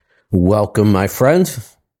Welcome, my friend.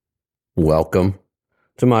 Welcome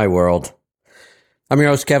to my world. I'm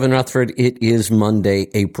your host, Kevin Rutherford. It is Monday,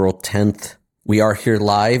 April 10th. We are here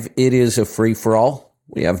live. It is a free-for-all.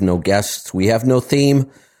 We have no guests. We have no theme.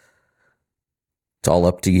 It's all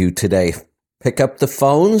up to you today. Pick up the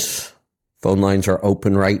phones. Phone lines are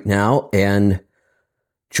open right now, and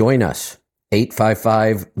join us.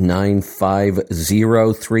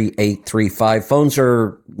 855-950-3835. Phones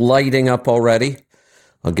are lighting up already.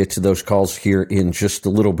 I'll get to those calls here in just a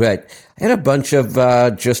little bit. I had a bunch of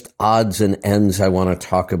just odds and ends I want to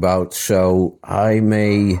talk about, so I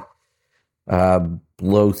may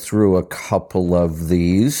blow through a couple of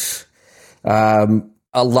these. A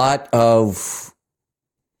lot of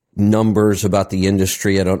numbers about the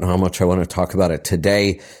industry. I don't know how much I want to talk about it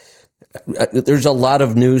today. There's a lot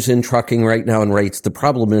of news in trucking right now and rates. The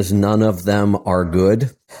problem is none of them are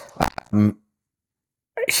good.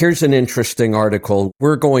 Here's an interesting article.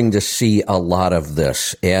 We're going to see a lot of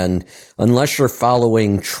this. And unless you're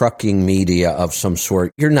following trucking media of some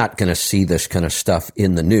sort, you're not going to see this kind of stuff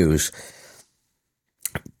in the news.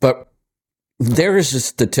 But there is a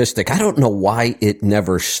statistic. I don't know why it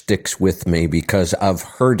never sticks with me because I've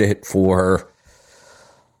heard it for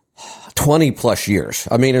 20 plus years.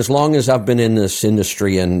 I mean, as long as I've been in this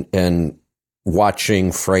industry and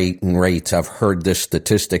watching freight and rates, I've heard this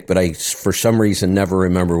statistic, but I, for some reason, never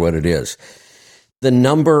remember what it is. The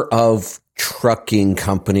number of trucking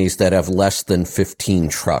companies that have less than 15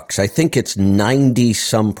 trucks, I think it's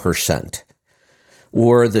 90-some%.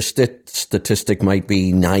 Or the statistic might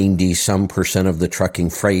be 90-some% of the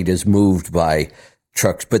trucking freight is moved by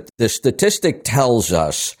trucks. But the statistic tells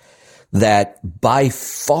us that by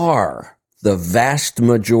far the vast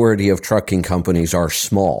majority of trucking companies are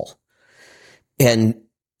small. And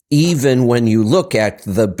even when you look at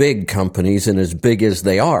the big companies, and as big as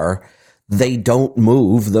they are, they don't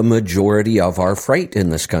move the majority of our freight in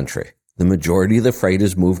this country. The majority of the freight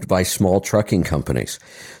is moved by small trucking companies.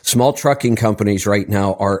 Small trucking companies right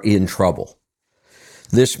now are in trouble.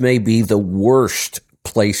 This may be the worst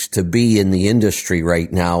place to be in the industry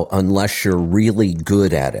right now unless you're really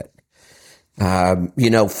good at it.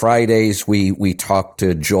 Fridays we talk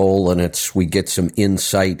to Joel and we get some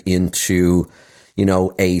insight into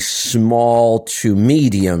a small to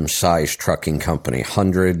medium-sized trucking company,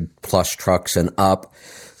 100-plus trucks and up.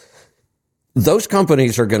 Those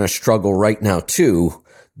companies are going to struggle right now, too.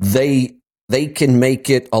 They can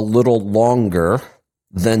make it a little longer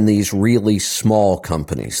than these really small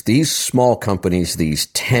companies. These small companies, these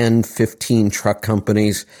 10, 15 truck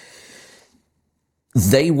companies,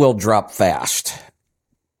 they will drop fast.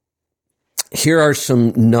 Here are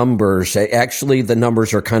some numbers. Actually, the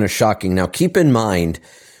numbers are kind of shocking. Now, keep in mind,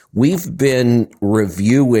 we've been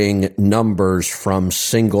reviewing numbers from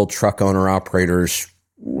single truck owner operators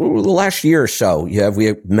the last year or so. We have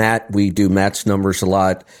Matt. We do Matt's numbers a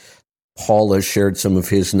lot. Paul has shared some of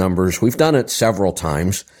his numbers. We've done it several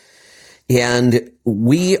times. And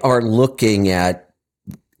we are looking at,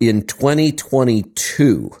 in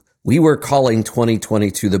 2022, we were calling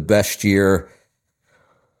 2022 the best year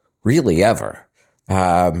really ever,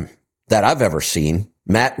 that I've ever seen.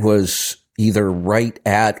 Matt was either right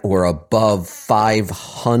at or above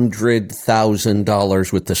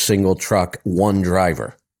 $500,000 with the single truck, one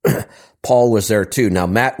driver. Paul was there too. Now,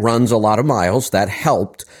 Matt runs a lot of miles. That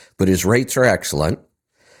helped, but his rates are excellent.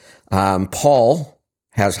 Paul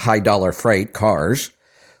has high dollar freight, cars,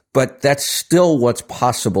 but that's still what's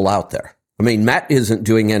possible out there. I mean, Matt isn't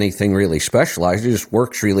doing anything really specialized. He just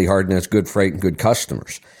works really hard and has good freight and good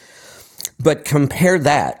customers. But compare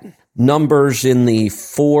that, numbers in the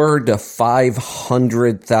 $400,000 to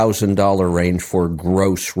 $500,000 range for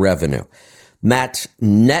gross revenue. Matt's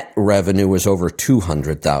net revenue was over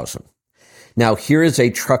 $200,000. Now, here is a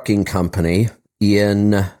trucking company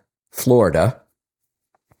in Florida,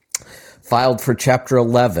 filed for Chapter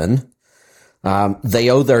 11. They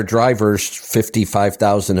owe their drivers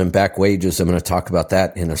 $55,000 in back wages. I'm going to talk about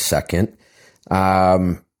that in a second.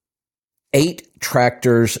 8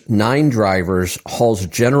 tractors, 9 drivers, hauls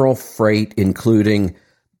general freight, including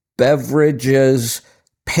beverages,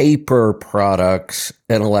 paper products,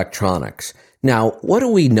 and electronics. Now, what do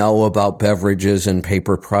we know about beverages and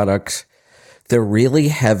paper products? They're really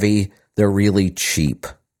heavy. They're really cheap.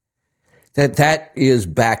 That is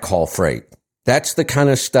backhaul freight. That's the kind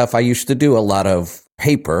of stuff I used to do, a lot of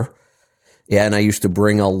paper. And I used to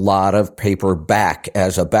bring a lot of paper back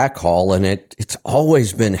as a backhaul, and it's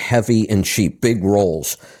always been heavy and cheap, big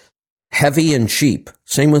rolls. Heavy and cheap.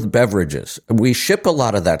 Same with beverages. We ship a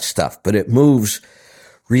lot of that stuff, but it moves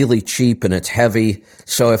really cheap and it's heavy.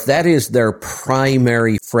 So if that is their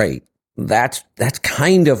primary freight, that's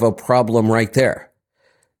kind of a problem right there.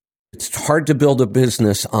 It's hard to build a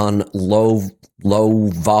business on low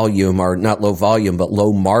volume, or not low volume, but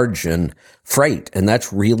low margin freight. And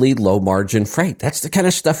that's really low margin freight. That's the kind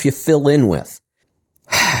of stuff you fill in with.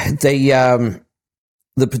 The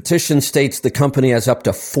petition states the company has up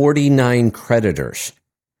to 49 creditors.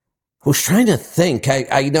 I was trying to think.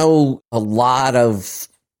 I know a lot of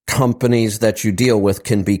companies that you deal with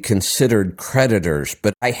can be considered creditors,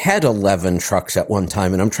 but I had 11 trucks at one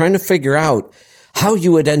time, and I'm trying to figure out how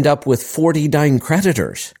you would end up with 49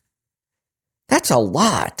 creditors. That's a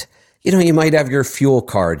lot. You might have your fuel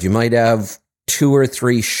card. You might have 2 or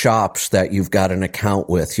 3 shops that you've got an account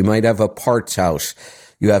with. You might have a parts house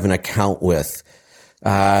you have an account with.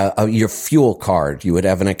 Your fuel card, you would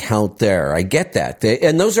have an account there. I get that.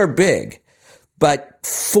 And those are big. But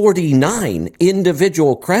 49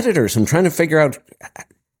 individual creditors, I'm trying to figure out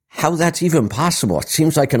how that's even possible. It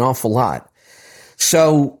seems like an awful lot.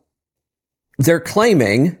 So they're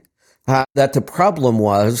claiming that the problem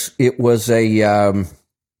was it was a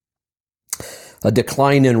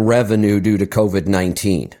decline in revenue due to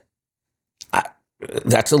COVID-19.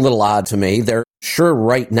 That's a little odd to me. They're sure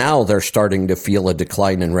right now they're starting to feel a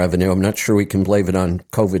decline in revenue. I'm not sure we can blame it on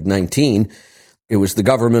COVID-19. It was the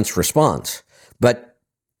government's response. But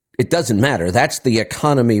it doesn't matter. That's the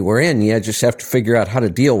economy we're in. You just have to figure out how to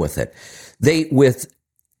deal with it. With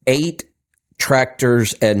 8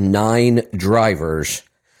 tractors and 9 drivers,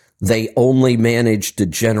 they only managed to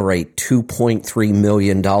generate $2.3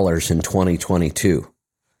 million in 2022.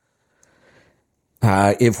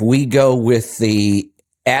 If we go with the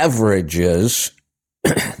averages,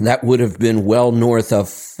 that would have been well north of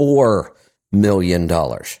 $4 million.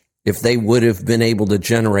 If they would have been able to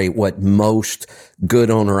generate what most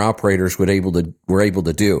good owner operators were able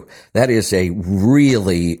to do. That is a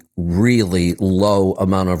really, really low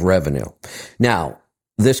amount of revenue. Now,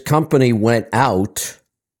 this company went out.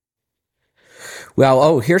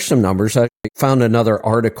 Well, here's some numbers. I found another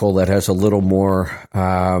article that has a little more.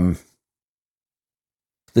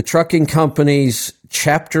 The trucking company's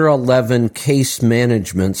Chapter 11 case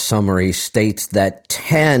management summary states that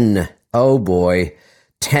 10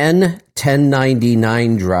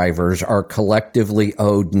 1099 drivers are collectively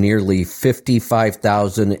owed nearly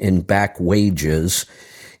 $55,000 in back wages,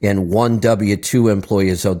 and 1 W-2 employee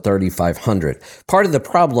is owed $3,500. Part of the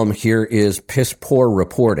problem here is piss poor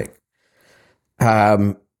reporting.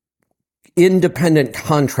 Independent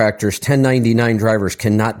contractors, 1099 drivers,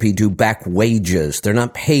 cannot be due back wages. They're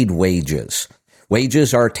not paid wages.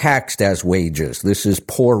 Wages are taxed as wages. This is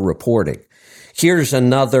poor reporting. Here's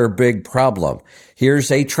another big problem. Here's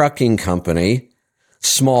a trucking company,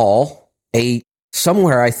 small,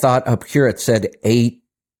 somewhere I thought up here it said 8.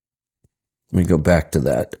 Let me go back to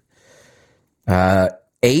that.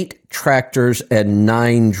 8 tractors and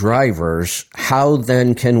 9 drivers. How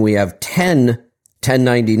then can we have 10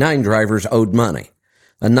 1099 drivers owed money?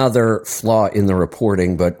 Another flaw in the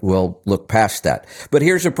reporting, but we'll look past that. But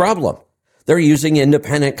here's a problem. They're using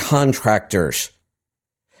independent contractors,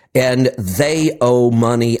 and they owe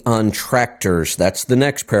money on tractors. That's the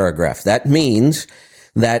next paragraph. That means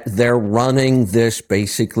that they're running this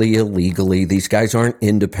basically illegally. These guys aren't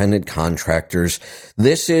independent contractors.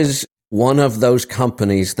 This is one of those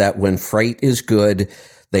companies that when freight is good,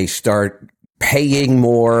 they start paying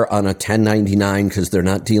more on a 1099 because they're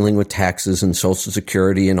not dealing with taxes and Social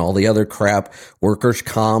Security and all the other crap, workers'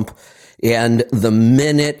 comp. And the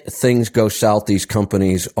minute things go south, these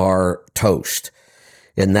companies are toast.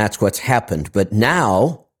 And that's what's happened. But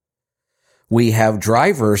now we have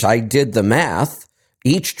drivers. I did the math.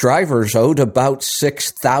 Each driver's owed about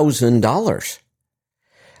 $6,000.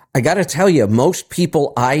 I got to tell you, most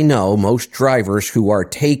people I know, most drivers who are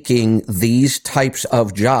taking these types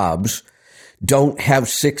of jobs don't have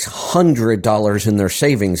 $600 in their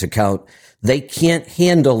savings account. They can't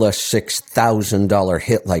handle a $6,000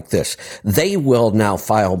 hit like this. They will now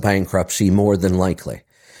file bankruptcy more than likely.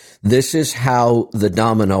 This is how the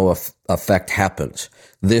domino effect happens.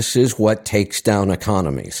 This is what takes down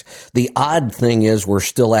economies. The odd thing is we're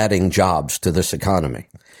still adding jobs to this economy.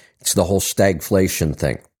 It's the whole stagflation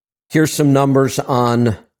thing. Here's some numbers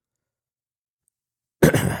on...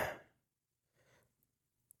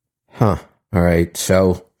 All right,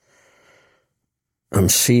 so I'm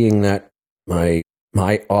seeing that my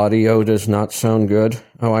audio does not sound good.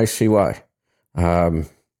 Oh, I see why. There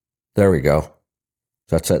we go.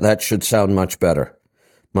 That should sound much better.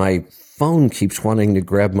 My phone keeps wanting to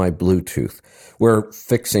grab my Bluetooth. We're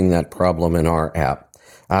fixing that problem in our app.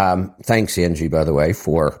 Thanks, Angie, by the way,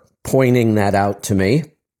 for pointing that out to me.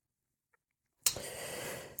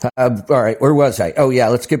 All right, where was I? Oh, yeah,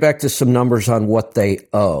 let's get back to some numbers on what they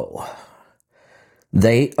owe.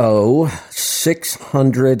 They owe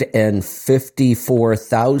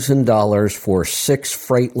 $654,000 for 6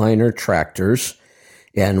 Freightliner tractors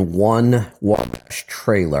and 1 Wabash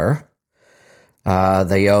trailer.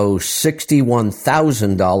 They owe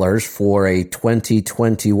 $61,000 for a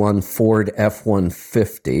 2021 Ford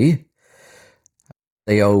F-150.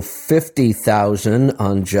 They owe $50,000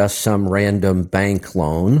 on just some random bank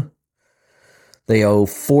loan. They owe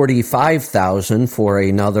 $45,000 for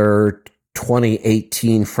another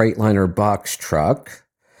 2018 Freightliner box truck.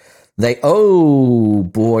 They owe,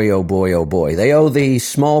 boy, they owe the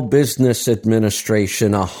Small Business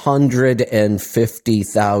Administration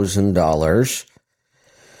 $150,000.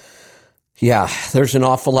 Yeah, there's an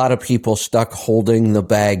awful lot of people stuck holding the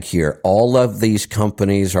bag here. All of these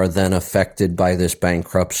companies are then affected by this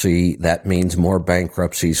bankruptcy. That means more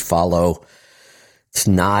bankruptcies follow. It's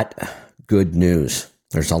not good news.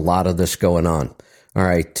 There's a lot of this going on. All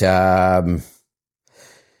right.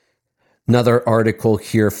 Another article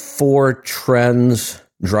here, 4 trends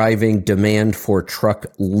driving demand for truck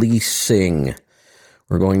leasing.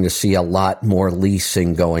 We're going to see a lot more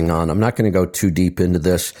leasing going on. I'm not going to go too deep into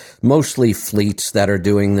this. Mostly fleets that are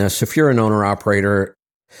doing this. If you're an owner-operator,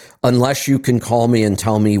 unless you can call me and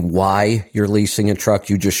tell me why you're leasing a truck,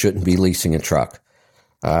 you just shouldn't be leasing a truck.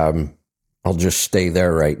 I'll just stay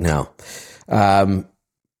there right now.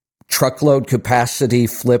 Truckload capacity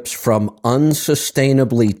flips from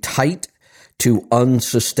unsustainably tight to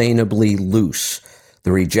unsustainably loose.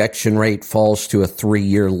 The rejection rate falls to a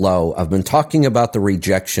 3-year low. I've been talking about the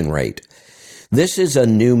rejection rate. This is a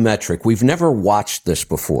new metric. We've never watched this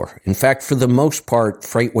before. In fact, for the most part,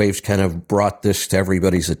 FreightWaves kind of brought this to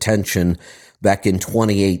everybody's attention back in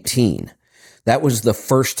 2018. That was the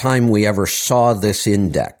first time we ever saw this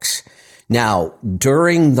index. Now,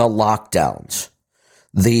 during the lockdowns,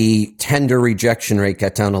 the tender rejection rate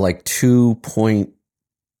got down to like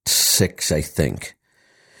 2.6, I think.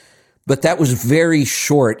 But that was very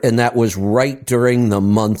short, and that was right during the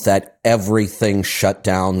month that everything shut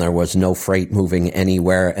down. There was no freight moving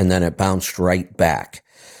anywhere, and then it bounced right back.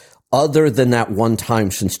 Other than that one time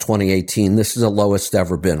since 2018, this is the lowest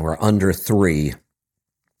ever been. We're under 3,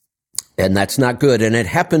 and that's not good, and it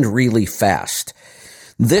happened really fast.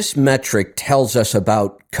 This metric tells us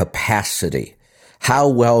about capacity, how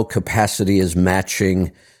well capacity is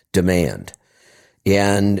matching demand.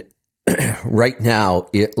 And right now,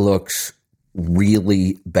 it looks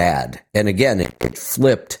really bad. And again, it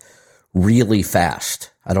flipped really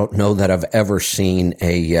fast. I don't know that I've ever seen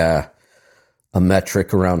a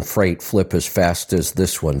metric around freight flip as fast as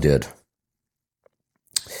this one did.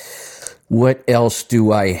 What else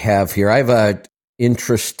do I have here? I have an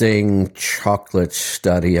interesting chocolate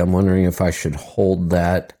study. I'm wondering if I should hold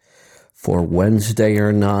that for Wednesday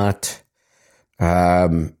or not.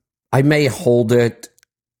 I may hold it,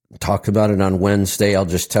 talk about it on Wednesday. I'll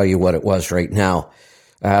just tell you what it was right now.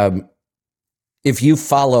 If you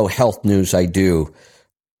follow health news, I do.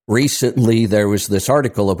 Recently, there was this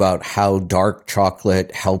article about how dark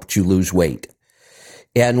chocolate helped you lose weight.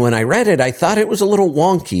 And when I read it, I thought it was a little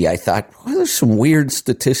wonky. I thought, well, there's some weird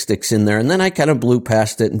statistics in there. And then I kind of blew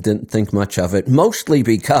past it and didn't think much of it, mostly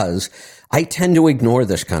because I tend to ignore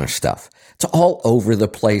this kind of stuff. It's all over the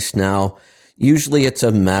place now. Usually it's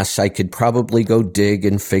a mess. I could probably go dig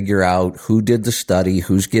and figure out who did the study,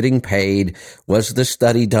 who's getting paid, was the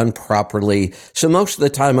study done properly. So most of the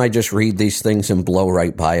time I just read these things and blow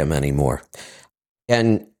right by them anymore.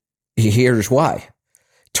 And here's why.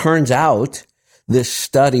 Turns out this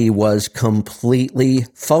study was completely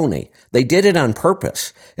phony. They did it on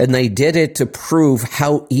purpose, and they did it to prove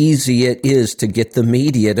how easy it is to get the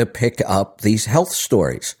media to pick up these health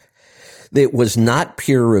stories. It was not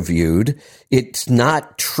peer-reviewed. It's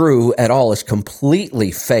not true at all. It's completely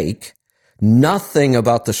fake. Nothing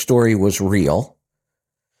about the story was real.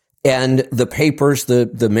 And the papers,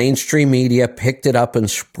 the mainstream media picked it up and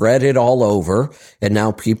spread it all over. And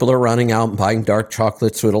now people are running out and buying dark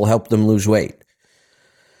chocolate so it'll help them lose weight.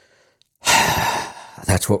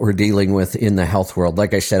 That's what we're dealing with in the health world.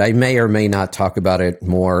 Like I said, I may or may not talk about it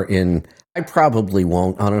more I probably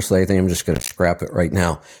won't. Honestly, I think I'm just going to scrap it right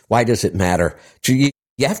now. Why does it matter? You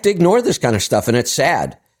have to ignore this kind of stuff, and it's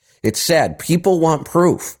sad. It's sad. People want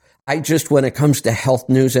proof. When it comes to health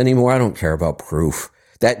news anymore, I don't care about proof.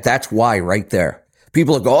 That's why right there.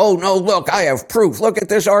 People go, oh, no, look, I have proof. Look at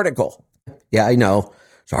this article. Yeah, I know.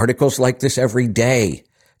 There's articles like this every day.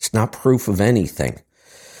 It's not proof of anything.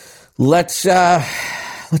 Let's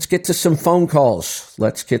get to some phone calls.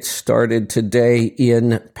 Let's get started today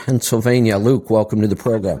in Pennsylvania. Luke, welcome to the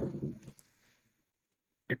program.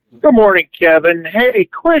 Good morning, Kevin. Hey,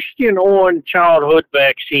 question on childhood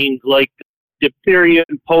vaccines like diphtheria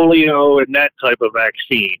and polio and that type of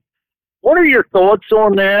vaccine. What are your thoughts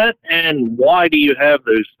on that, and why do you have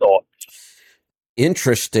those thoughts?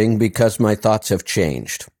 Interesting, because my thoughts have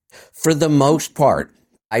changed. For the most part,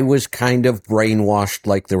 I was kind of brainwashed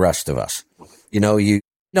like the rest of us. You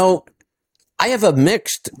know, I have a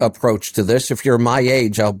mixed approach to this. If you're my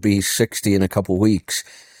age, I'll be 60 in a couple weeks.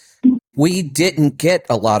 We didn't get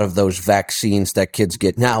a lot of those vaccines that kids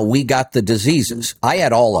get now. We got the diseases. I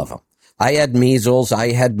had all of them. I had measles,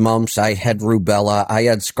 I had mumps, I had rubella, I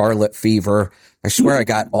had scarlet fever. I swear I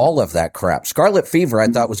got all of that crap. Scarlet fever I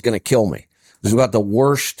thought was going to kill me. It was about the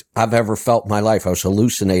worst I've ever felt in my life. I was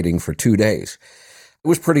hallucinating for 2 days. It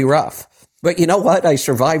was pretty rough. But you know what? I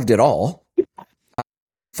survived it all.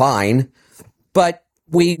 Fine. But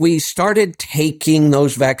we started taking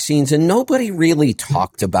those vaccines and nobody really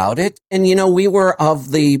talked about it. And, we were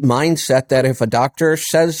of the mindset that if a doctor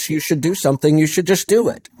says you should do something, you should just do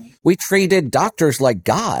it. We treated doctors like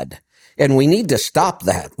God, and we need to stop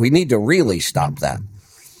that. We need to really stop that.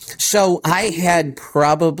 So I had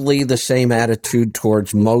probably the same attitude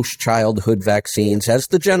towards most childhood vaccines as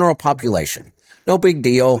the general population. No big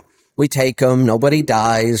deal. We take them. Nobody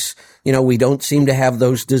dies. We don't seem to have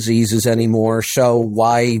those diseases anymore. So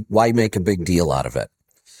why make a big deal out of it?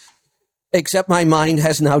 Except my mind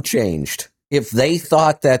has now changed. If they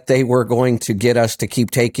thought that they were going to get us to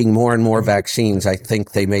keep taking more and more vaccines, I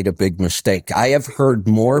think they made a big mistake. I have heard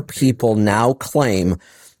more people now claim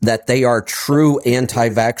that they are true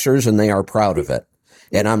anti-vaxxers and they are proud of it.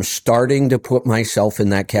 And I'm starting to put myself in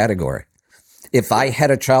that category. If I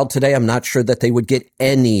had a child today, I'm not sure that they would get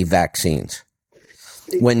any vaccines.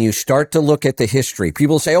 When you start to look at the history,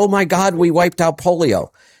 people say, oh my God, we wiped out polio.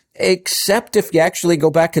 Except if you actually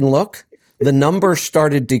go back and look, the numbers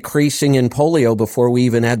started decreasing in polio before we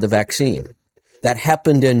even had the vaccine. That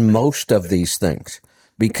happened in most of these things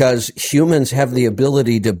because humans have the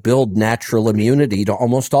ability to build natural immunity to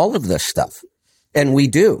almost all of this stuff. And we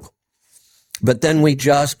do. But then we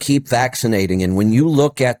just keep vaccinating. And when you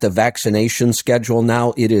look at the vaccination schedule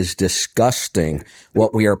now, it is disgusting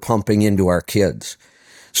what we are pumping into our kids.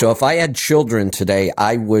 So if I had children today,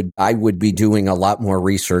 I would be doing a lot more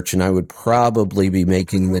research, and I would probably be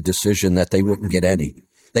making the decision that they wouldn't get any.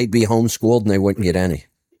 They'd be homeschooled and they wouldn't get any.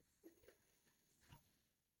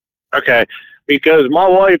 Okay, because my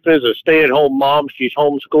wife is a stay-at-home mom. She's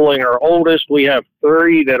homeschooling her oldest. We have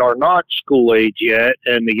 3 that are not school age yet,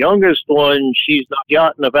 and the youngest one, she's not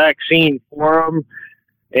gotten a vaccine for them.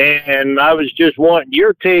 And I was just wanting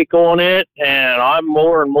your take on it, and I'm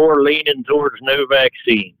more and more leaning towards no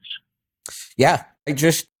vaccines. Yeah, I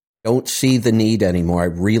just don't see the need anymore. I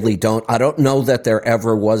really don't. I don't know that there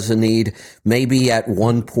ever was a need. Maybe at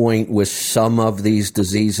one point with some of these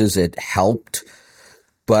diseases it helped,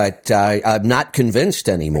 but I'm not convinced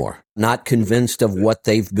anymore. Not convinced of what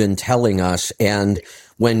they've been telling us. And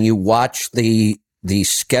when you watch the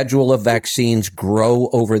schedule of vaccines grow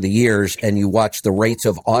over the years and you watch the rates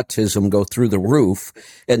of autism go through the roof,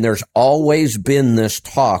 and there's always been this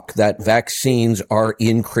talk that vaccines are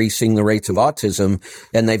increasing the rates of autism,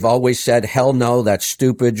 and they've always said, hell no, that's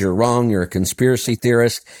stupid, you're wrong, you're a conspiracy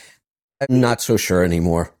theorist. I'm not so sure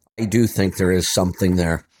anymore. I do think there is something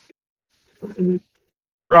there.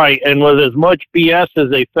 Right, and with as much BS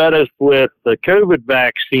as they fed us with the COVID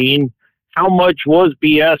vaccine, how much was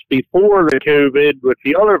BS before the COVID with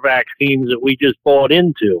the other vaccines that we just bought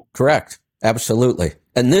into? Correct. Absolutely.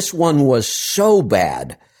 And this one was so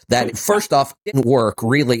bad that, first off, it didn't work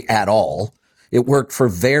really at all. It worked for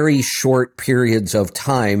very short periods of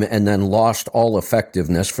time and then lost all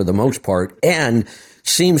effectiveness for the most part, and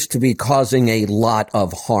seems to be causing a lot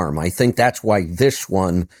of harm. I think that's why this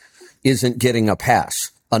one isn't getting a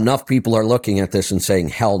pass. Enough people are looking at this and saying,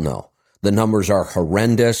 hell no. The numbers are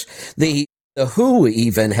horrendous. The WHO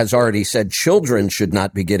even has already said children should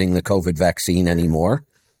not be getting the COVID vaccine anymore.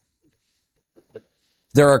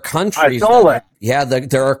 There are countries.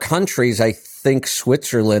 There are countries, I think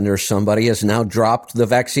Switzerland or somebody has now dropped the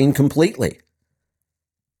vaccine completely.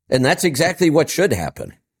 And that's exactly what should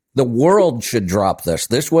happen. The world should drop this.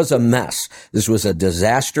 This was a mess. This was a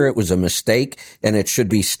disaster. It was a mistake, and it should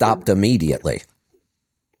be stopped immediately.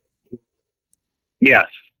 Yes.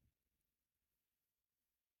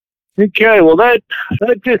 Okay, well, that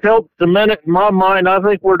just helped cement it in my mind. I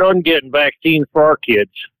think we're done getting vaccines for our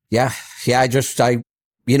kids. Yeah, I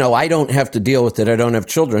don't have to deal with it. I don't have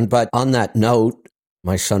children. But on that note,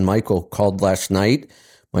 my son Michael called last night.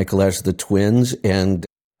 Michael has the twins, and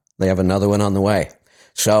they have another one on the way.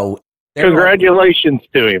 So Congratulations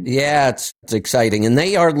to him. Yeah, it's exciting. And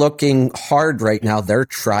they are looking hard right now. They're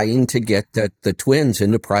trying to get the twins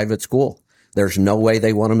into private school. There's no way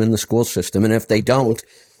they want them in the school system. And if they don't,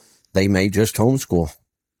 they may just homeschool.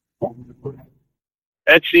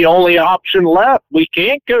 That's the only option left. We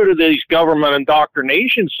can't go to these government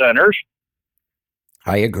indoctrination centers.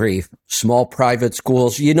 I agree. Small private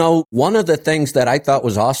schools. You know, one of the things that I thought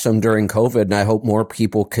was awesome during COVID, and I hope more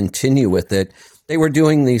people continue with it, they were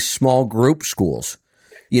doing these small group schools.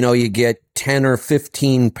 You know, you get 10 or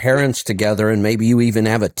 15 parents together, and maybe you even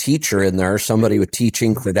have a teacher in there, somebody with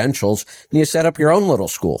teaching credentials, and you set up your own little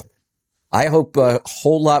school. I hope a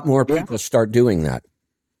whole lot more people start doing that.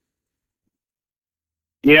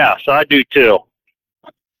 Yes, I do too.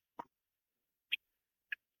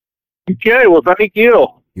 Okay, well, thank you.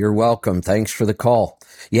 You're welcome. Thanks for the call.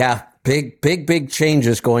 Yeah, big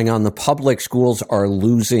changes going on. The public schools are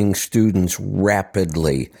losing students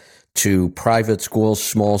rapidly to private schools,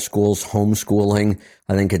 small schools, homeschooling.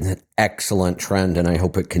 I think it's an excellent trend, and I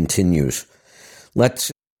hope it continues.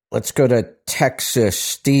 Let's go to Texas.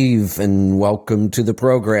 Steve, and welcome to the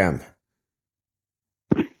program.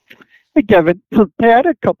 Hey, Kevin. I had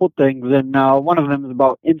a couple things, and one of them is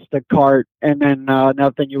about Instacart, and then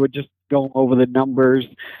another thing you were just going over the numbers,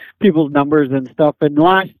 people's numbers and stuff. And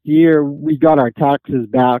last year, we got our taxes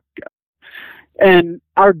back, and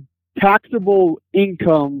our taxable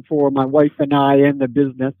income for my wife and I and the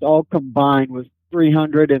business all combined was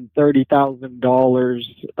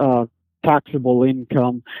 $330,000 taxable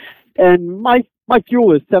income. And my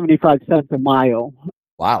fuel is 75 cents a mile.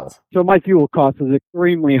 Wow. So my fuel cost is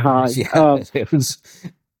extremely high. Yeah, it was.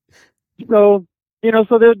 So,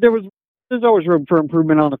 so there's always room for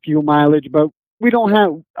improvement on the fuel mileage, but we don't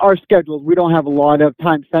have our schedules. We don't have a lot of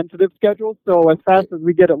time sensitive schedules. So as fast as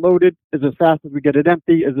we get it loaded is as fast as we get it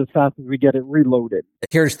empty is as fast as we get it reloaded.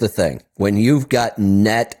 Here's the thing. When you've got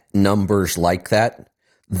net numbers like that,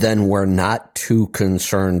 then we're not too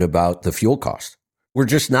concerned about the fuel cost. We're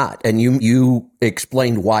just not. And you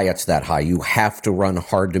explained why it's that high. You have to run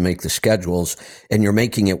hard to make the schedules, and you're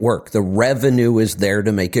making it work. The revenue is there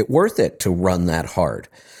to make it worth it to run that hard.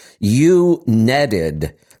 You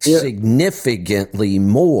netted significantly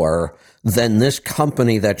more than this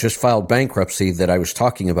company that just filed bankruptcy that I was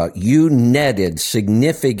talking about. You netted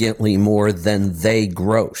significantly more than they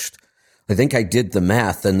grossed. I think I did the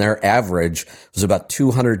math, and their average was about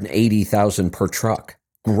 $280,000 per truck.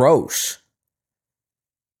 Gross.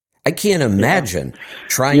 I can't imagine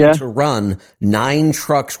trying to run 9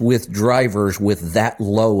 trucks with drivers with that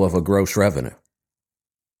low of a gross revenue.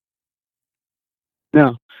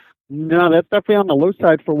 No, that's definitely on the low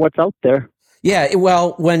side for what's out there. Yeah,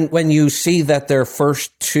 well, when you see that their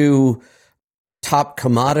first 2 top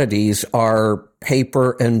commodities are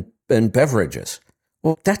paper and beverages,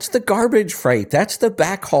 well, that's the garbage freight. That's the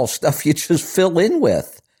backhaul stuff you just fill in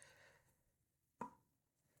with.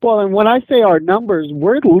 Well, and when I say our numbers,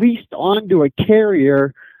 we're leased onto a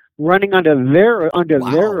carrier running under their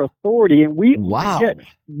authority, and we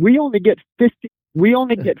only get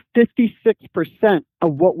 56%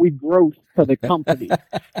 of what we gross to the company.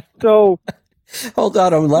 So hold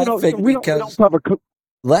on, I'm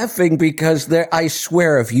laughing because I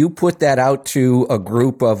swear if you put that out to a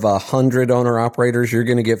group of 100 owner operators, you're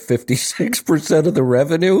going to get 56% of the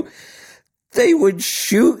revenue. They would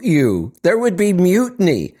shoot you. There would be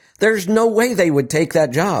mutiny. There's no way they would take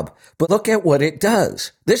that job. But look at what it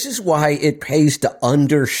does. This is why it pays to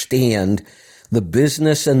understand the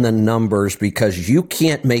business and the numbers, because you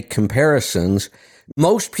can't make comparisons.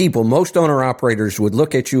 Most owner operators would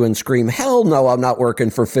look at you and scream, hell no, I'm not working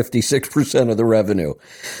for 56% of the revenue.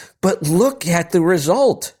 But look at the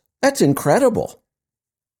result. That's incredible.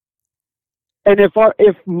 And if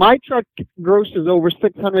my truck grosses over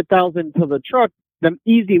 $600,000 to the truck, the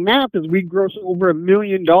easy math is we gross over $1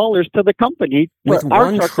 million to the company. With our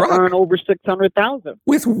one truck, earn over $600,000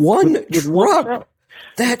 with one truck.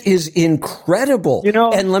 That is incredible.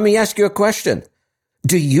 And let me ask you a question: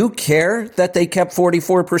 do you care that they kept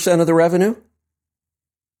 44% of the revenue?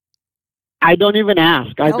 I don't even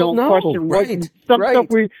ask. I don't question. Right.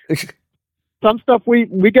 Some stuff we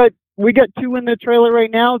got 2 in the trailer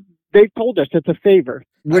right now. They've told us it's a favor.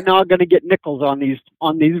 We're not going to get nickels on these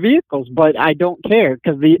vehicles, but I don't care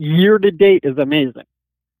because the year to date is amazing.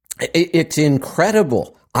 It's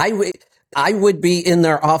incredible. I would be in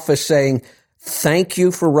their office saying, thank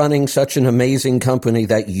you for running such an amazing company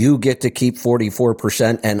that you get to keep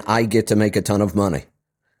 44% and I get to make a ton of money.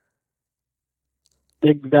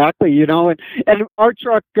 Exactly, and our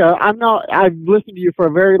truck, I've listened to you for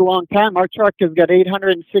a very long time. Our truck has got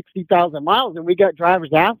 860,000 miles, and we got drivers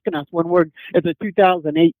asking us it's a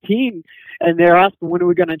 2018, and they're asking when are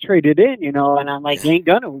we going to trade it in, and I'm like, ain't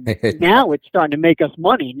gonna. Now it's starting to make us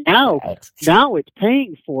money. Now it's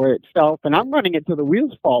paying for itself, and I'm running it till the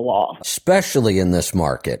wheels fall off. Especially in this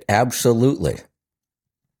market. Absolutely.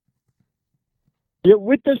 Yeah,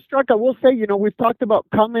 with this truck, I will say, we've talked about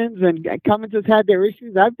Cummins, and Cummins has had their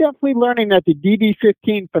issues. I'm definitely learning that the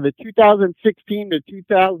DD15 for the 2016 to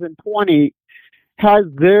 2020 has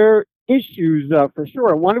their issues for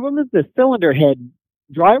sure. One of them is the cylinder head.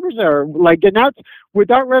 Drivers are and that's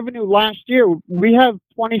with our revenue last year. We have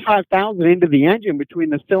 25,000 into the engine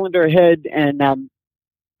between the cylinder head and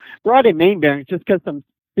rod and main bearings, just because some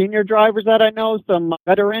senior drivers that I know, some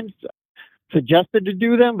veterans, suggested to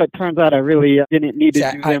do them, but turns out I really didn't need to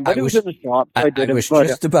do them. But it was in the shop, so I did I it. was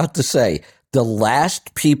just about to say, the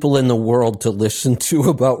last people in the world to listen to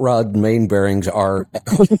about rod and main bearings are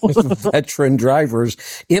veteran drivers,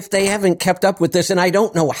 if they haven't kept up with this. And I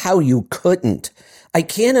don't know how you couldn't. I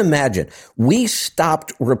can't imagine. We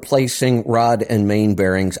stopped replacing rod and main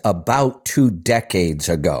bearings about 2 decades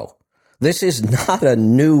ago. This is not a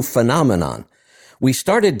new phenomenon. We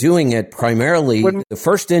started doing it primarily, the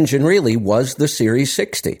first engine really was the Series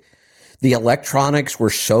 60. The electronics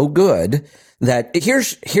were so good that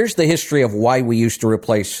here's the history of why we used to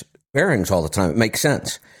replace bearings all the time. It makes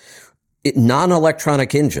sense.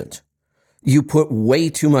 Non-electronic engines, you put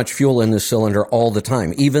way too much fuel in the cylinder all the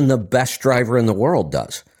time. Even the best driver in the world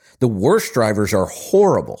does. The worst drivers are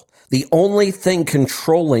horrible. The only thing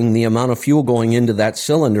controlling the amount of fuel going into that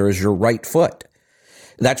cylinder is your right foot.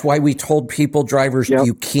 That's why we told drivers,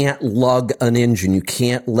 You can't lug an engine. You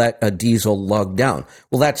can't let a diesel lug down.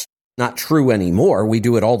 Well, that's not true anymore. We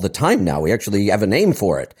do it all the time now. We actually have a name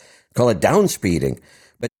for it. Call it downspeeding.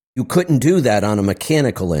 But you couldn't do that on a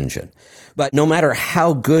mechanical engine. But no matter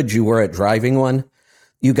how good you were at driving one,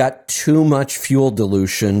 you got too much fuel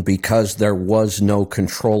dilution because there was no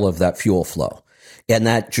control of that fuel flow. And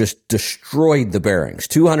that just destroyed the bearings.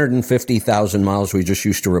 250,000 miles, we just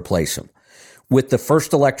used to replace them. With the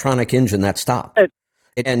first electronic engine, that stopped.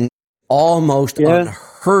 And almost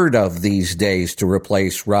unheard of these days to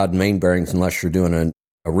replace rod and main bearings unless you're doing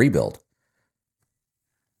a rebuild.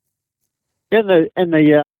 And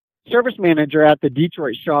the service manager at the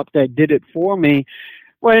Detroit shop that did it for me,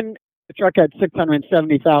 when the truck had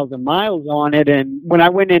 670,000 miles on it, and when I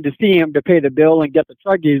went in to see him to pay the bill and get the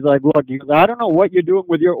truck, he's like, look, I don't know what you're doing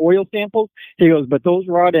with your oil samples. He goes, but those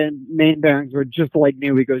rod and main bearings were just like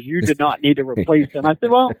new. He goes, you did not need to replace them. I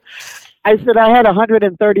said, I had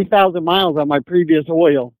 130,000 miles on my previous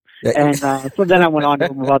oil. And so then I went on to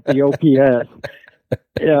him about the OPS.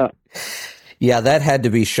 Yeah. Yeah, that had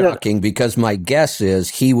to be shocking because my guess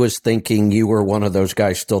is he was thinking you were one of those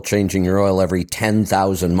guys still changing your oil every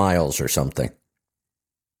 10,000 miles or something.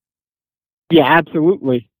 Yeah,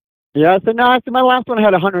 absolutely. Yeah, so my last one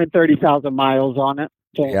had 130,000 miles on it.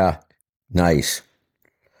 So. Yeah, nice.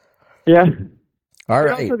 Yeah. All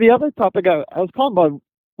right. So the other topic I was calling about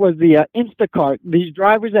was the Instacart. These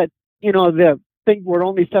drivers that, they think we're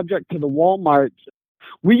only subject to the Walmarts.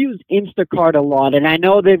 We use Instacart a lot, and I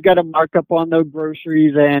know they've got a markup on the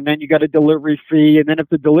groceries, and then you got a delivery fee, and then if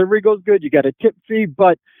the delivery goes good, you got a tip fee.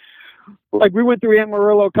 But like we went through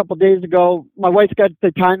Amarillo a couple of days ago, my wife's got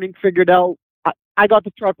the timing figured out. I got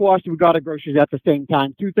the truck washed, and we got our groceries at the same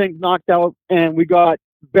time. 2 things knocked out, and we got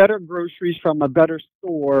better groceries from a better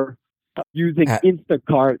store using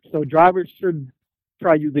Instacart. So drivers should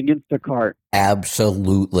try using Instacart.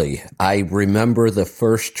 Absolutely. I remember the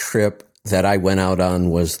first trip that I went out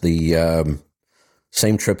on was the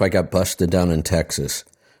same trip I got busted down in Texas.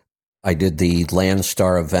 I did the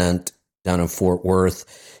Landstar event down in Fort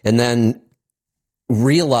Worth and then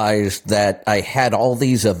realized that I had all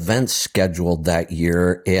these events scheduled that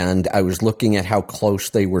year, and I was looking at how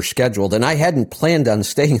close they were scheduled, and I hadn't planned on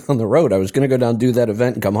staying on the road. I was going to go down and do that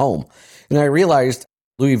event and come home. And I realized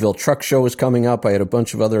Louisville Truck Show was coming up. I had a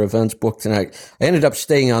bunch of other events booked, and I ended up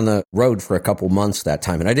staying on the road for a couple months that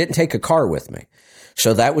time, and I didn't take a car with me.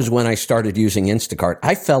 So that was when I started using Instacart.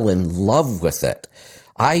 I fell in love with it.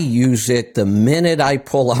 I use it the minute I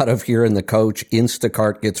pull out of here in the coach,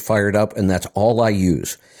 Instacart gets fired up, and that's all I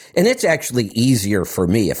use. And it's actually easier for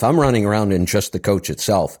me. If I'm running around in just the coach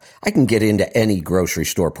itself, I can get into any grocery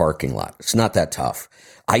store parking lot. It's not that tough.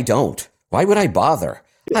 I don't. Why would I bother?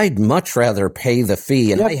 I'd much rather pay the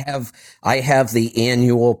fee, and I have the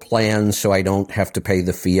annual plan, so I don't have to pay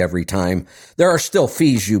the fee every time. There are still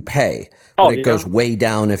fees you pay, but it goes way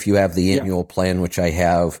down if you have the annual plan, which I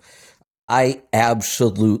have. I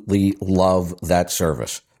absolutely love that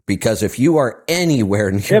service because if you are anywhere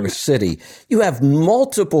near a city, you have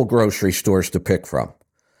multiple grocery stores to pick from.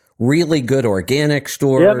 Really good organic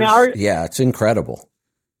stores. Yeah, it's incredible.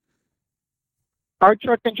 Our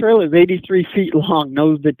truck and trailer is 83 feet long,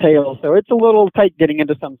 nose to tail, so it's a little tight getting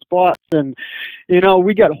into some spots. And,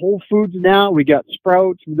 we got Whole Foods now, we got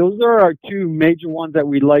Sprouts. Those are our two major ones that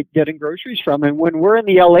we like getting groceries from. And when we're in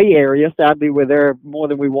the LA area, sadly, we're there more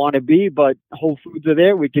than we want to be, but Whole Foods are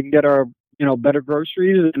there. We can get our better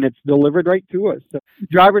groceries, and it's delivered right to us. So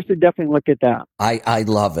drivers should definitely look at that. I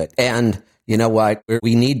love it. And you know what?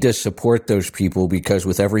 We need to support those people because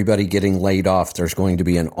with everybody getting laid off, there's going to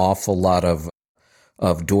be an awful lot of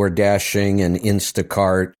door dashing and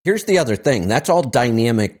Instacart. Here's the other thing. That's all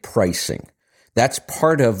dynamic pricing. That's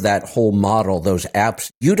part of that whole model, those apps.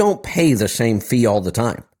 You don't pay the same fee all the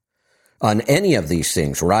time on any of these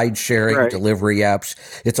things, ride sharing, right, delivery apps.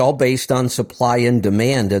 It's all based on supply and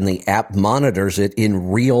demand, and the app monitors it in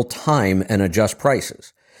real time and adjusts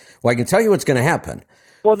prices. Well, I can tell you what's going to happen.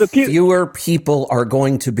 Well, fewer people are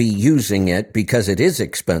going to be using it because it is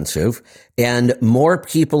expensive, and more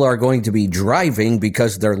people are going to be driving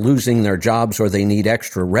because they're losing their jobs or they need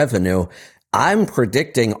extra revenue. I'm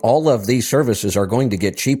predicting all of these services are going to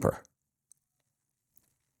get cheaper.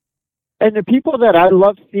 And the people that I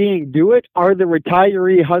love seeing do it are the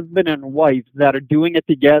retiree husband and wife that are doing it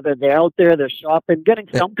together. They're out there, they're shopping, getting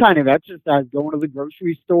some kind of exercise, going to the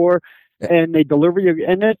grocery store, and they deliver you.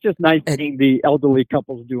 And it's just nice seeing the elderly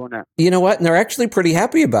couples doing that. You know what? And they're actually pretty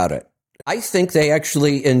happy about it. I think they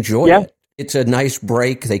actually enjoy it. It's a nice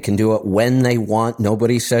break. They can do it when they want.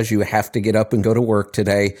 Nobody says you have to get up and go to work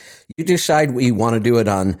today. You decide what you want to do it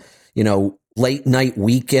on, late night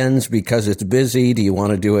weekends because it's busy. Do you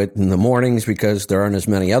want to do it in the mornings because there aren't as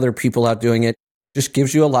many other people out doing it? Just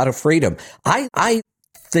gives you a lot of freedom. I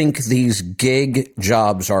think these gig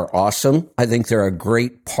jobs are awesome. I think they're a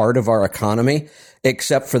great part of our economy,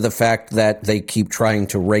 except for the fact that they keep trying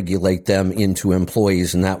to regulate them into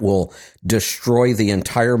employees, and that will destroy the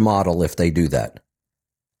entire model if they do that.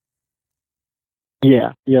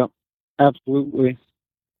 Yeah, absolutely.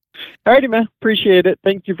 All righty, man. Appreciate it.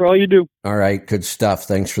 Thank you for all you do. All right. Good stuff.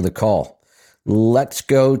 Thanks for the call. Let's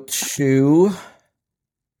go to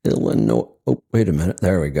Illinois. Oh, wait a minute.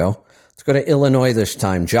 There we go. Let's go to Illinois this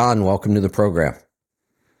time. John, welcome to the program.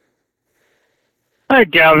 Hi,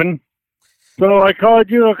 Gavin. So I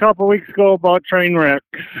called you a couple weeks ago about train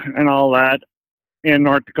wrecks and all that in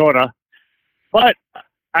North Dakota. But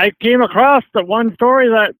I came across the one story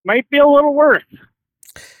that might be a little worse.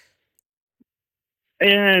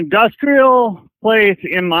 An industrial place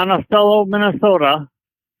in Monticello, Minnesota,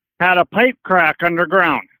 had a pipe crack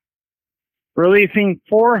underground, releasing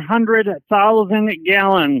 400,000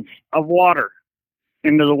 gallons of water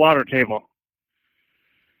into the water table.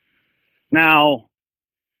 Now,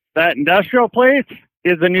 that industrial place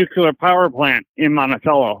is a nuclear power plant in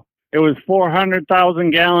Monticello. It was 400,000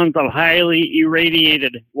 gallons of highly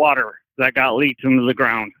irradiated water that got leaked into the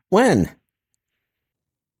ground. When?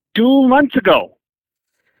 2 months ago.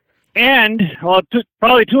 And,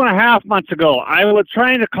 probably 2.5 months ago. I was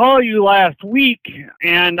trying to call you last week,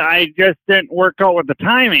 and I just didn't work out with the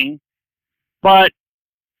timing, but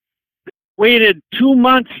waited 2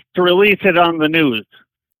 months to release it on the news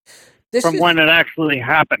when it actually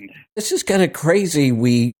happened. This is kind of crazy.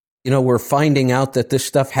 We're finding out that this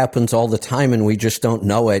stuff happens all the time, and we just don't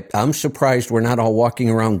know it. I'm surprised we're not all walking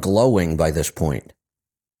around glowing by this point.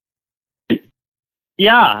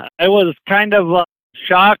 Yeah, I was kind of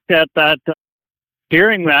shocked at that,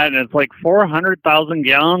 hearing that. And it's like 400,000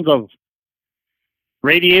 gallons of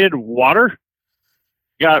radiated water.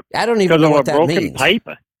 I don't even know what that means. Pipe.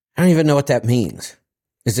 I don't even know what that means.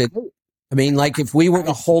 Is it? I mean, like if we were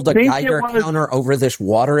to hold a Geiger counter over this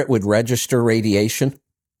water, it would register radiation.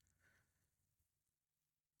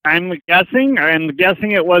 I'm guessing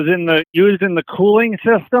it was used in the cooling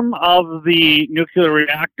system of the nuclear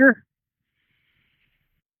reactor.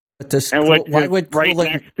 Why would right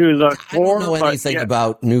next to the core? I don't know anything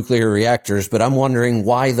about nuclear reactors, but I'm wondering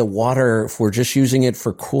why the water, if we're just using it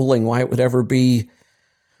for cooling, why it would ever be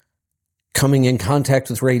coming in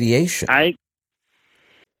contact with radiation. I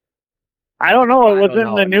don't know. It was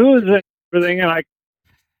in the news and everything, and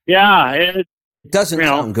it doesn't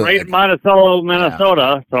sound good. Right in Monticello,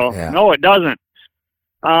 Minnesota. So no, it doesn't.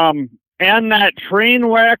 And that train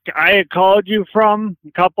wreck I had called you from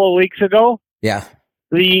a couple of weeks ago. Yeah.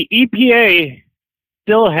 The EPA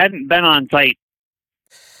still hadn't been on site.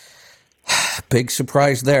 Big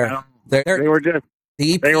surprise there. They were just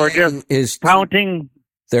the EPA is counting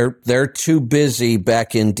They're too busy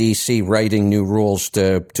back in D.C. writing new rules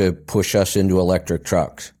to push us into electric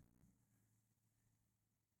trucks.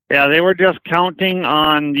 Yeah, they were just counting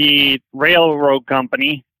on the railroad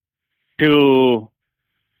company to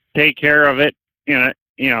take care of it in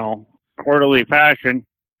a orderly fashion.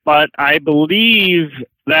 But I believe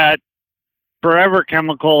that Forever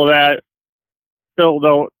Chemical that built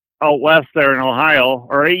out west there in Ohio,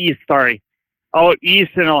 or out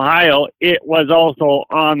east in Ohio, it was also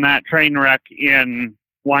on that train wreck in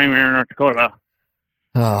Wyoming, North Dakota.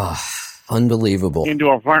 Unbelievable. Into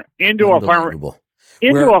a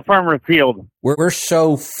farmer's field. We're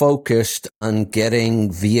so focused on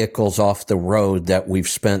getting vehicles off the road that we've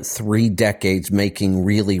spent 3 decades making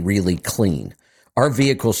really, really clean. Our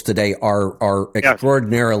vehicles today are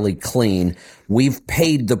extraordinarily clean. We've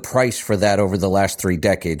paid the price for that over the last 3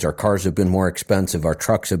 decades. Our cars have been more expensive. Our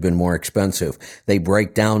trucks have been more expensive. They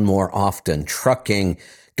break down more often. Trucking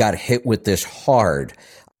got hit with this hard.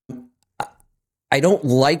 I don't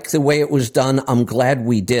like the way it was done. I'm glad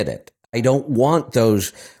we did it. I don't want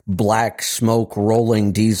those black smoke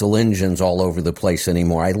rolling diesel engines all over the place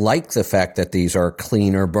anymore. I like the fact that these are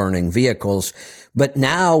cleaner burning vehicles. But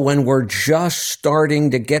now when we're just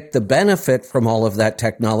starting to get the benefit from all of that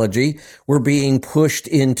technology, we're being pushed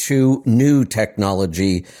into new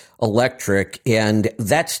technology, electric. And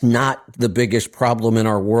that's not the biggest problem in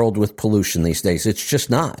our world with pollution these days. It's just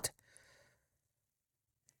not.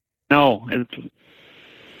 No,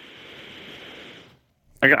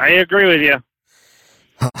 I agree with you.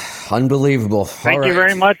 Unbelievable. Thank you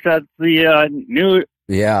very much. That's the news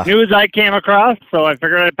I came across, so I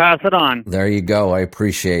figured I'd pass it on. There you go. I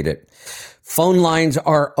appreciate it. Phone lines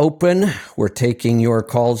are open. We're taking your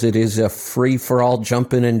calls. It is a free-for-all.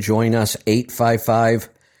 Jump in and join us,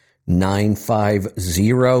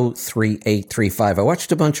 855-950-3835. I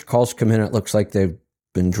watched a bunch of calls come in. It looks like they've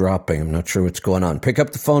been dropping. I'm not sure what's going on. Pick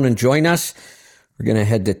up the phone and join us. We're going to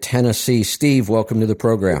head to Tennessee. Steve, welcome to the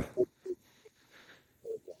program.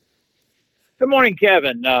 Good morning,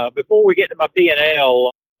 Kevin. Before we get to my P&L, I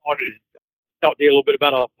wanted to talk to you a little bit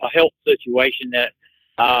about a health situation that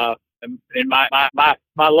in my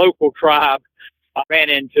local tribe I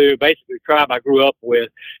ran into, basically the tribe I grew up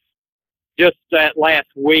with. Just that last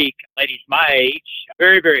week, a lady's my age,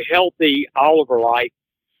 very, very healthy all of her life,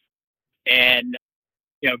 and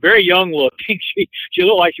very young looking. She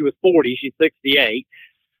looked like she was 40. She's 68.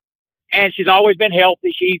 And she's always been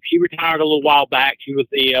healthy. She retired a little while back. She was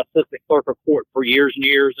the assistant clerk of court for years and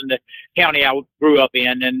years in the county I grew up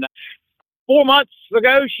in. And 4 months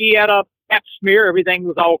ago, she had a pap smear. Everything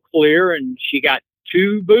was all clear. And she got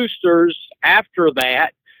 2 boosters after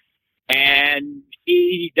that. And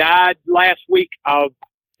she died last week of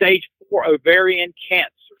stage 4 ovarian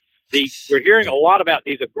cancer. We're hearing a lot about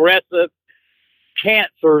these aggressive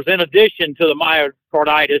cancers in addition to the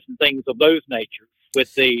myocarditis and things of those natures with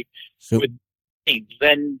things.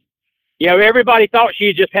 And everybody thought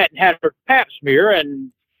she just hadn't had her pap smear,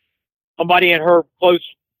 and somebody in her close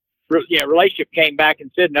relationship came back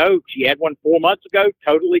and said no, she had one 4 months ago,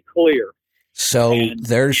 totally clear. So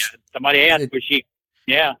somebody asked, was she?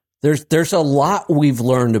 Yeah. There's a lot we've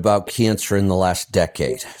learned about cancer in the last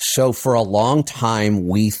decade. So for a long time,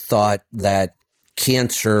 we thought that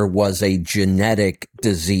cancer was a genetic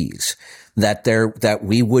disease, that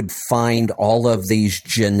we would find all of these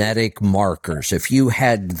genetic markers. If you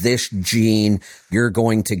had this gene, you're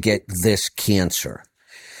going to get this cancer.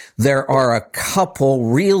 There are a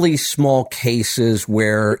couple really small cases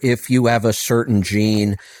where if you have a certain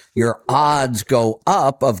gene, your odds go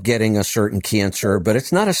up of getting a certain cancer, but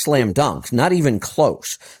it's not a slam dunk, not even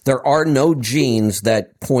close. There are no genes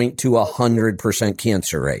that point to 100%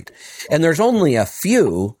 cancer rate. And there's only a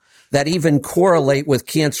few that even correlate with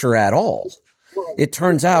cancer at all. It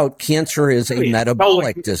turns out cancer is a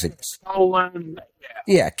metabolic disease.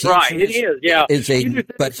 Yeah, cancer right. It is. Yeah,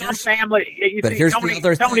 but here's the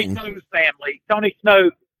other thing. Tony Snow.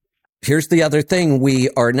 Here's the other thing we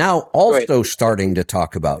are now also starting to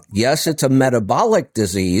talk about. Yes, it's a metabolic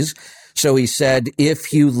disease. So he said,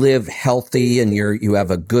 if you live healthy and you have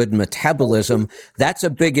a good metabolism, that's a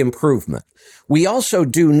big improvement. We also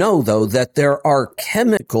do know, though, that there are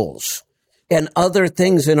chemicals and other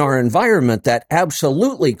things in our environment that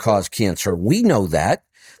absolutely cause cancer. We know that.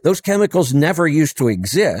 Those chemicals never used to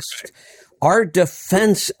exist. Our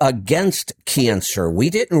defense against cancer, we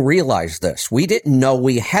didn't realize this. We didn't know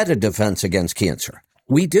we had a defense against cancer.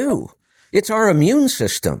 We do. It's our immune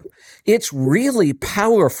system. It's really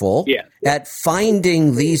powerful at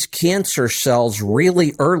finding these cancer cells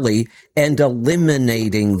really early and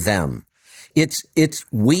eliminating them.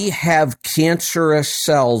 We have cancerous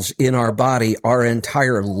cells in our body our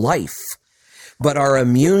entire life, but our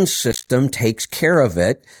immune system takes care of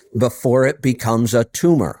it before it becomes a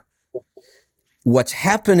tumor. What's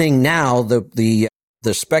happening now, the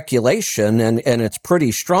speculation, and it's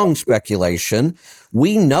pretty strong speculation,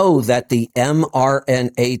 we know that the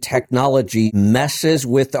mRNA technology messes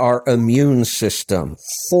with our immune system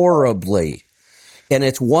horribly. And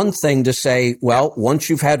it's one thing to say, well, once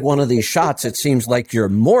you've had one of these shots, it seems like you're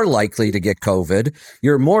more likely to get COVID.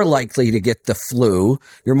 You're more likely to get the flu.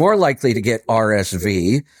 You're more likely to get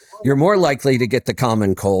RSV. You're more likely to get the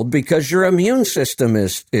common cold because your immune system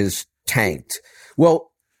is tanked. Well,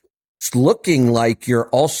 it's looking like you're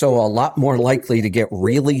also a lot more likely to get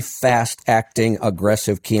really fast-acting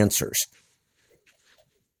aggressive cancers.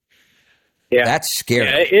 Yeah. That's scary.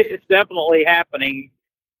 Yeah, it's definitely happening.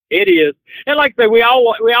 It is. And like I say, we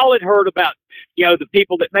all had heard about, the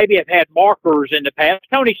people that maybe have had markers in the past.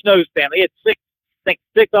 Tony Snow's family had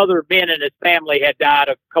six other men in his family had died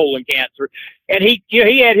of colon cancer. And he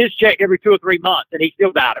had his check every 2 or 3 months, and he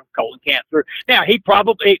still died of colon cancer. Now, he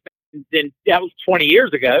probably, and that was 20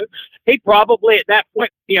 years ago, he probably at that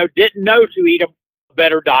point, didn't know to eat a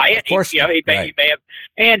better diet. Of course, he may have.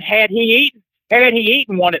 And had he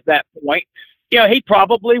eaten one at that point, he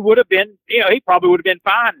probably would have been,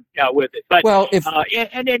 fine with it. But well,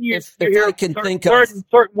 and then you if hear I can think of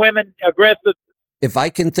certain women aggressive. If I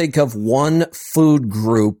can think of one food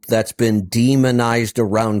group that's been demonized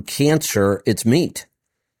around cancer, it's meat.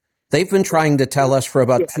 They've been trying to tell us for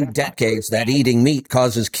about 2 decades that eating meat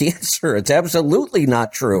causes cancer. It's absolutely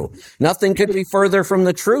not true. Nothing could be further from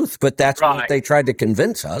the truth, but that's what they tried to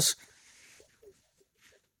convince us.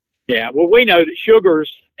 Yeah, well, we know that sugars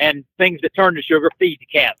and things that turn to sugar feed to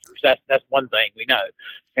cancers. That's one thing we know.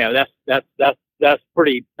 That's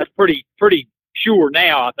pretty sure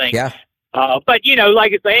now, I think. Yeah. But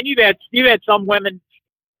like I say, and you've had some women,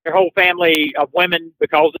 your whole family of women,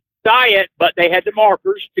 because of diet, but they had the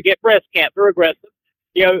markers to get breast cancer, aggressive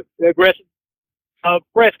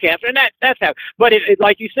breast cancer, and that's how. But it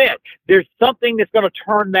like you said, there's something that's going to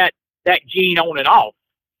turn that gene on and off,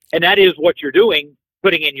 and that is what you're doing,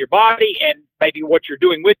 putting in your body, and maybe what you're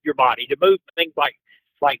doing with your body to move things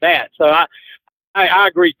like that. So I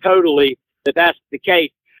agree totally that that's the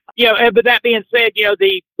case. But that being said,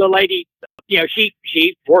 the lady,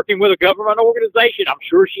 she's working with a government organization. I'm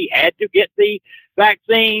sure she had to get the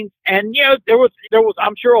vaccines, and there was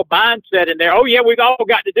I'm sure a mindset in there. Oh yeah, we've all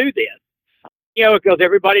got to do this. Because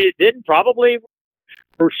everybody that didn't probably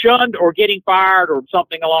were shunned or getting fired or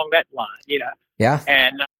something along that line. Yeah.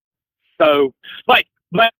 And so, but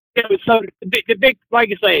so the big, like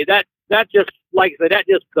you say, that just like I said, that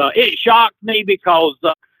just it shocked me because.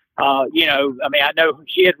 I know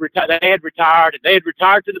she had retired. They had retired, and they had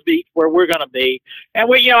retired to the beach where we're going to be. And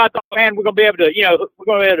I thought, man, we're going to be able to, we're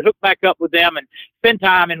going to be able to hook back up with them and spend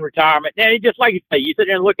time in retirement. And it just like you say, you sit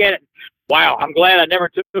there and look at it. Wow, I'm glad I never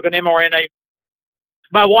took an mRNA.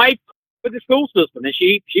 My wife with the school system, and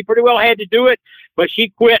she pretty well had to do it, but she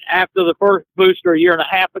quit after the first booster a year and a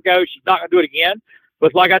half ago. She's not going to do it again.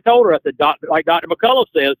 But like I told her, I said, like Dr. McCullough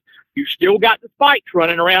says, you still got the spikes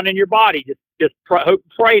running around in your body. Just hope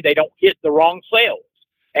and pray they don't hit the wrong cells,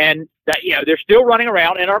 and that they're still running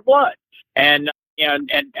around in our blood. And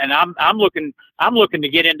I'm looking to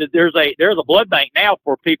get into. There's a blood bank now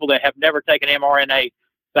for people that have never taken mRNA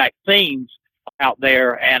vaccines out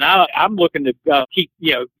there, and I'm looking to keep.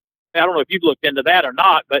 I don't know if you've looked into that or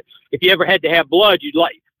not, but if you ever had to have blood, you'd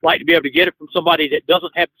like to be able to get it from somebody that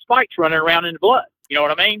doesn't have spikes running around in the blood. You know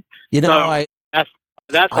what I mean?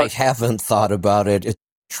 I haven't thought about it.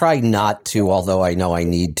 Try not to, although I know I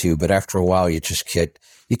need to, but after a while you just get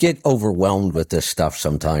overwhelmed with this stuff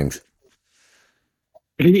sometimes.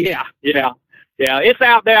 Yeah. It's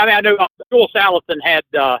out there. I mean, I know Joel Salatin had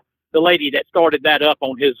the lady that started that up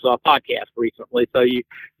on his podcast recently, so you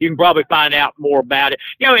can probably find out more about it.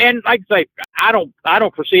 And like I say, I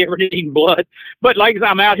don't foresee ever needing blood, but like I say,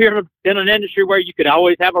 I'm out here in an industry where you could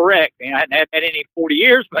always have a wreck. I hadn't had any in 40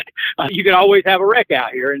 years, but you could always have a wreck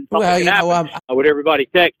out here, and something happen with everybody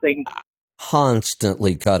texting.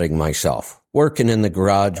 Constantly cutting myself, working in the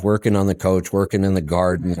garage, working on the coach, working in the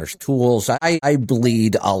garden. There's tools. I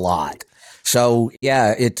bleed a lot. So,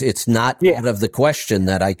 yeah, it's not out of the question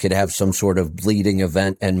that I could have some sort of bleeding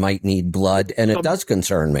event and might need blood, and it does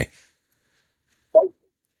concern me.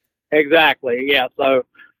 Exactly, yeah. So,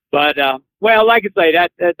 but well, like I say,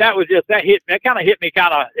 that was just that hit me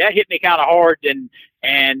kind of hard, and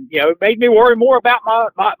it made me worry more about my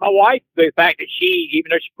wife. The fact that even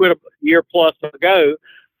though she quit a year plus ago,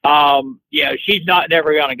 she's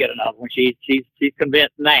never going to get another one. She's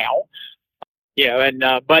convinced now.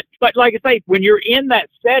 but like I say, when you're in that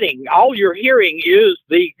setting, all you're hearing is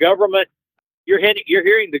the government. You're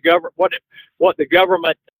hearing the government, what the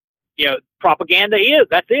government, propaganda is.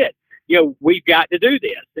 That's it. We've got to do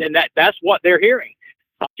this, and that's what they're hearing.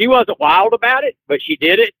 She wasn't wild about it, but she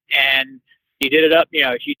did it, and she did it up.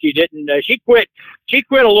 She didn't. She quit. She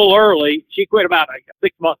quit a little early. She quit about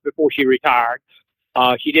 6 months before she retired.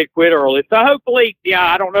 She did quit early. So hopefully,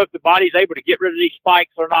 I don't know if the body's able to get rid of these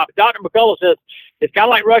spikes or not. But Dr. McCullough says it's kind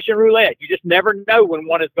of like Russian roulette. You just never know when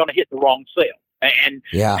one is going to hit the wrong cell.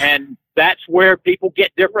 And that's where people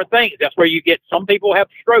get different things. That's where you get, some people have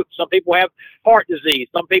strokes, some people have heart disease,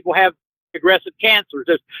 some people have aggressive cancers.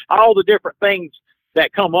 There's all the different things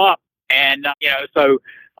that come up. And, so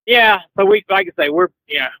we, like I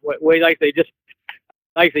say, just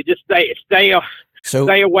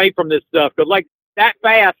stay away from this stuff. Because like that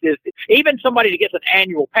fast is, even somebody that gets an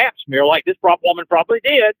annual pap smear like this woman probably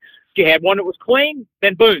did, she had one that was clean,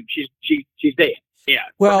 then boom, she's dead. Yeah.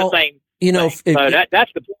 Well, the same that's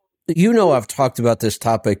the I've talked about this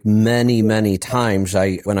topic many, many times.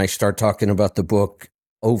 When I start talking about the book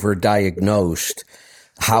Overdiagnosed,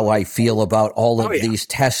 how I feel about all of these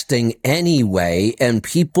testing anyway, and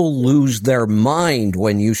people lose their mind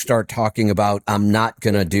when you start talking about, I'm not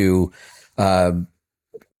going to do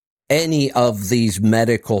any of these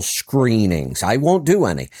medical screenings. I won't do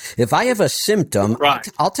any. If I have a symptom,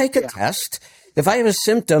 I'll take a test. If I have a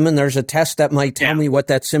symptom and there's a test that might tell me what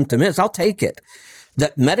that symptom is, I'll take it.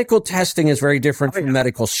 That medical testing is very different from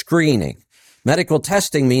medical screening. Medical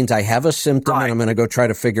testing means I have a symptom and I'm going to go try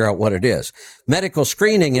to figure out what it is. Medical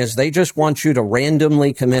screening is they just want you to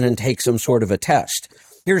randomly come in and take some sort of a test.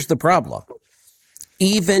 Here's the problem.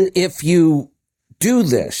 Even if you do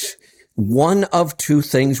this, one of two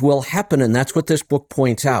things will happen, and that's what this book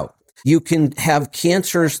points out. You can have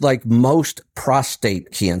cancers like most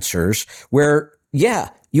prostate cancers where,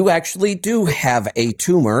 you actually do have a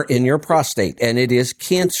tumor in your prostate and it is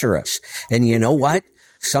cancerous. And you know what?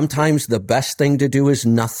 Sometimes the best thing to do is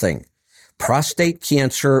nothing. Prostate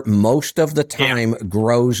cancer most of the time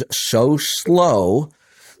grows so slow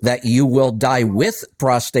that you will die with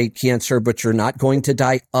prostate cancer, but you're not going to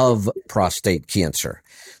die of prostate cancer.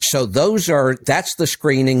 So that's the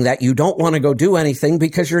screening that you don't want to go do anything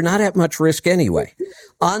because you're not at much risk anyway.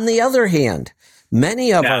 On the other hand,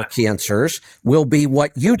 many of our cancers will be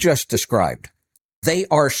what you just described. They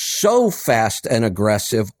are so fast and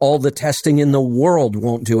aggressive, all the testing in the world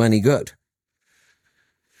won't do any good.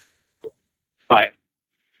 Right.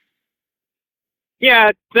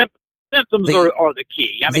 Yeah, symptoms are the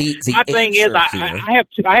key. I mean, my thing is, I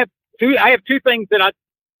have two things that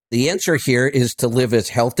The answer here is to live as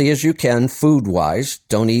healthy as you can, food-wise.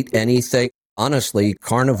 Don't eat anything. Honestly,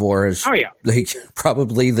 carnivore is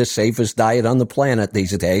probably the safest diet on the planet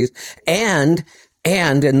these days. And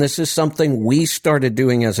this is something we started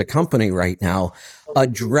doing as a company right now,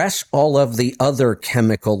 address all of the other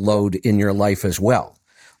chemical load in your life as well.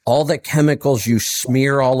 All the chemicals you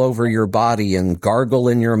smear all over your body and gargle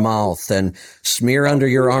in your mouth and smear under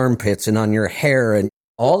your armpits and on your hair, and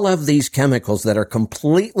all of these chemicals that are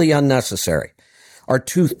completely unnecessary. Our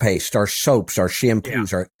toothpaste, our soaps, our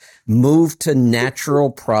shampoos, move to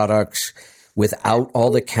natural products without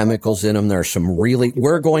all the chemicals in them. There's some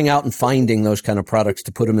we're going out and finding those kind of products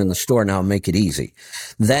to put them in the store now and make it easy.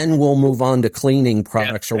 Then we'll move on to cleaning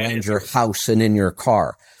products around your house and in your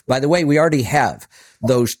car. By the way, we already have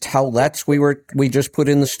those towelettes we just put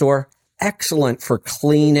in the store. Excellent for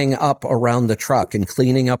cleaning up around the truck and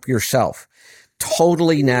cleaning up yourself.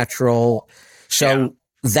 Totally natural. So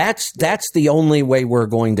that's the only way we're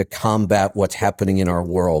going to combat what's happening in our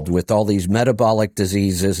world with all these metabolic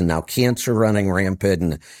diseases and now cancer running rampant.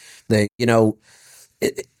 And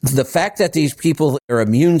the fact that these people, their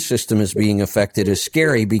immune system is being affected is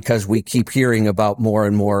scary because we keep hearing about more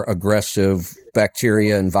and more aggressive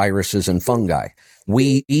bacteria and viruses and fungi.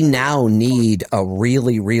 We now need a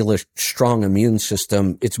really, really strong immune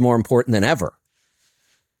system. It's more important than ever.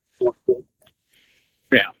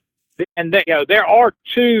 Yeah. And there are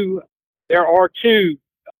two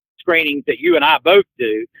screenings that you and I both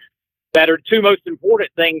do that are two most important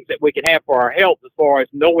things that we can have for our health as far as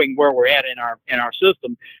knowing where we're at in our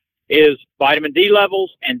system is vitamin D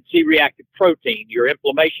levels and C-reactive protein, your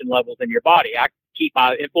inflammation levels in your body. I keep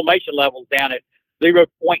my inflammation levels down at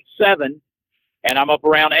 0.7 and I'm up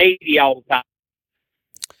around 80 all the time.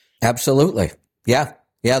 Absolutely. Yeah.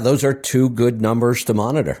 Yeah. Those are two good numbers to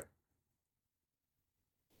monitor.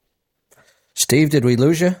 Steve, did we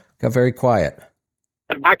lose you? Got very quiet.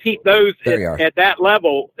 I keep those at that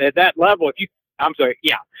level. I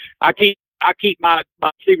keep my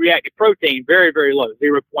C-reactive protein very, very low,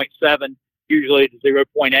 0.7. usually to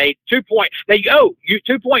 0.8.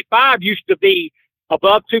 2.5 used to be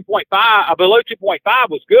above 2.5, below 2.5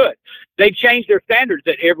 was good. They've changed their standards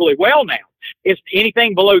at Everly Well now. It's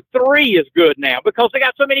anything below 3 is good now because they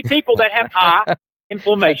got so many people that have high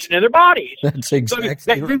inflammation in their bodies. That's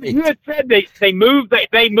exactly right. You had said they move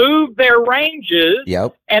their ranges.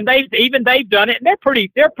 Yep. And they've done it, and they're pretty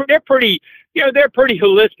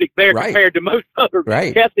holistic there compared to most other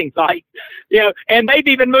testing sites. And they've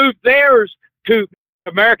even moved theirs to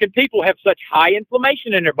American people have such high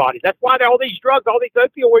inflammation in their bodies. That's why all these drugs, all these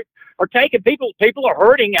opioids are taken. People are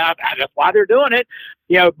hurting. That's why they're doing it.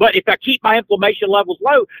 But if I keep my inflammation levels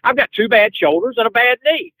low, I've got 2 bad shoulders and a bad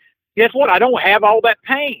knee. Guess what? I don't have all that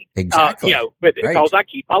pain. Exactly. Because I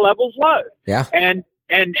keep my levels low. Yeah. And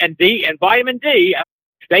D and vitamin D,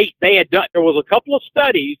 they had done. There was a couple of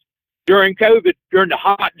studies during COVID, during the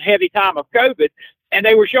hot and heavy time of COVID, and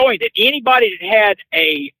they were showing that anybody that had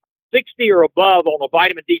a 60 or above on a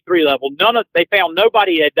vitamin D3 level, they found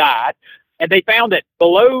nobody had died, and they found that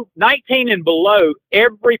below 19 and below,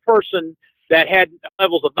 every person that had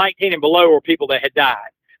levels of 19 and below were people that had died.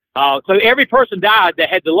 So every person died that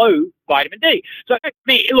had the low vitamin D. So I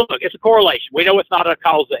mean, look, it's a correlation. We know it's not a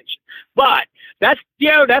causation, but that's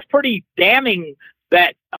pretty damning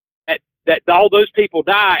that all those people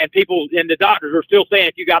die, and the doctors are still saying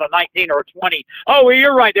if you got a 19 or a 20, oh, well,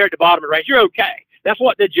 you're right there at the bottom of the range, you're okay. That's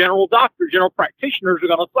what the general practitioners are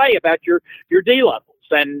going to say about your D levels.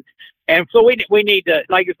 And so we need to,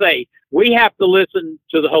 like I say, we have to listen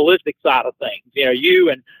to the holistic side of things.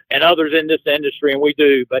 You and others in this industry, and we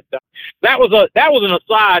do. But that was an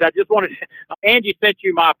aside. I just wanted Angie sent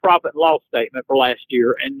you my profit and loss statement for last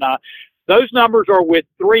year, and those numbers are with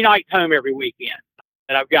 3 nights home every weekend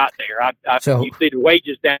that I've got there. So you see the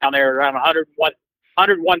wages down there around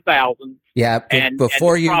 101,000. Yeah,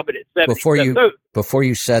 before you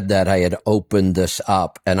said that, I had opened this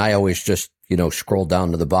up, and I always just scroll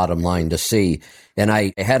down to the bottom line to see, and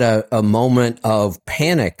I had a moment of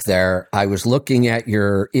panic there. I was looking at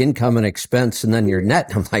your income and expense, and then your net,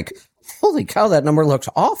 and I'm like, holy cow, that number looks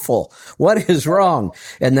awful. What is wrong?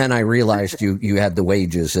 And then I realized you had the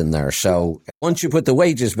wages in there. So once you put the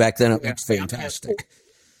wages back, then it looks fantastic.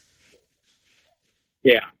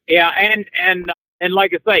 Yeah, and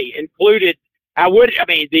like I say, included.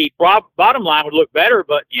 The bottom line would look better,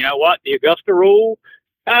 but you know what? The Augusta rule,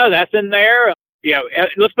 that's in there.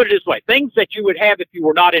 Let's put it this way: things that you would have if you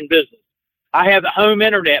were not in business. I have home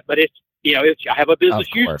internet, but I have a business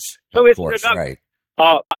use, so it's right.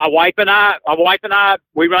 My wife and I,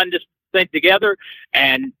 we run this thing together,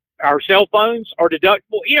 and our cell phones are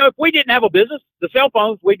deductible. If we didn't have a business, the cell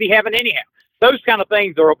phones we'd be having anyhow. Those kind of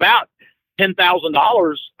things are about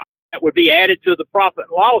 $10,000 that would be added to the profit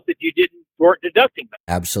and loss if you weren't deducting them.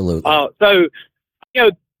 Absolutely. And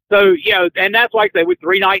that's like I say, with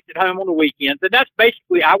 3 nights at home on the weekends, and that's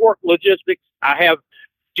basically, I work logistics. I have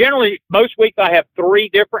generally most weeks I have 3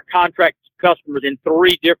 different contract customers in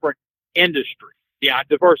 3 different industries. Yeah, I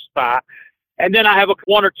diversify, and then I have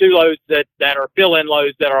 1 or 2 loads that are fill-in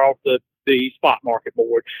loads that are off the spot market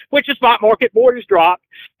board, which the spot market board has dropped,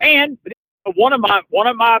 and one of my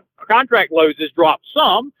contract loads has dropped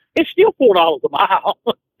some. It's still $4 a mile,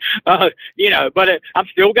 but I've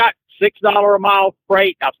still got $6 a mile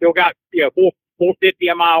freight. I've still got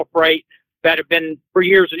 $4.50 a mile freight that have been for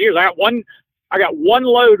years and years. I got one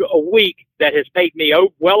load a week that has paid me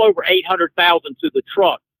well over $800,000 to the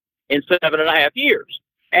truck in 7.5 years,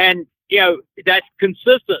 and that's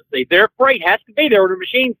consistency. Their freight has to be there, or the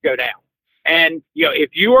machines go down. And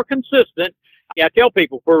if you are consistent, I tell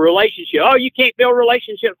people for a relationship, you can't build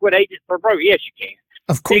relationships with agents or brokers. Yes, you can.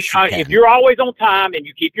 Of course, you can. If you're always on time and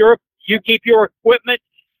you keep your equipment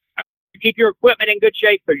in good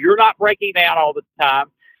shape, so you're not breaking down all the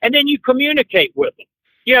time, and then you communicate with them.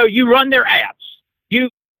 You run their apps. Your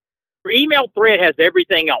email thread has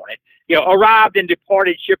everything on it. Arrived and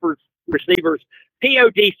departed shippers, receivers,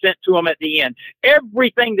 POD sent to them at the end.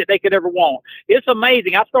 Everything that they could ever want. It's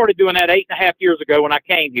amazing. I started doing that 8.5 years ago when I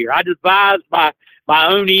came here. I devised my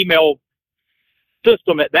own email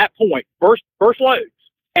system at that point, first loads.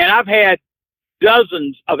 And I've had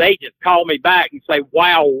dozens of agents call me back and say,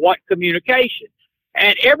 wow, what communication.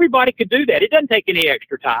 And everybody could do that. It doesn't take any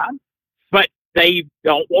extra time, but they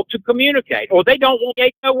don't want to communicate, or they don't want to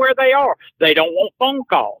know where they are. They don't want phone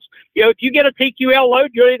calls. If you get a TQL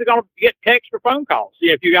load, you're either going to get text or phone calls.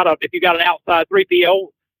 If you got an outside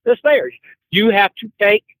 3PL that's there, you have to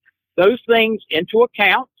take those things into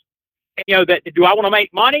account. That do I want to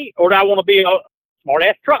make money, or do I want to be a smart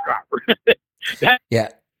ass truck driver? Yeah.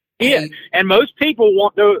 And most people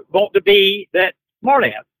want to be that smart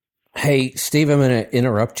ass. Hey, Steve, I'm going to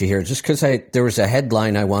interrupt you here just because there was a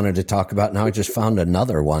headline I wanted to talk about. Now I just found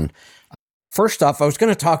another one. First off, I was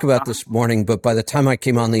going to talk about this morning, but by the time I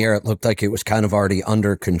came on the air, it looked like it was kind of already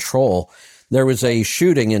under control. There was a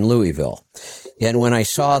shooting in Louisville. And when I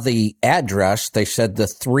saw the address, they said the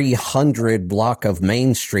 300 block of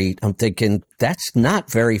Main Street. I'm thinking that's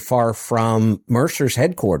not very far from Mercer's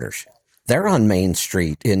headquarters. They're on Main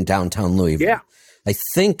Street in downtown Louisville. Yeah. I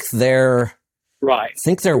think they're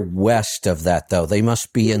west of that, though. They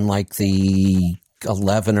must be in like the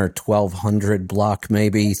 11 or 1200 block,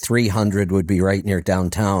 maybe 300 would be right near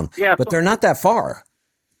downtown. Yeah, but they're not that far.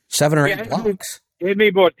 7 or 8 blocks. It'd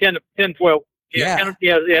be more 10, 12. Yeah,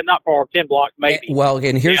 not far, 10 blocks maybe. Well,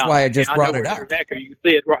 and here's why I just brought it up. You can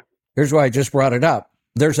see it right. Here's why I just brought it up.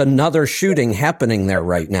 There's another shooting happening there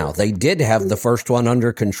right now. They did have the first one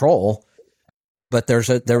under control, but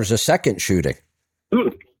there was a second shooting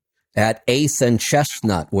at 8th and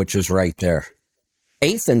Chestnut, which is right there.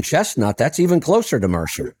 8th and Chestnut, that's even closer to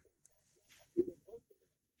Mercer.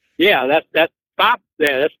 Yeah, that's 5.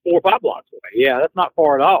 Yeah, that's 4 or 5 blocks away. Yeah, that's not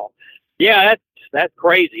far at all. Yeah, that's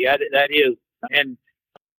crazy. That is. And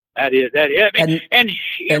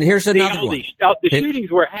here's another one. The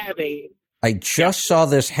shootings we're having. I just saw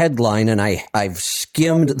this headline, and I've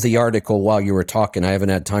skimmed the article while you were talking. I haven't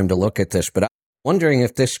had time to look at this, but I'm wondering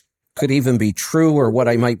if this could even be true or what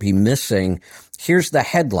I might be missing. Here's the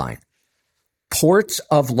headline. Ports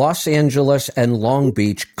of Los Angeles and Long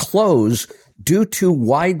Beach close due to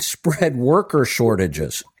widespread worker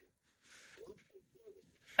shortages.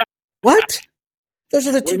 What? Those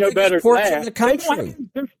are the two biggest ports in the country.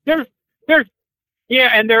 And there's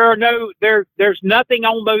nothing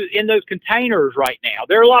in those containers right now.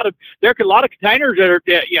 There are a lot of containers that are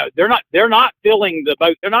they're not filling the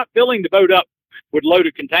boat. They're not filling the boat up with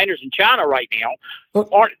loaded containers in China right now.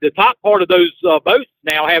 The top part of those boats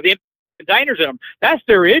now have empty containers in them. That's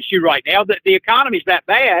their issue right now. That the economy's that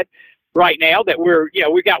bad right now that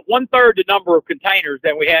we got 1/3 the number of containers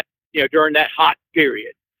that we had during that hot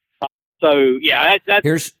period. So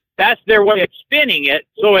that's their way of spinning it,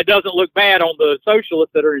 so it doesn't look bad on the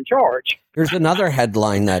socialists that are in charge. Here's another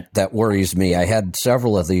headline that worries me. I had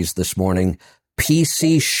several of these this morning.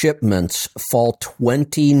 PC shipments fall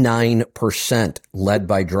 29%, led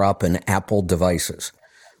by drop in Apple devices.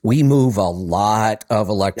 We move a lot of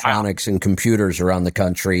electronics and computers around the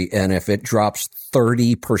country, and if it drops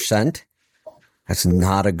 30%, that's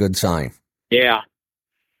not a good sign. Yeah.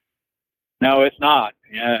 No, it's not.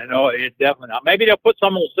 Yeah, no, it's definitely not. Maybe they'll put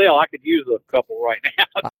some on sale. I could use a couple right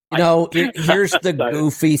now. Here's the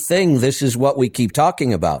goofy thing. This is what we keep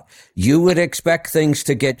talking about. You would expect things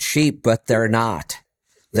to get cheap, but they're not.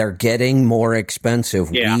 They're getting more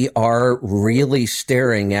expensive. Yeah. We are really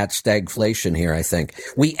staring at stagflation here, I think.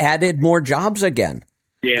 We added more jobs again.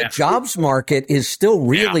 Yeah. The jobs market is still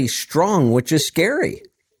really strong, which is scary.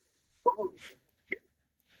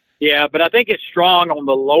 Yeah, but I think it's strong on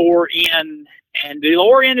the lower end, and the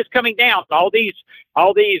lower end is coming down. All these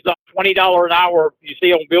 $20 an hour you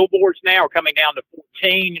see on billboards now are coming down to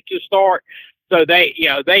 $14 to start. So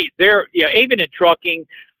they're even in trucking,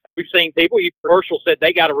 we've seen people. Commercial said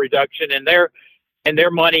they got a reduction in their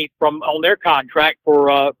money on their contract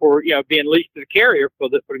for being leased to the carrier for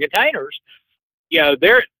the containers.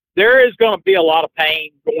 There is going to be a lot of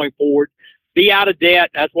pain going forward. Be out of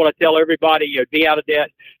debt. That's what I tell everybody. Be out of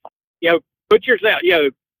debt. Put yourself.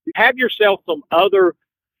 Have yourself some other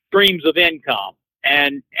streams of income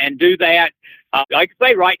and do that. Like I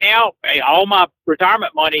say, right now, all my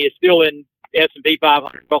retirement money is still in S&P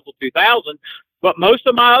 500, Russell 2000. But most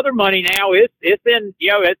of my other money now it's in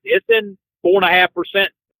 4.5%.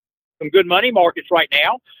 Some good money markets right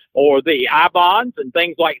now, or the I bonds and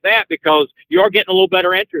things like that, because you are getting a little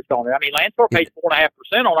better interest on it. I mean, Landstar pays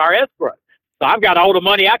 4.5% on our escrow. So I've got all the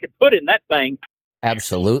money I could put in that thing.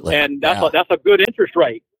 Absolutely. And that's a good interest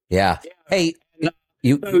rate. Yeah. Hey,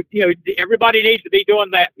 everybody needs to be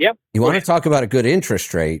doing that. Yep. You want to talk about a good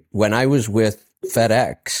interest rate? When I was with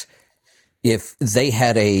FedEx, if they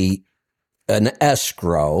had an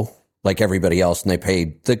escrow like everybody else, and they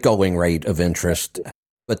paid the going rate of interest,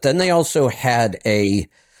 but then they also had a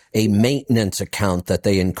maintenance account that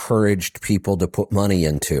they encouraged people to put money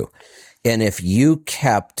into. And if you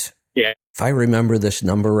kept, if I remember this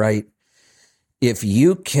number right, if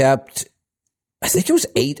you kept, I think it was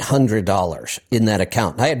 $800 in that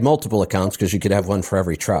account. I had multiple accounts because you could have one for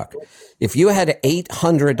every truck. If you had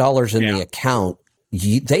 $800 in the account,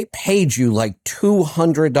 they paid you like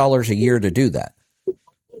 $200 a year to do that.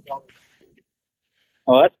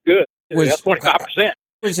 Oh, that's good. That's 25%. It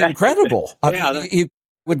was incredible. You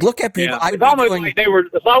would look at people. It's almost like they were.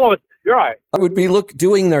 It's almost You're right. I would be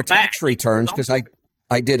doing their tax returns because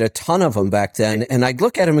I did a ton of them back then. And I'd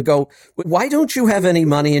look at them and go, why don't you have any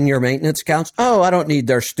money in your maintenance accounts? Oh, I don't need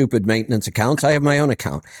their stupid maintenance accounts. I have my own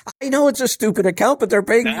account. I know it's a stupid account, but they're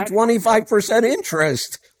paying me 25%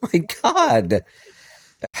 interest. My God.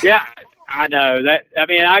 Yeah, I know that. I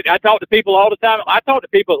mean, I talk to people all the time. I talk to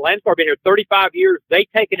people at Landstar, been here 35 years. They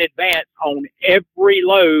take an advance on every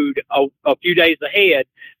load a few days ahead,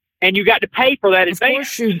 and you got to pay for that advance. Of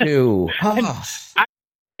course you do.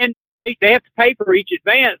 And they have to pay for each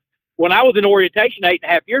advance. When I was in orientation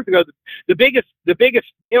 8.5 years ago, the biggest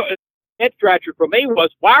head scratcher for me was,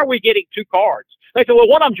 why are we getting two cards? They said, well,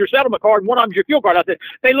 one of them's your settlement card and one of them's your fuel card. I said,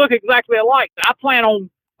 they look exactly alike. I plan on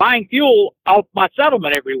buying fuel off my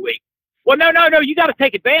settlement every week. Well, no, you got to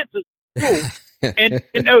take advances. And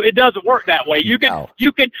no, it doesn't work that way. You can.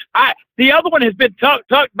 The other one has been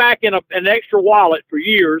tucked back in an extra wallet for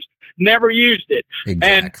years. Never used it.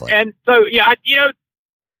 Exactly. And so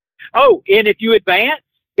Oh, and if you advance,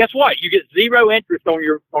 guess what? You get zero interest on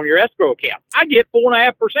your escrow account. I get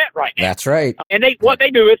 4.5% right now. That's right. And what they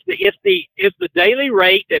do is the daily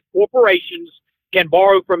rate that corporations can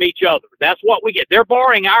borrow from each other. That's what we get. They're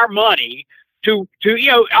borrowing our money to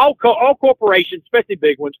all corporations, especially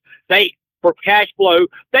big ones. For cash flow,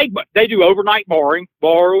 they do overnight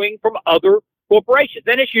borrowing from other corporations,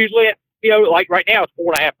 and it's usually at, like right now it's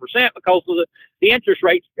 4.5% because of the interest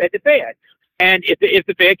rates at the Fed. And if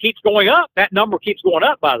the Fed keeps going up, that number keeps going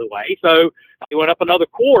up, by the way. So it went up another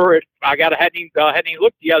quarter. hadn't even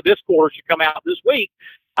looked. This quarter should come out this week.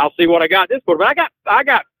 I'll see what I got this quarter. But I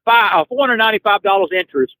got $495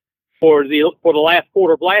 interest for the last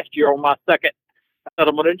quarter of last year on my second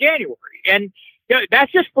settlement in January. And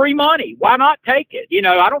that's just free money. Why not take it?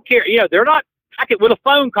 I don't care. They're not. With a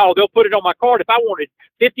phone call, they'll put it on my card. If I wanted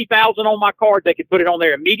 $50,000 on my card, they could put it on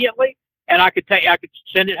there immediately. And I could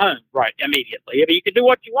send it home right immediately. I mean, you can do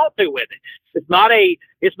what you want to with it. It's not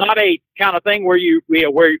a kind of thing where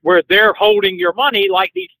where they're holding your money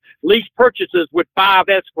like these lease purchases with 5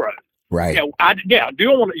 escrows. Right. Do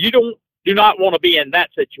not want to be in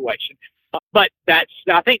that situation. But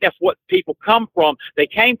I think that's what people come from. They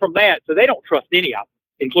came from that, so they don't trust any of them,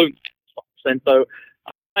 including us. And so,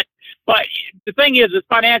 but the thing is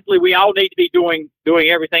financially, we all need to be doing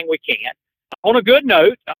everything we can. On a good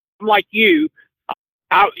note, I'm like you.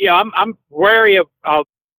 I'm wary of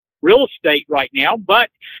real estate right now,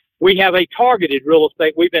 but we have a targeted real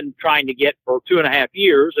estate we've been trying to get for 2.5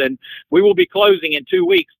 years, and we will be closing in 2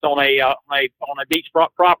 weeks on a beachfront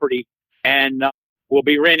property, and we'll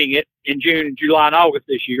be renting it in June, July, and August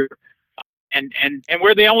this year. And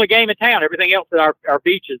we're the only game in town. Everything else at our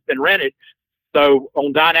beach has been rented. So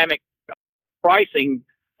on dynamic pricing,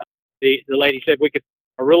 the lady said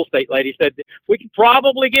a real estate lady said we could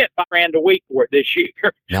probably get $5,000 a week for it this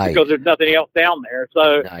year. Nice. Because there's nothing else down there.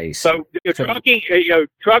 So, nice. So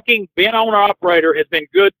trucking, being owner operator has been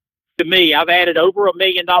good to me. I've added over $1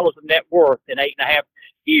 million of net worth in 8.5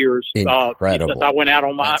 years. Incredible. Since I went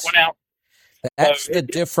out. That's the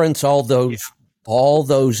difference. All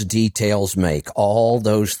those details make, all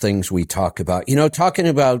those things we talk about. Talking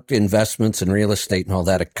about investments and real estate and all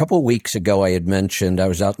that. A couple of weeks ago, I had mentioned I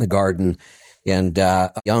was out in the garden, and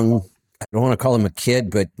a young, I don't want to call him a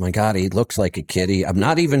kid, but my God, he looks like a kid. I'm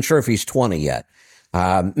not even sure if he's 20 yet,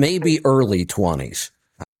 maybe early 20s.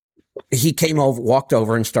 He walked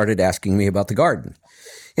over and started asking me about the garden.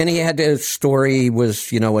 And he had a story. He was,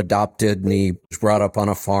 adopted, and he was brought up on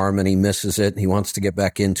a farm, and he misses it, and he wants to get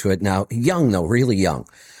back into it. Now, young though, really young,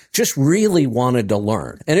 just really wanted to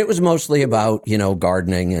learn. And it was mostly about,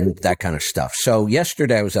 gardening and that kind of stuff. So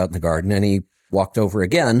yesterday I was out in the garden, and he walked over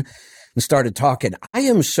again and started talking. I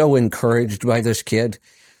am so encouraged by this kid.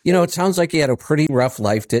 It sounds like he had a pretty rough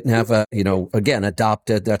life, didn't have again,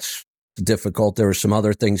 adopted. That's difficult. There were some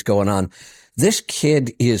other things going on. This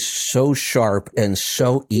kid is so sharp and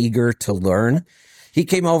so eager to learn. He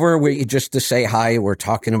came over just to say hi. We're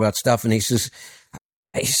talking about stuff. And he said,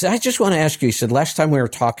 I just want to ask you, he said, last time we were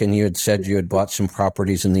talking, you had said you had bought some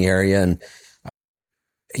properties in the area. And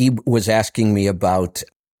he was asking me about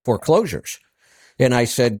foreclosures. And I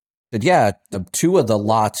said, yeah, 2 of the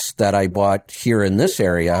lots that I bought here in this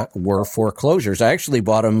area were foreclosures. I actually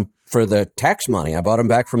bought them for the tax money. I bought them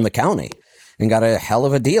back from the county and got a hell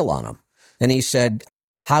of a deal on them. And he said,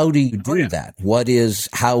 how do you do that?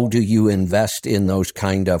 How do you invest in those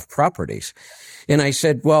kind of properties? And I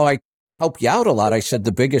said, well, I help you out a lot. I said,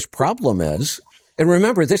 the biggest problem is, and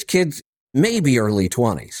remember, this kid's maybe early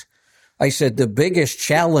 20s. I said, the biggest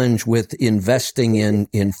challenge with investing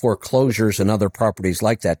in foreclosures and other properties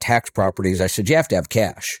like that, tax properties, I said, you have to have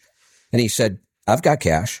cash. And he said, I've got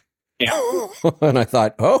cash. Yeah. And I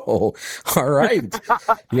thought, oh, all right.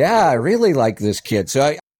 Yeah, I really like this kid. So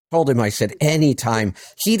I told him, I said, anytime,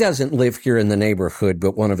 he doesn't live here in the neighborhood,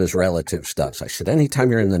 but one of his relatives does. I said,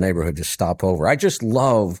 anytime you're in the neighborhood, just stop over. I just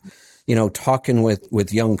love, talking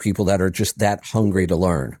with young people that are just that hungry to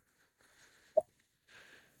learn.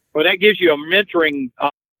 Well, that gives you a mentoring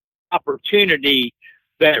opportunity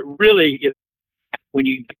that really is when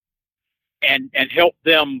you and help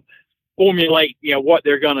them formulate, what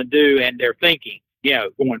they're going to do and their thinking,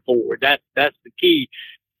 going forward. That's the key.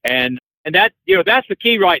 And that, that's the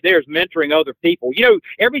key right there is mentoring other people.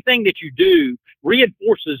 Everything that you do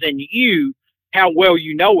reinforces in you how well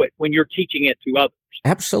you know it when you're teaching it to others.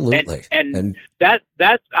 Absolutely. And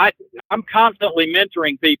I'm constantly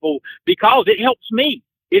mentoring people because it helps me.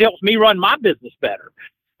 It helps me run my business better.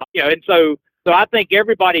 And so I think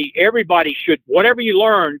everybody should, whatever you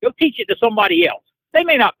learn, go teach it to somebody else. They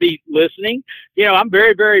may not be listening. I'm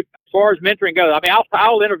very, very, as far as mentoring goes, I mean,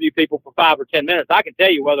 I'll interview people for 5 or 10 minutes. I can tell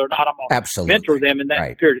you whether or not I'm going to mentor them in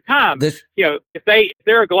that period of time. If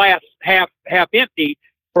they're a glass half empty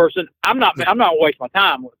person, I'm not wasting my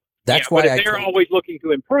time with them. That's why they're always looking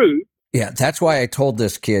to improve. Yeah, that's why I told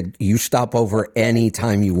this kid, you stop over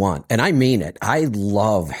anytime you want. And I mean it. I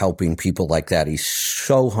love helping people like that. He's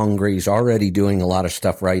so hungry. He's already doing a lot of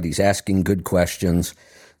stuff right. He's asking good questions.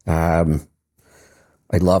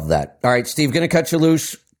 I love that. All right, Steve, going to cut you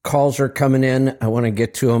loose. Calls are coming in. I want to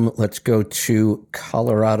get to them. Let's go to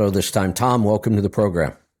Colorado this time. Tom, welcome to the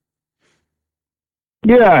program.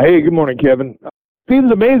 Yeah. Hey, good morning, Kevin.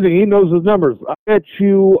 Steve's amazing. He knows his numbers. I bet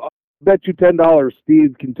you $10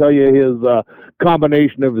 Steve can tell you his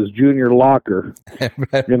combination of his junior locker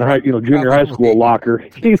junior high school locker.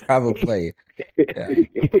 Probably. Yeah.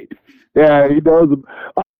 Yeah, he knows them.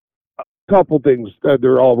 A couple things.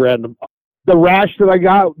 They're all random. The rash that I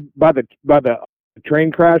got by the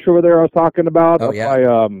train crash over there I was talking about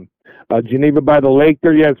by Geneva by the lake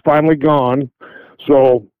there, it's finally gone.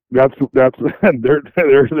 So that's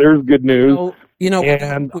there's good news.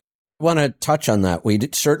 And want to touch on that. We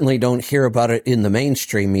certainly don't hear about it in the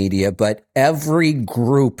mainstream media, but every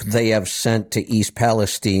group they have sent to East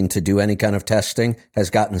Palestine to do any kind of testing has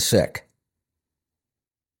gotten sick.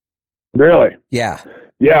 Really? Yeah.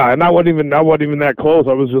 Yeah, and I wasn't even that close.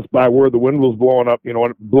 I was just by where the wind was blowing up,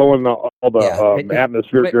 blowing all the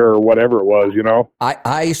atmosphere or whatever it was,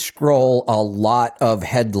 I scroll a lot of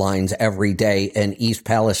headlines every day, and East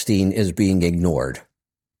Palestine is being ignored.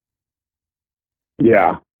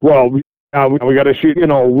 Yeah. Well, we got to shoot,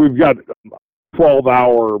 we've got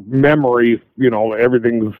 12-hour memory,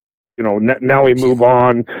 everything's, now we move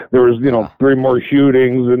on. There was, 3 more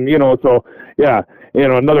shootings and, so, yeah,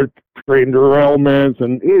 another train derailments,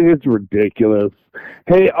 and it's ridiculous.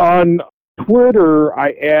 Hey, on Twitter,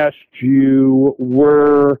 I asked you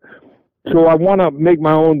so I want to make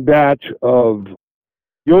my own batch of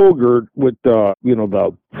yogurt with the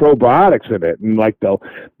probiotics in it, and like the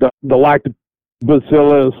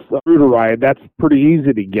Lactobacillus reuteri. That's pretty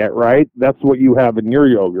easy to get, right? That's what you have in your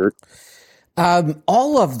yogurt.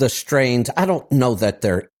 All of the strains, I don't know that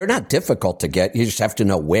they're not difficult to get. You just have to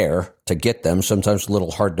know where to get them. Sometimes a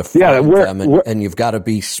little hard to find them, and you've got to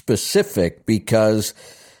be specific because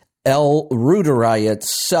L. reuteri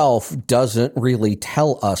itself doesn't really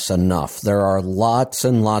tell us enough. There are lots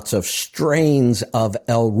and lots of strains of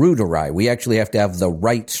L. reuteri. We actually have to have the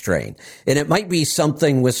right strain. And it might be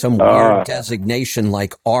something with some weird designation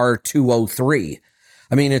like R203.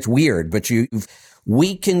 I mean, it's weird, but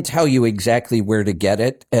we can tell you exactly where to get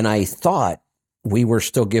it. And I thought we were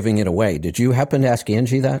still giving it away. Did you happen to ask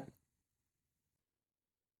Angie that?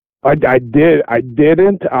 I did. I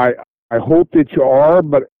didn't. I hope that you are,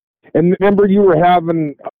 but and remember you were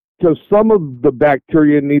having, because some of the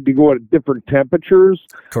bacteria need to go at different temperatures.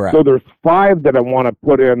 Correct. So there's 5 that I want to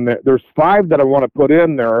put in there. There's 5 that I want to put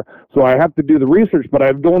in there. So I have to do the research, but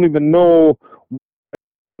I don't even know.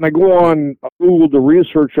 When I go on Google to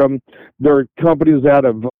research them, there are companies out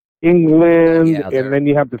of England, and then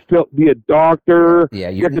you have to be a doctor. Yeah,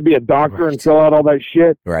 you have to be a doctor and fill out all that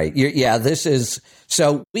shit. Right.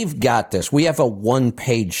 So we've got this. We have a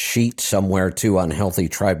 1-page sheet somewhere too on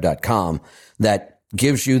healthytribe.com that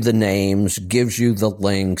gives you the names, gives you the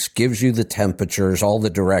links, gives you the temperatures, all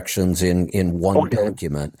the directions in one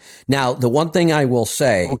document. Now, the one thing I will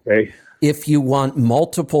say, if you want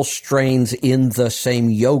multiple strains in the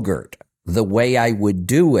same yogurt, the way I would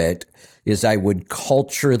do it is I would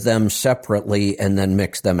culture them separately and then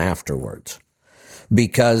mix them afterwards.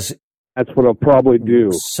 Because that's what I'll probably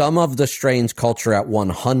do. Some of the strains culture at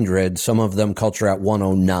 100, some of them culture at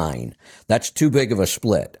 109. That's too big of a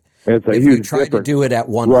split. It's a if huge you try difference. to do it at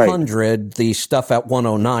 100, the stuff at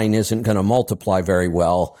 109 isn't going to multiply very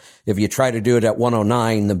well. If you try to do it at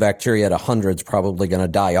 109, the bacteria at 100 is probably going to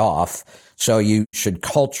die off. So you should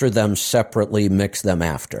culture them separately, mix them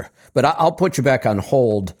after. But I'll put you back on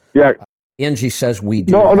hold. Yeah. Angie says we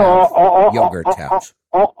do have yogurt tabs.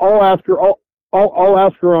 I'll ask her. I'll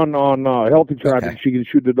ask her on Healthy Tribe, and she can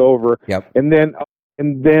shoot it over. Yep. And then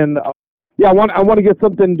I want to get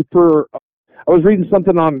something for. I was reading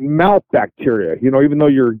something on mouth bacteria. Even though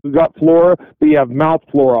you got flora, but you have mouth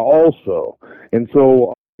flora also. And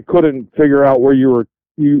so I couldn't figure out where you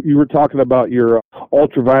were talking about your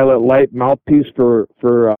ultraviolet light mouthpiece for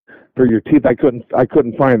your teeth. I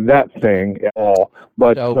couldn't find that thing at all.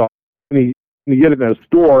 But when you get it in a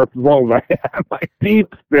store, as long as I have my teeth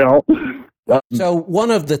still. So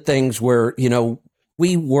one of the things where,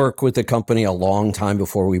 we work with the company a long time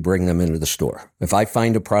before we bring them into the store. If I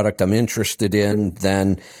find a product I'm interested in,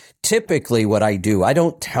 then typically what I do, I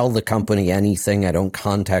don't tell the company anything. I don't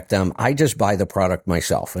contact them. I just buy the product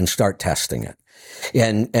myself and start testing it.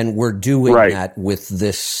 And we're doing that with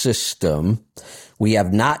this system. We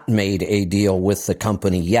have not made a deal with the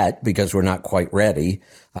company yet because we're not quite ready.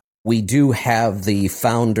 We do have the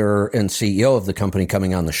founder and CEO of the company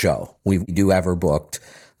coming on the show. We do have her booked.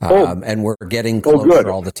 And we're getting closer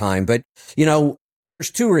all the time. But, there's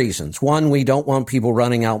two reasons. One, we don't want people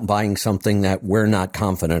running out and buying something that we're not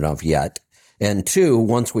confident of yet. And two,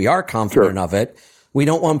 once we are confident of it, we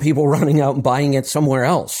don't want people running out and buying it somewhere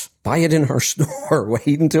else. Buy it in our store.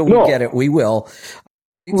 Wait until we get it. We will.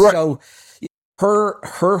 Right. So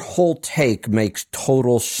her whole take makes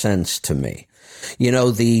total sense to me.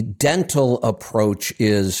 The dental approach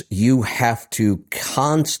is you have to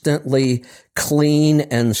constantly clean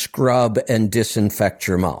and scrub and disinfect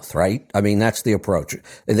your mouth, right? I mean, that's the approach.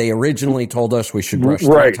 They originally told us we should brush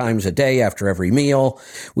 3 times a day after every meal.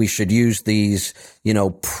 We should use these,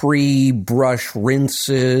 pre-brush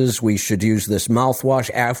rinses. We should use this mouthwash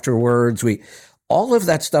afterwards. All of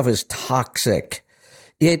that stuff is toxic.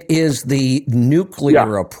 It is the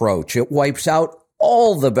nuclear approach. It wipes out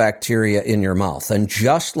all the bacteria in your mouth. And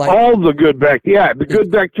just like all the good bacteria, the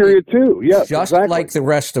good bacteria too. Yes, just like the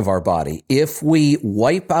rest of our body. If we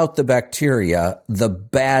wipe out the bacteria, the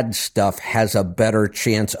bad stuff has a better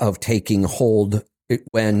chance of taking hold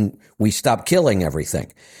when we stop killing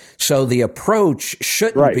everything. So the approach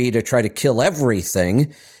shouldn't be to try to kill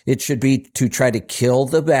everything. It should be to try to kill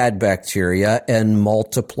the bad bacteria and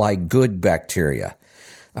multiply good bacteria.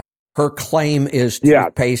 Her claim is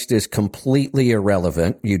toothpaste is completely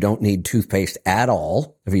irrelevant. You don't need toothpaste at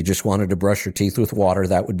all. If you just wanted to brush your teeth with water,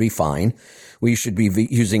 that would be fine. We should be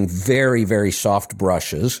using very, very soft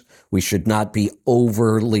brushes. We should not be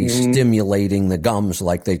overly stimulating the gums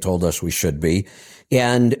like they told us we should be.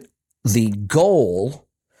 And the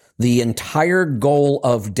entire goal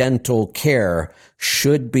of dental care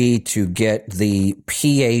should be to get the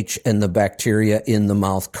pH and the bacteria in the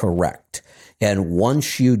mouth correct. And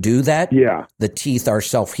once you do that, the teeth are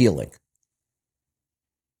self-healing.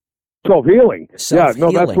 Self-healing.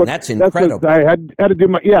 Self-healing. That's incredible. I had to do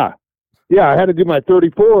my I had to do my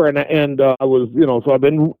 34, and I was so I've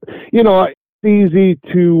been it's easy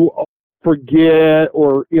to forget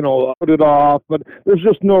or put it off, but there's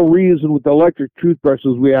just no reason with the electric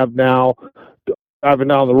toothbrushes we have now, driving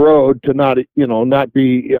down the road, to not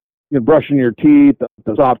be brushing your teeth,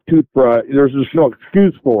 the soft toothbrush. There's just no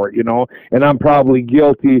excuse for it, and I'm probably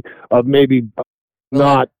guilty of maybe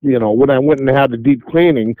not, when I went and had the deep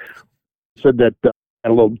cleaning, said that I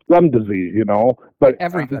had a little gum disease, but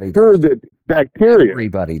everybody heard that bacteria.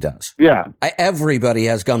 Everybody does. Yeah. Everybody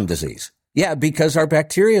has gum disease. Yeah, because our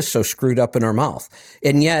bacteria is so screwed up in our mouth.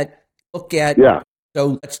 And yet, look at,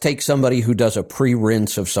 so let's take somebody who does a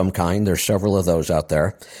pre-rinse of some kind. There's several of those out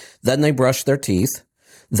there. Then they brush their teeth.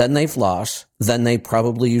 Then they floss, then they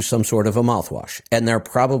probably use some sort of a mouthwash. And they're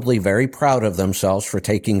probably very proud of themselves for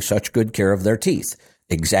taking such good care of their teeth,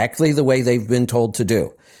 exactly the way they've been told to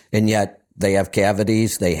do. And yet they have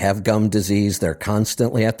cavities, they have gum disease, they're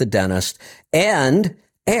constantly at the dentist. And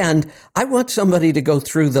I want somebody to go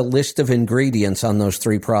through the list of ingredients on those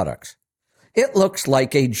 3 products. It looks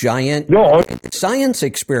like a giant science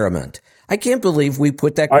experiment. I can't believe we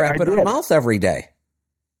put that crap in our mouth every day.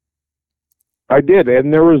 I did,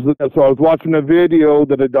 and so I was watching a video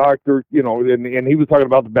that a doctor, and he was talking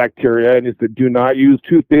about the bacteria, and he said, do not use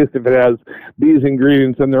toothpaste if it has these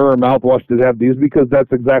ingredients in there, or mouthwash that have these, because that's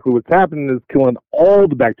exactly what's happening, is killing all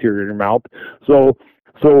the bacteria in your mouth. So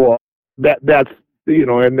that's,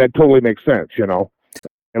 and that totally makes sense,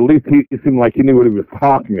 At least he seemed like he knew what he was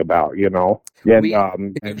talking about, and your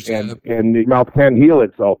mouth can heal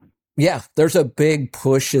itself. Yeah, there's a big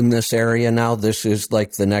push in this area now. This is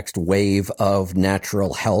like the next wave of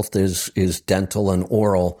natural health is dental and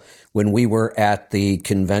oral. When we were at the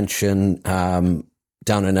convention down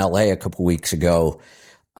in LA a couple weeks ago,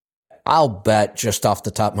 I'll bet just off the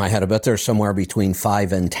top of my head, I bet there's somewhere between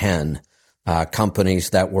 5 and 10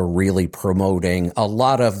 companies that were really promoting a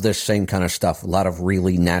lot of this same kind of stuff, a lot of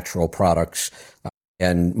really natural products.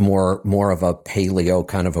 And more of a paleo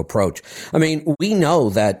kind of approach. I mean, we know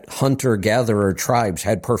that hunter-gatherer tribes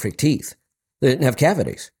had perfect teeth. They didn't have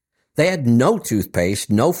cavities. They had no toothpaste,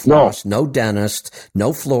 no floss, no dentist,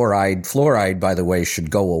 no fluoride. Fluoride, by the way, should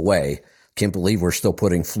go away. Can't believe we're still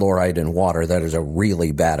putting fluoride in water. That is a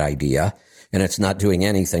really bad idea, and it's not doing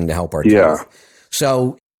anything to help our teeth.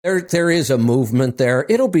 So there is a movement there.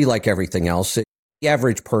 It'll be like everything else. The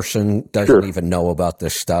average person doesn't even know about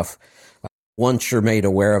this stuff. Once you're made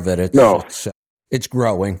aware of it, it's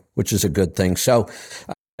growing, which is a good thing. So,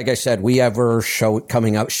 like I said, we have her show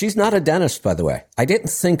coming up. She's not a dentist, by the way. I didn't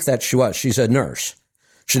think that she was. She's a nurse.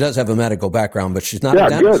 She does have a medical background, but she's not a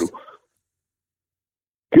dentist.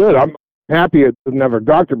 Good. I'm happy it's never a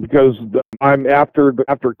doctor because I'm after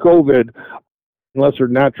COVID, unless they're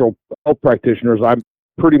natural health practitioners, I'm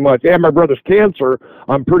pretty much, and my brother's cancer,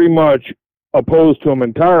 I'm pretty much opposed to them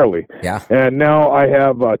entirely. Yeah. And now I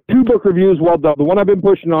have 2 book reviews. Well, the one I've been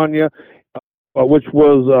pushing on you, which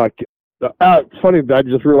was it's funny that I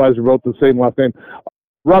just realized we wrote the same last name.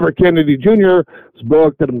 Robert Kennedy Jr.'s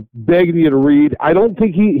book that I'm begging you to read. I don't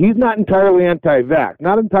think he's not entirely anti-vax.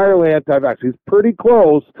 Not entirely anti-vax. He's pretty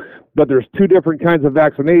close, but there's 2 different kinds of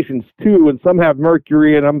vaccinations too, and some have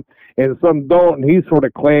mercury in them and some don't. And he's sort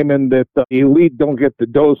of claiming that the elite don't get the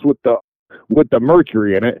dose with the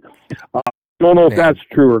mercury in it. Don't know if that's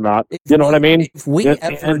true or not. You know what I mean? If we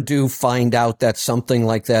ever do find out that something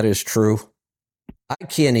like that is true, I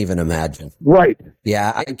can't even imagine. Right.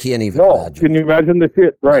 Yeah, I can't even imagine. Can you imagine the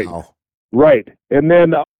shit? Right. No. Right. And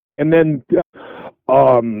then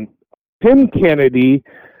Tim Kennedy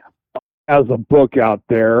has a book out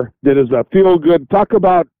there that is a feel good. Talk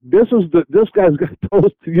about this guy's got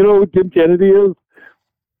toast. You know who Tim Kennedy is?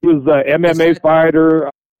 He was an MMA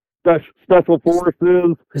fighter, special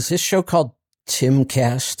forces. Is this show called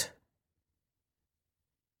Timcast?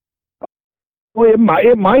 Well,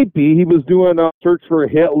 it might be. He was doing a search for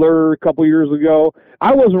Hitler a couple years ago.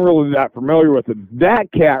 I wasn't really that familiar with him. That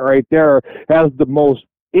cat right there has the most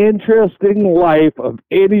interesting life of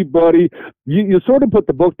anybody. You sort of put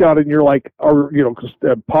the book down and you're like, or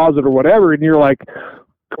pause it or whatever, and you're like,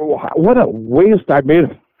 oh, what a waste I made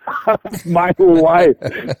of my life.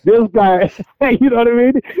 This guy, you know what I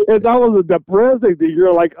mean? It's almost a depressing thing.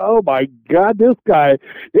 You're like, oh my God, this guy,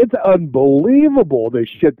 it's unbelievable the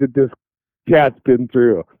shit that this cat's been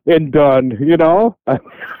through and done,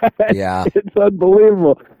 Yeah. It's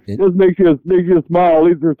unbelievable. It just makes you smile. At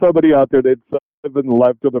least there's somebody out there that's living the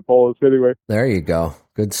life to the fullest anyway. There you go.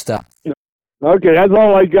 Good stuff. Okay, that's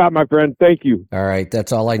all I got, my friend. Thank you. All right,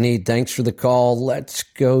 that's all I need. Thanks for the call. Let's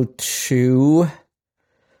go to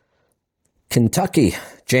Kentucky.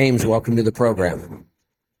 James, welcome to the program.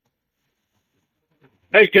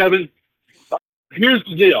 Hey, Kevin. Here's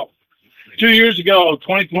the deal. 2 years ago,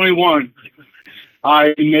 2021,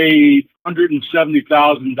 I made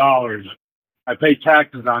 $170,000. I paid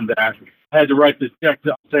taxes on that. I had to write the check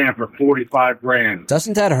to Sam for $45,000.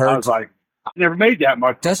 Doesn't that hurt? I was like, I never made that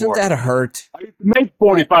much. Doesn't that hurt? I made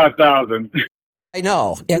 $45,000. I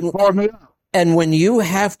know. And when you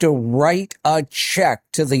have to write a check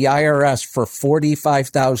to the IRS for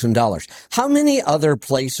 $45,000, how many other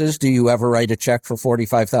places do you ever write a check for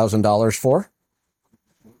 $45,000 for?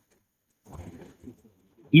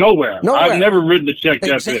 Nowhere. I've never written a check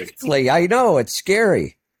that big. Exactly. I know. It's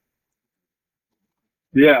scary.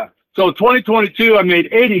 Yeah. So 2022, I made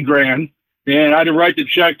 $80,000, and I had to write the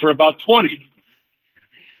check for about $20,000.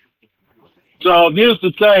 So needless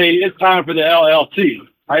to say, it's time for the LLC.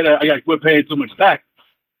 I got to quit paying so much tax.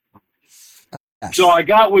 So I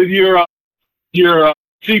got with your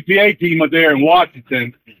CPA team up there in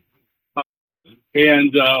Washington,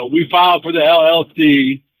 and we filed for the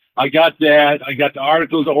LLC. I got that. I got the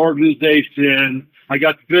articles of organization. I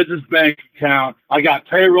got the business bank account. I got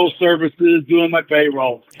payroll services doing my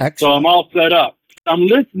payroll. Excellent. So I'm all set up. I'm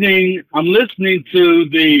listening to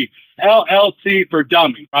the LLC for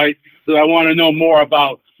dummies, right? So I want to know more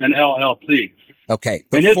about an LLC. Okay.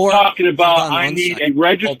 And it's talking about I need a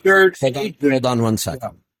registered agent. Hold on one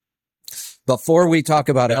second. Before we talk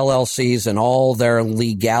about LLCs and all their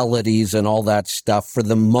legalities and all that stuff, for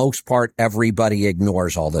the most part, everybody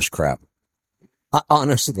ignores all this crap.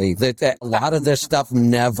 Honestly, a lot of this stuff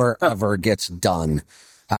never, ever gets done.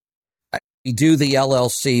 We do the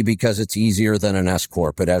LLC because it's easier than an S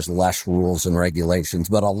corp. It has less rules and regulations,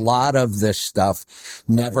 but a lot of this stuff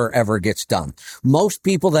never ever gets done. Most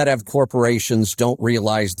people that have corporations don't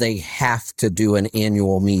realize they have to do an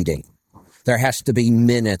annual meeting. There has to be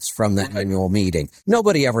minutes from the annual meeting.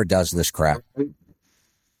 Nobody ever does this crap.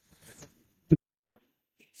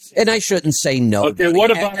 And I shouldn't say no. Okay, what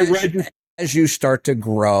if I register? As you start to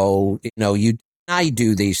grow, I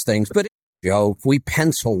do these things, but joke, we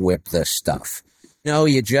pencil whip this stuff.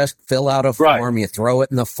 You just fill out a form, you throw it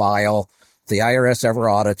in the file. If the IRS ever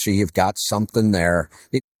audits you, you've got something there.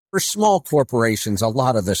 For small corporations, a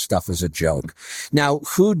lot of this stuff is a joke. Now,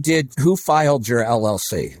 who filed your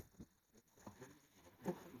LLC?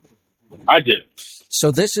 I did. So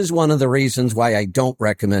this is one of the reasons why I don't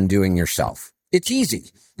recommend doing yourself. It's easy.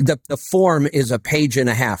 The form is a page and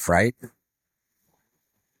a half, right?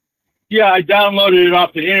 Yeah, I downloaded it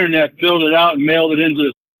off the internet, filled it out, and mailed it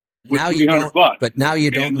into now you don't, $300. but now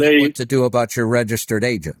you don't know what to do about your registered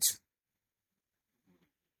agents.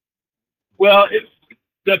 Well,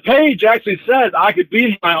 the page actually says I could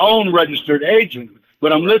be my own registered agent,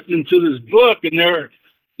 but I'm listening to this book, and they're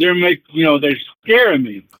scaring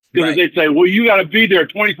me because they say, well, you got to be there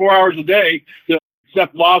 24 hours a day to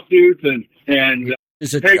accept lawsuits and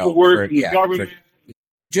paperwork from the government.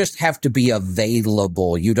 Just have to be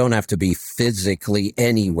available. You don't have to be physically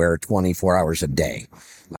anywhere 24 hours a day.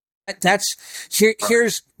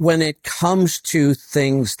 Here's when it comes to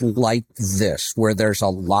things like this, where there's a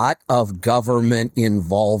lot of government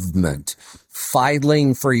involvement,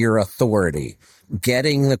 filing for your authority,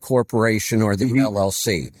 getting the corporation or the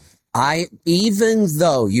LLC. Even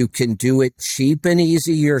though you can do it cheap and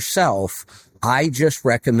easy yourself, I just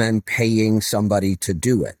recommend paying somebody to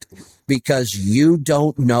do it. Because you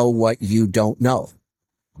don't know what you don't know.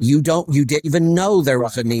 You didn't even know there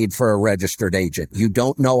was a need for a registered agent. You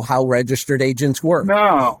don't know how registered agents work.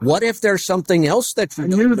 No. What if there's something else that you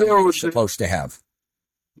knew they were supposed to have?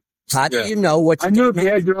 How do you know what you I knew if you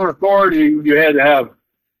had your own authority, you had to have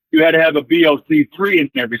a BOC3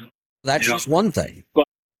 and everything. That's just one thing. But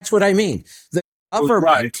that's what I mean. The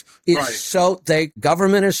government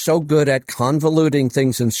government is so good at convoluting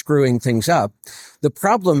things and screwing things up. The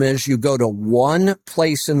problem is you go to one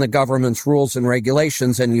place in the government's rules and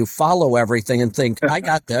regulations and you follow everything and think, I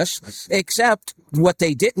got this. Except what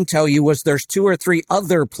they didn't tell you was there's 2 or 3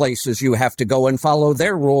 other places you have to go and follow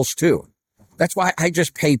their rules too. That's why I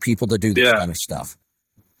just pay people to do this kind of stuff.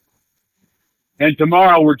 And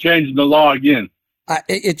tomorrow we're changing the law again.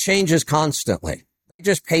 It changes constantly. I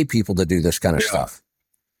just pay people to do this kind of stuff.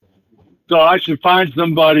 So I should find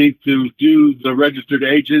somebody to do the registered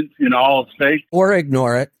agent in all states? Or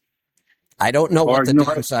ignore it. I don't know what the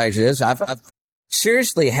downside is. I've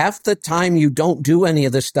seriously, half the time you don't do any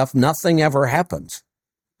of this stuff, nothing ever happens.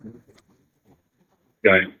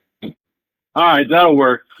 Okay. All right, that'll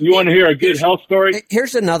work. You want to hear a good health story?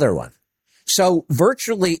 Here's another one. So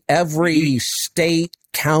virtually every state,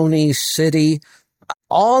 county, city,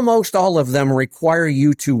 almost all of them require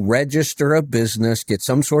you to register a business, get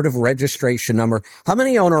some sort of registration number. How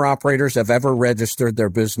many owner-operators have ever registered their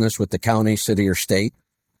business with the county, city, or state?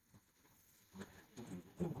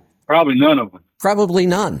 Probably none of them. Probably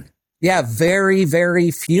none. Yeah, very,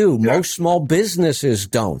 very few. Yeah. Most small businesses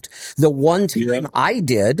don't. The one time I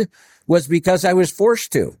did was because I was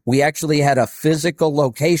forced to. We actually had a physical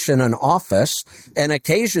location, an office, and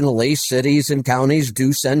occasionally cities and counties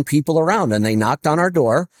do send people around, and they knocked on our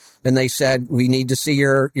door and they said, we need to see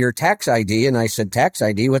your tax ID. And I said, tax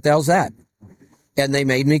ID? What the hell's that? And they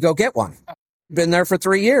made me go get one. Been there for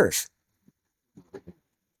 3 years.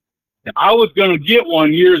 I was going to get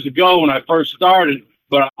one years ago when I first started,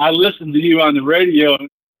 but I listened to you on the radio, and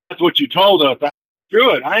that's what you told us.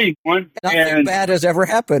 Screw it, I ain't one. Nothing bad has ever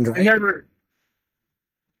happened. Right?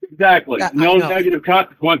 Exactly. Yeah, no negative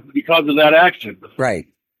consequences because of that action. Right.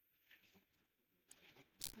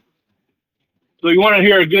 So you want to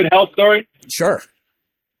hear a good health story? Sure.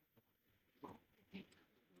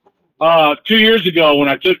 2 years ago when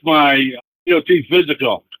I took my DOT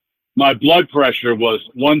physical, my blood pressure was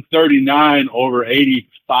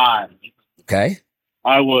 139/85. Okay.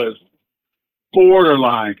 I was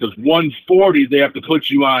borderline because 140, they have to put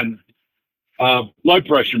you on blood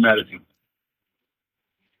pressure medicine.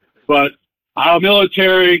 But I'm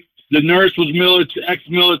military. The nurse was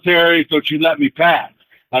ex-military, so she let me pass.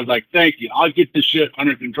 I was like, thank you. I'll get this shit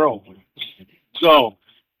under control. So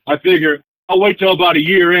I figure I'll wait till about a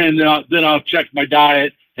year in, then I'll check my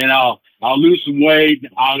diet and I'll lose some weight.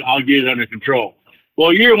 I'll get it under control.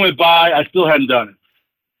 Well, a year went by. I still hadn't done it.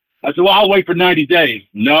 I said, well, I'll wait for 90 days.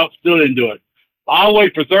 Nope, still didn't do it. I'll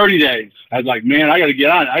wait for 30 days. I was like, man, I got to get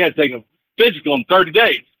on it. I got to take physical in 30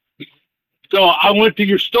 days. So I went to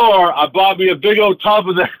your store. I bought me a big old tub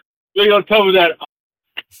of that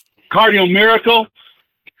Cardio Miracle,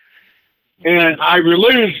 and I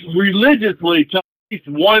religiously took at least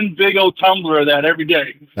one big old tumbler of that every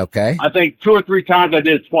day. Okay. I think 2 or 3 times I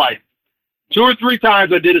did it twice. 2 or 3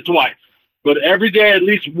 times I did it twice, but every day at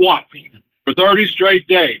least once for 30 straight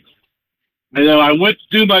days. And then I went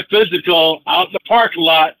to do my physical out in the parking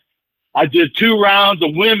lot. I did 2 rounds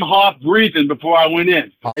of Wim Hof breathing before I went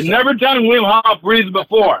in. I'd never done Wim Hof breathing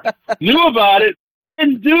before. Knew about it,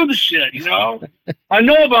 didn't do the shit, you know? I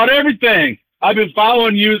know about everything. I've been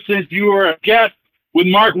following you since you were a guest with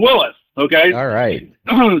Mark Willis, okay? All right.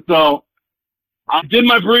 So I did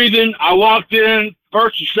my breathing. I walked in.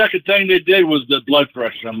 First or second thing they did was the blood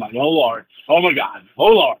pressure. I'm like, oh, Lord. Oh, my God. Oh,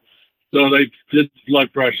 Lord. So they did the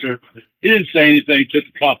blood pressure. He didn't say anything, took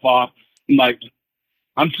the cuff off.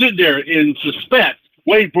 I'm sitting there in suspense,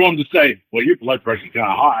 waiting for him to say, well, your blood pressure's kind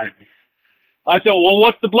of high. I said, well,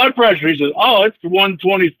 what's the blood pressure? He says, oh, it's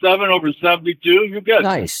 127 over 72. You're good.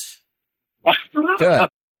 Nice. Good.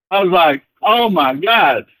 I was like, oh, my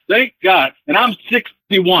God. Thank God. And I'm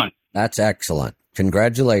 61. That's excellent.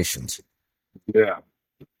 Congratulations. Yeah.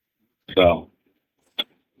 So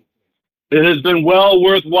it has been well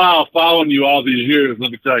worthwhile following you all these years,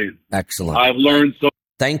 let me tell you. Excellent. I've learned so.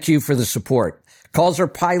 Thank you for the support. Calls are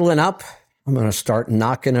piling up. I'm going to start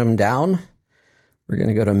knocking them down. We're going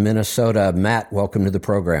to go to Minnesota. Matt, welcome to the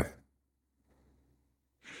program.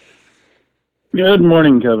 Good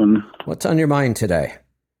morning, Kevin. What's on your mind today?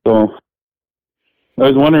 So I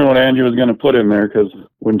was wondering what Angie was going to put in there, because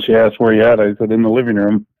when she asked where you at, I said in the living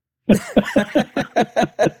room.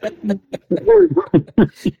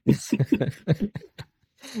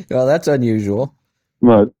 Well, that's unusual.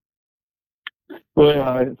 But so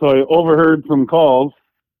I overheard some calls,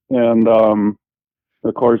 and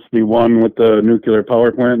of course the one with the nuclear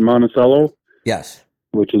power plant in Monticello. Yes.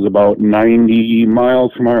 Which is about 90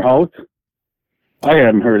 miles from our house. I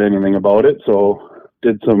hadn't heard anything about it, so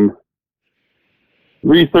did some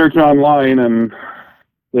research online, and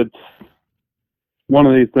it's one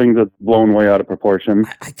of these things that's blown way out of proportion.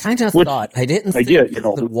 I kind of thought, I didn't think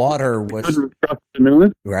the water was... Trust the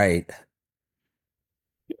news. Right.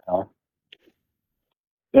 Yeah.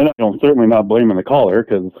 And I'm certainly not blaming the caller,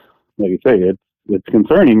 because, like you say, it's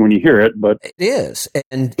concerning when you hear it, but... It is.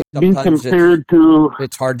 And being compared to...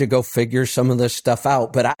 It's hard to go figure some of this stuff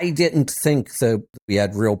out, but I didn't think that we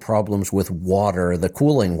had real problems with water, the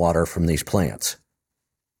cooling water from these plants.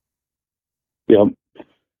 Yeah.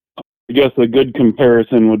 I guess a good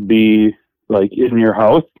comparison would be, like, in your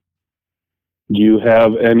house, do you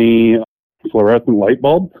have any fluorescent light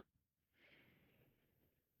bulbs?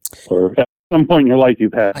 Or at some point in your life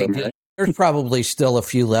you've had them, right? There's probably still a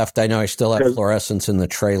few left. I know I still have fluorescents in the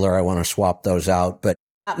trailer. I want to swap those out, but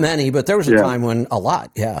not many. But there was a time when a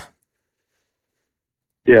lot, yeah.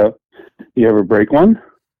 Yeah. You ever break one?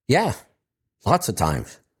 Yeah. Lots of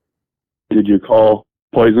times. Did you call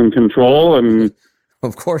poison control and...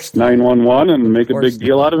 Of course, 911 and make a big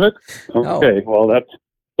deal out of it. Okay, well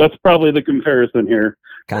that's probably the comparison here.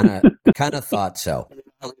 Kind of thought so.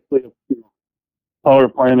 Power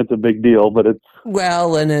plant, it's a big deal, but it's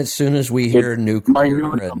and as soon as we hear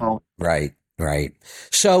nuclear, right.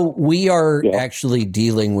 So we are actually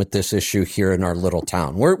dealing with this issue here in our little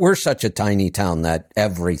town. We're such a tiny town that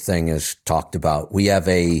everything is talked about. We have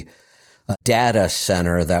a data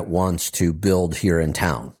center that wants to build here in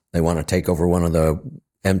town. They want to take over one of the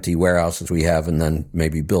empty warehouses we have and then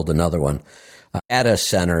maybe build another one. Data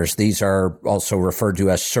centers, these are also referred to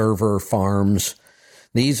as server farms.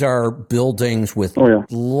 These are buildings with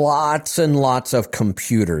lots and lots of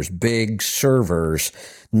computers, big servers,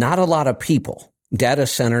 not a lot of people. Data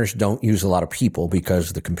centers don't use a lot of people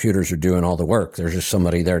because the computers are doing all the work. There's just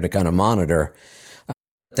somebody there to kind of monitor.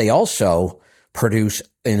 They also produce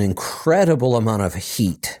an incredible amount of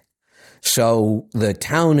heat. So the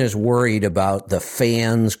town is worried about the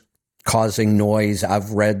fans causing noise.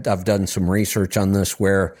 I've done some research on this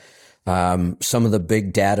where some of the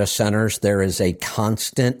big data centers, there is a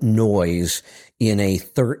constant noise in a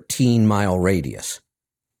 13-mile radius.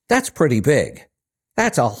 That's pretty big.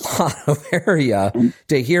 That's a lot of area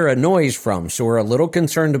to hear a noise from. So we're a little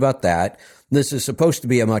concerned about that. This is supposed to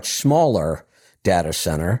be a much smaller data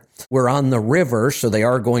center. We're on the river, so they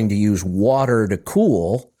are going to use water to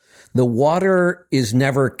cool. The water is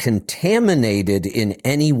never contaminated in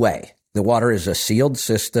any way. The water is a sealed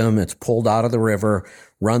system. It's pulled out of the river,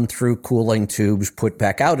 run through cooling tubes, put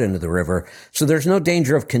back out into the river. So there's no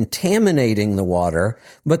danger of contaminating the water,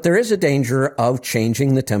 but there is a danger of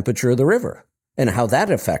changing the temperature of the river and how that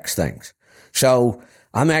affects things. So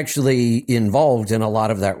I'm actually involved in a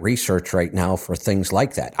lot of that research right now for things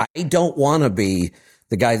like that. I don't want to be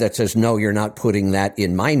the guy that says, no, you're not putting that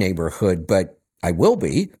in my neighborhood, but I will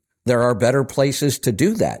be. There are better places to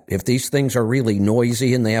do that. If these things are really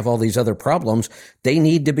noisy and they have all these other problems, they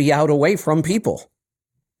need to be out away from people.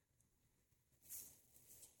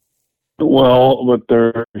 Well, but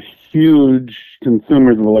they're huge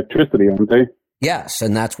consumers of electricity, aren't they? Yes,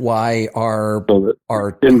 and that's why our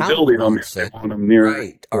in town building them, wants they it. want them near.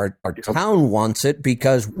 Right. Our town wants it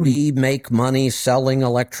because we make money selling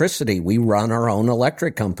electricity. We run our own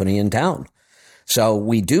electric company in town. So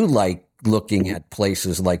we do like looking at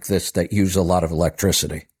places like this that use a lot of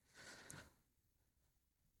electricity.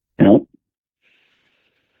 Yeah.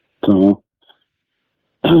 So,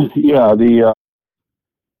 yeah,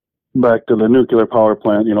 back to the nuclear power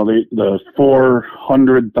plant, the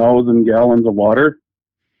 400,000 gallons of water,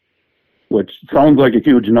 which sounds like a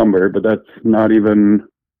huge number, but that's not even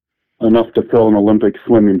enough to fill an Olympic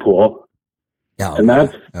swimming pool. Oh, and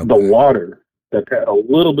that's the water that had a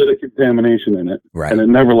little bit of contamination in it, right. And it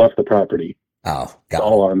never left the property. Oh, it's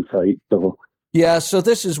all on site. So yeah, so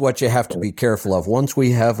this is what you have to be careful of. Once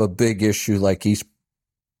we have a big issue like East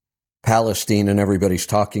Palestine and everybody's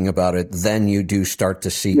talking about it, then you do start to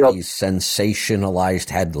see these sensationalized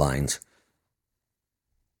headlines.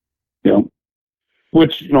 Yeah,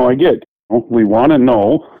 which, I get. We want to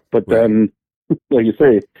know, but then, like you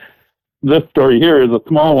say, this story here is a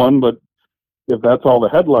small one, but if that's all the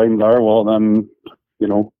headlines are, well, then,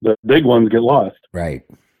 the big ones get lost. Right.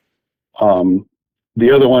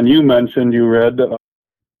 The other one you mentioned, you read,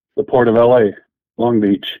 the Port of LA, Long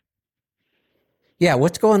Beach. Yeah,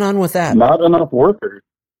 what's going on with that? Not enough workers.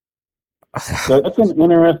 That's an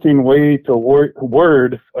interesting way to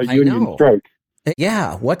word a union strike.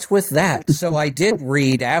 Yeah, what's with that? So I did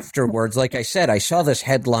read afterwards. Like I said, I saw this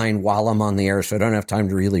headline while I'm on the air, so I don't have time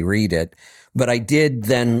to really read it. But I did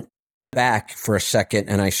then back for a second,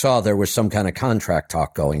 and I saw there was some kind of contract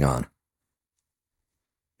talk going on.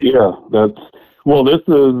 Yeah, this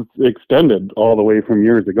is extended all the way from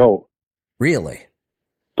years ago. Really?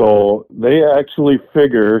 So they actually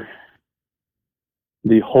figure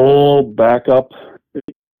the whole backup,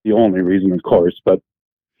 the only reason, of course, but,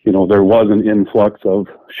 there was an influx of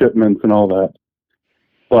shipments and all that.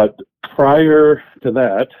 But prior to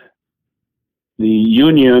that, the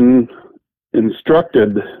union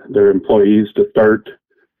instructed their employees to start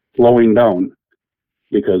slowing down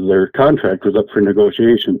because their contract was up for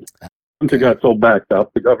negotiation. Once it got so backed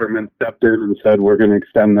up, the government stepped in and said, we're going to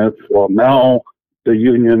extend this. Well, now the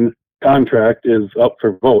union contract is up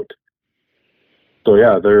for vote. So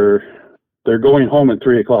yeah, they're going home at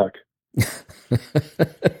 3:00.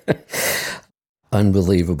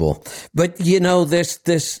 Unbelievable. But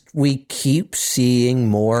this we keep seeing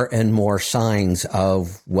more and more signs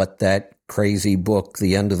of what that crazy book,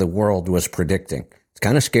 The End of the World, was predicting. It's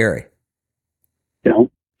kind of scary. Yeah.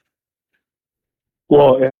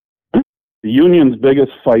 Well, the union's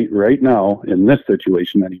biggest fight right now, in this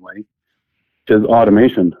situation anyway, is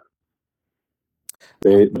automation.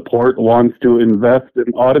 The port wants to invest in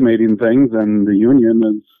automating things, and the union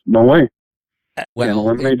is no way. Well,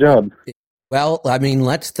 eliminate jobs. Well, I mean,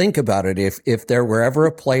 let's think about it. If there were ever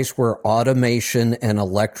a place where automation and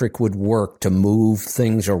electric would work to move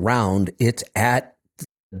things around, it's at the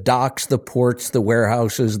docks, the ports, the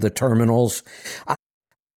warehouses, the terminals.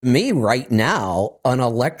 Me right now, an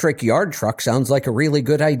electric yard truck sounds like a really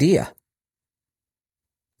good idea.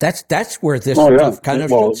 That's where this stuff kind of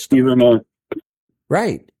should start.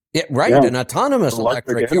 Right. Yeah, right. Yeah. An autonomous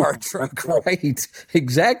electric yard truck. Right.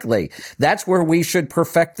 Exactly. That's where we should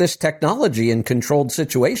perfect this technology in controlled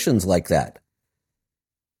situations like that.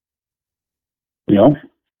 Yeah.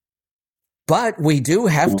 But we do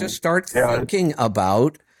have to start thinking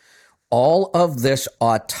about all of this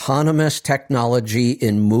autonomous technology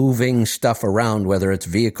in moving stuff around, whether it's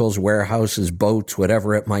vehicles, warehouses, boats,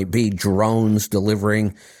 whatever it might be, drones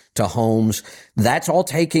delivering to homes. That's all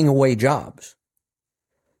taking away jobs.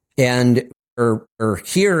 And we're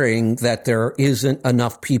hearing that there isn't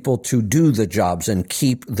enough people to do the jobs and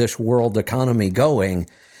keep this world economy going.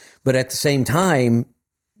 But at the same time,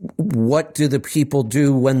 what do the people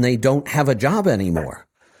do when they don't have a job anymore?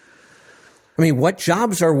 I mean, what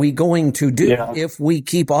jobs are we going to do if we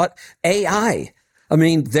keep AI? I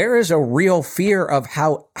mean, there is a real fear of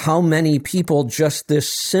how many people just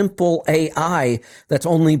this simple AI that's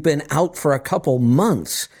only been out for a couple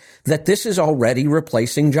months, that this is already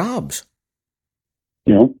replacing jobs.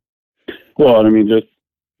 Yeah. Well, I mean, I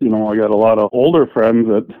got a lot of older friends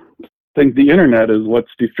that think the internet is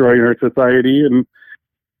what's destroying our society, and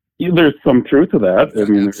there's some truth to that. I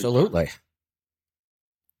mean, absolutely.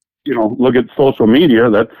 look at social media,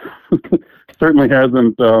 that certainly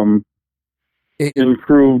hasn't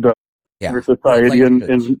improved our society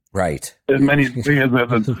in right in many ways.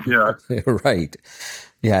 Yeah, right.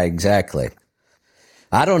 Yeah, exactly.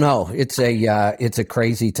 I don't know. It's a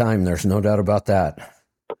crazy time. There's no doubt about that.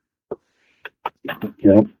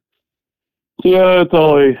 Yeah. Yeah, that's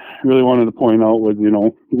all I really wanted to point out was,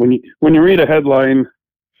 when you read a headline,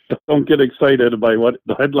 don't get excited by what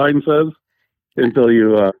the headline says until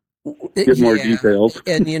you get more details.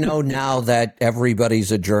 And now that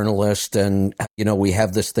everybody's a journalist and we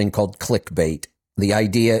have this thing called clickbait. The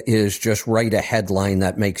idea is just write a headline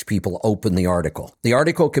that makes people open the article. The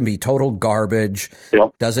article can be total garbage.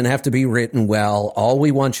 Yep. Doesn't have to be written well. All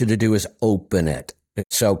we want you to do is open it.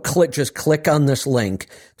 So just click on this link.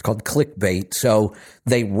 It's called clickbait. So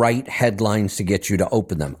they write headlines to get you to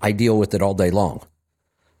open them. I deal with it all day long.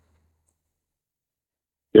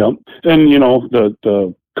 Yeah. And,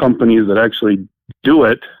 the companies that actually do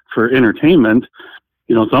it for entertainment,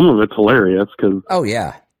 some of it's hilarious because. Oh,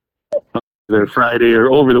 yeah. The Friday or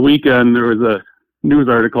over the weekend, there was a news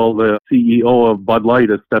article, the CEO of Bud Light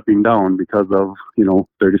is stepping down because of,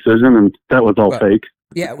 their decision. And that was all fake.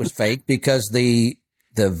 Yeah, it was fake because the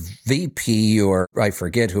VP, or I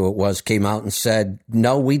forget who it was, came out and said,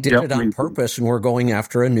 no, we did it on purpose and we're going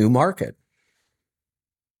after a new market.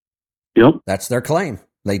 Yep. That's their claim.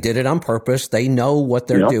 They did it on purpose. They know what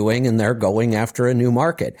they're doing and they're going after a new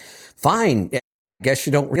market. Fine. I guess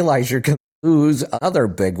you don't realize you're going to lose another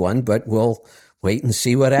big one, but we'll wait and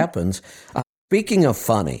see what happens. Speaking of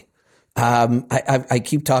funny, I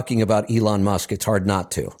keep talking about Elon Musk. It's hard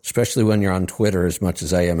not to, especially when you're on Twitter as much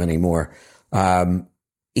as I am anymore.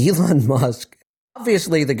 Elon Musk,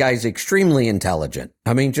 obviously the guy's extremely intelligent.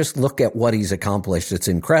 I mean, just look at what he's accomplished. It's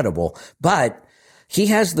incredible. But he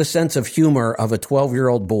has the sense of humor of a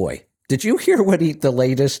 12-year-old boy. Did you hear what the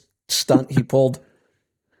latest stunt he pulled?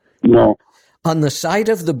 No. On the side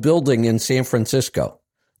of the building in San Francisco,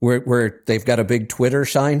 where they've got a big Twitter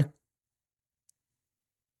sign,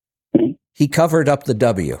 he covered up the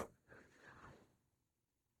W.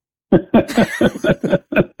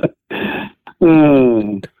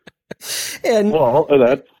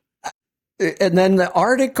 And then the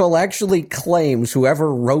article actually claims,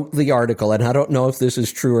 whoever wrote the article, and I don't know if this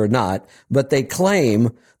is true or not, but they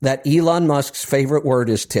claim that Elon Musk's favorite word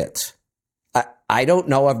is tits. I don't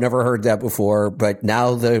know. I've never heard that before, but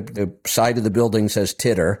now the side of the building says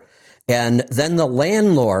titter. And then the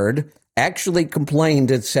landlord actually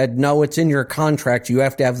complained and said, no, it's in your contract. You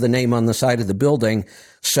have to have the name on the side of the building.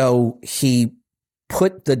 So he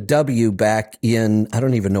put the W back in, I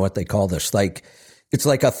don't even know what they call this. It's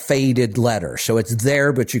like a faded letter. So it's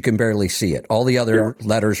there, but you can barely see it. All the other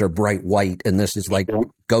letters are bright white, and this is like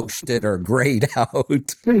ghosted or grayed out.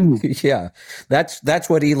 Yeah. That's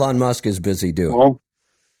what Elon Musk is busy doing. Well,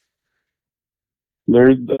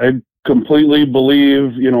 I completely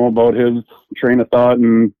believe, about his train of thought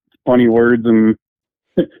and funny words and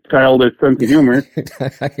childish sense of humor.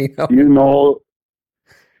 I know.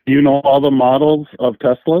 You know all the models of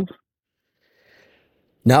Teslas?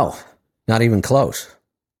 No, not even close.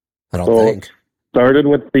 I don't think. Started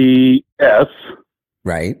with the S.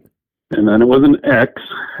 Right. And then it was an X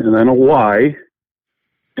and then a Y.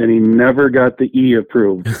 And he never got the E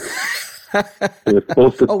approved. It was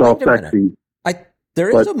supposed to spell sexy. There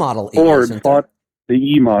is a Model E. Ford fought the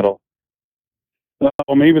E model. Well,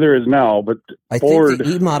 maybe there is now, but Ford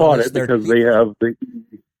fought it because they have the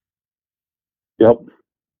E. Yep.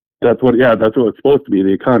 That's what it's supposed to be,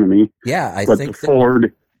 the economy. Yeah, I think. But the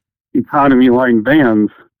Ford economy line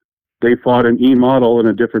vans, they fought an E model in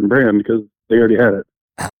a different brand because they already had it.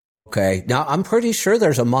 Okay. Now, I'm pretty sure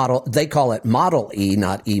there's a model. They call it Model E,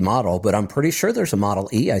 not E model, but I'm pretty sure there's a Model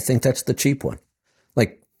E. I think that's the cheap one,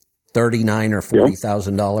 like $39,000 or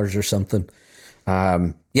 $40,000 or something.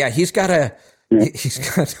 Yeah, he's got a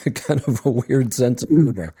kind of a weird sense of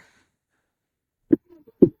humor.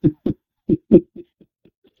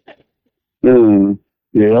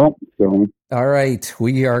 Yeah. So. All right,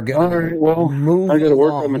 we are going. All right. Well, I got to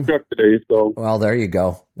work on the truck today, so. Well, there you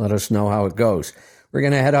go. Let us know how it goes. We're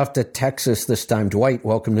going to head off to Texas this time. Dwight,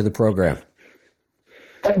 welcome to the program.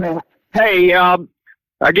 Hey, I'll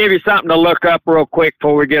give you something to look up real quick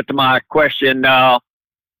before we get to my question.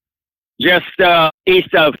 Just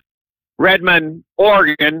east of Redmond,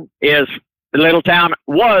 Oregon, was the little town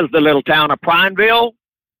of Prineville.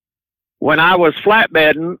 When I was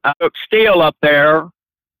flatbedding, I took steel up there.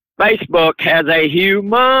 Facebook has a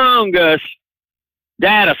humongous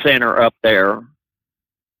data center up there.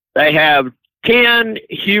 They have 10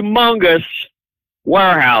 humongous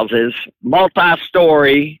warehouses,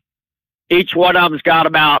 multi-story, each one of them's got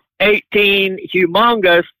about 18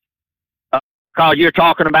 humongous, because you're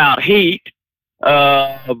talking about heat,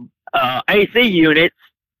 AC units,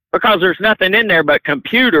 because there's nothing in there but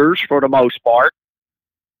computers for the most part.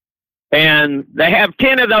 And they have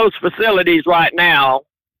 10 of those facilities right now,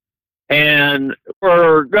 and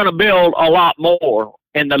we're going to build a lot more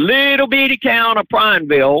in the little bitty town of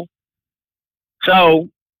Prineville. So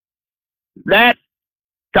that,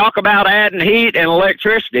 talk about adding heat and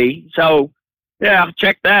electricity. So, yeah,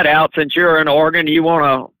 check that out. Since you're in Oregon, you want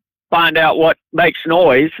to find out what makes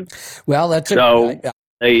noise. Well, that's so.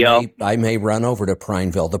 I may run over to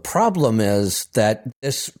Prineville. The problem is that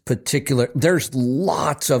there's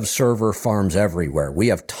lots of server farms everywhere. We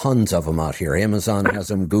have tons of them out here. Amazon has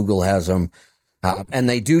them, Google has them, and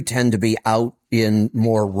they do tend to be out in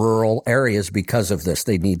more rural areas because of this.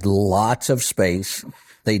 They need lots of space.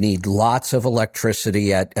 They need lots of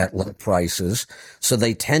electricity at low prices. So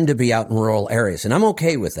they tend to be out in rural areas, and I'm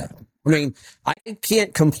okay with that. I mean, I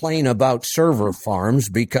can't complain about server farms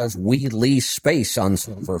because we lease space on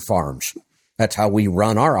server farms. That's how we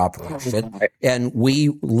run our operation. And we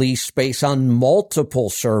lease space on multiple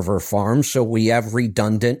server farms, so we have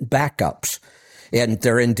redundant backups. And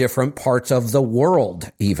they're in different parts of the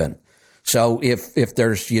world even. So if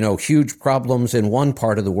there's, huge problems in one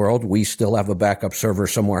part of the world, we still have a backup server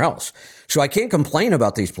somewhere else. So I can't complain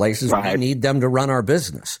about these places. Right. I need them to run our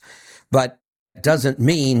business. But doesn't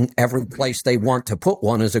mean every place they want to put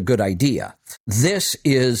one is a good idea. This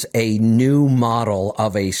is a new model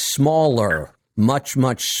of a smaller, much,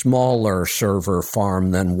 much smaller server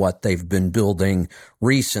farm than what they've been building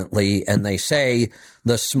recently. And they say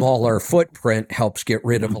the smaller footprint helps get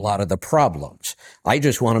rid of a lot of the problems. I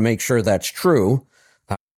just want to make sure that's true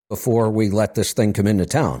before we let this thing come into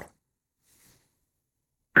town.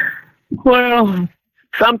 Well,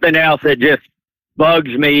 something else that just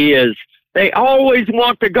bugs me is they always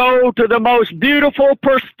want to go to the most beautiful,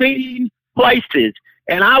 pristine places.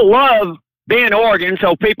 And I love Bend, Oregon.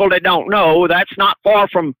 So people that don't know, that's not far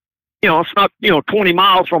from, it's not, 20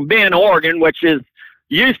 miles from Bend, Oregon, which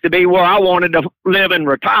used to be where I wanted to live and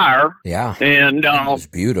retire. Yeah. And it's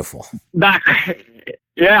beautiful. Back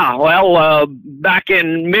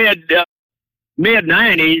in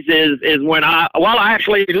mid-90s is when I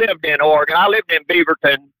actually lived in Oregon. I lived in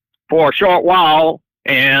Beaverton for a short while,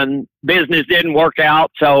 and business didn't work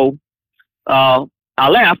out, so I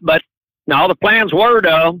left. But no, the plans were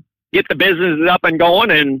to get the businesses up and going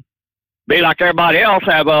and be like everybody else,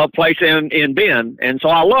 have a place in Bend. And so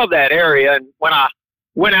I love that area. And when I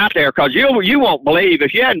went out there, because you won't believe,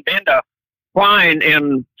 if you hadn't been to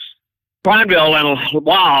Prineville in a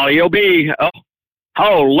while, you'll be,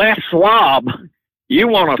 Les Schwab. You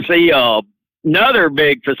want to see another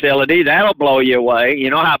big facility, that'll blow you away. You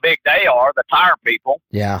know how big they are, the tire people.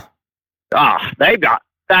 Yeah. They've got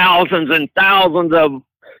thousands and thousands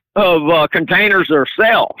of containers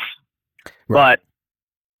themselves. Right.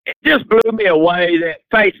 But it just blew me away that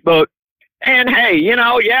Facebook, and hey,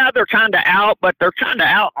 they're kind of out, but they're kind of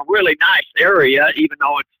out in a really nice area, even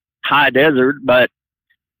though it's high desert. But,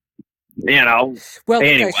 well,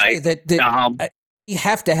 anyway. I say that you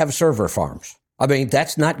have to have server farms. I mean,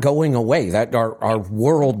 that's not going away. That our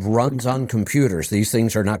world runs on computers. These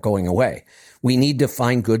things are not going away. We need to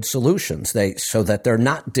find good solutions so that they're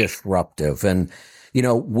not disruptive. And,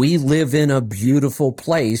 we live in a beautiful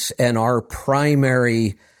place, and our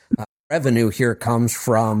primary revenue here comes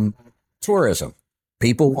from tourism.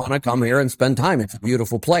 People want to come here and spend time. It's a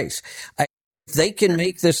beautiful place. If they can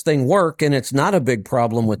make this thing work and it's not a big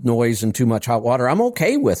problem with noise and too much hot water, I'm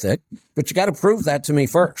okay with it. But you got to prove that to me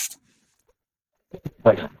first.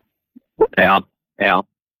 Yeah.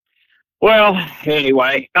 Well,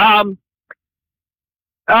 anyway,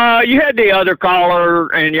 you had the other caller,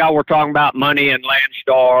 and y'all were talking about money and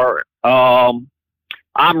Landstar. I'm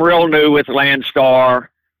real new with Landstar,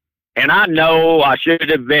 and I know I should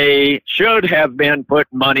have been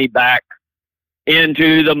putting money back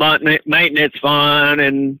into the maintenance fund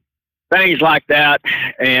and things like that,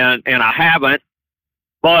 and I haven't.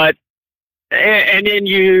 But and then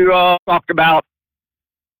you talked about,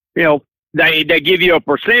 they give you a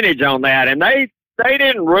percentage on that, and they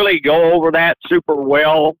didn't really go over that super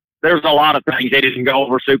well. There's a lot of things they didn't go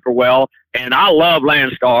over super well, and I love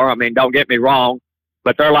Landstar. I mean, don't get me wrong,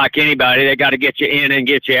 but they're like anybody. They got to get you in and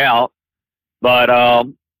get you out. But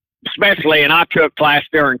especially, and I took class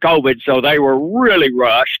during COVID, so they were really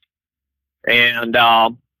rushed. And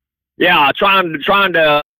trying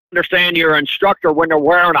to understand your instructor when they're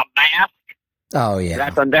wearing a mask. Oh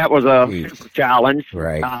yeah, that was a challenge.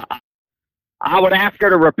 Right. I would ask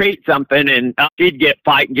her to repeat something, and she'd get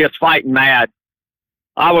fighting mad.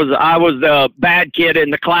 I was the bad kid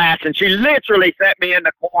in the class, and she literally set me in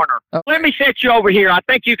the corner. Oh. Let me sit you over here. I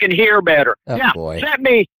think you can hear better. Oh, yeah, boy. set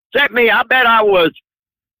me. I bet I was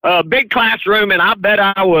a big classroom, and I bet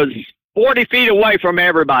I was 40 feet away from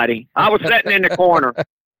everybody. I was sitting in the corner.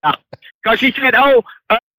 Because she said, I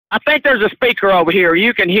think there's a speaker over here.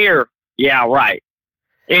 You can hear. Yeah, right.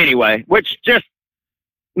 Anyway, which just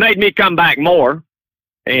made me come back more.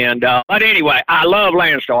 And but anyway, I love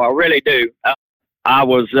Landstar. I really do. I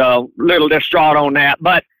was a little distraught on that,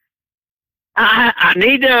 but I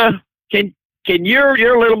need to. Can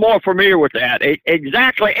you're a little more familiar with that?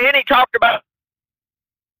 Exactly. And he talked about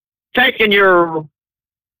taking your,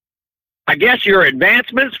 I guess, your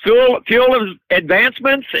advancements, fuel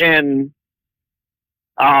advancements, and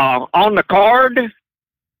on the card.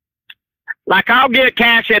 Like, I'll get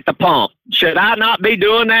cash at the pump. Should I not be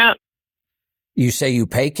doing that? You say you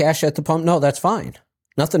pay cash at the pump? No, that's fine.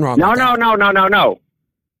 Nothing wrong with that.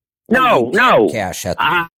 No. Cash at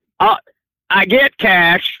the pump. I get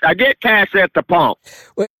cash. I get cash at the pump.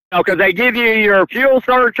 Because they give you your fuel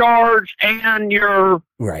surcharge and your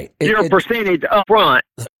percentage up front.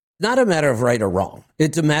 Not a matter of right or wrong.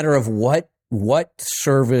 It's a matter of what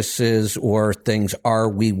services or things are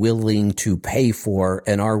we willing to pay for,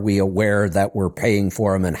 and are we aware that we're paying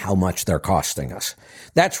for them and how much they're costing us?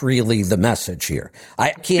 That's really the message here.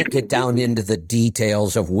 I can't get down into the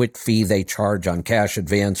details of what fee they charge on cash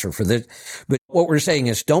advance or for this, but what we're saying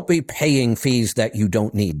is don't be paying fees that you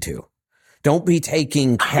don't need to. Don't be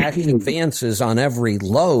taking cash advances on every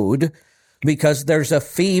load, because there's a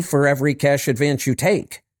fee for every cash advance you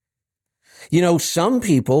take. You know, some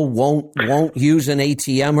people won't use an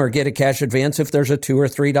ATM or get a cash advance if there's a $2 or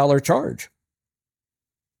 $3 charge.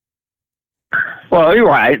 Well, you're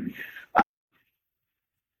right.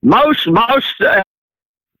 Most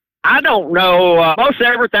I don't know. Most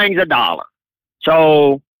everything's $1.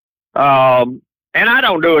 So, and I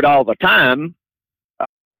don't do it all the time.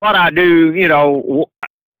 What I do,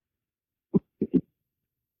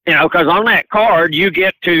 because on that card you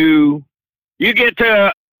get to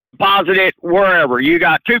deposit it wherever. You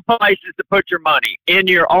got two places to put your money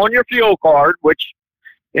on your fuel card, which,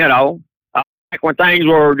 like when things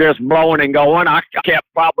were just blowing and going, I kept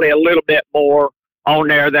probably a little bit more on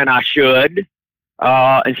there than I should,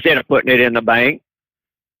 instead of putting it in the bank.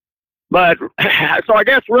 But so I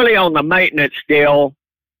guess really on the maintenance deal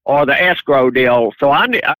or the escrow deal, so I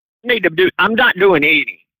need to do. I'm not doing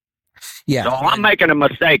any. Yeah, so I'm making a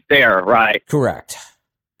mistake there, right? Correct.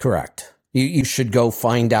 You should go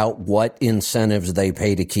find out what incentives they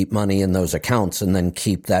pay to keep money in those accounts, and then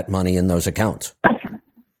keep that money in those accounts.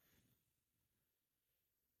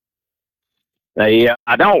 I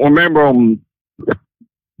don't remember them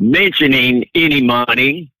mentioning any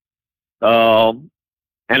money, and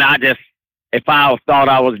I just, if I thought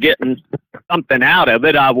I was getting something out of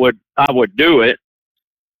it, I would do it,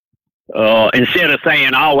 instead of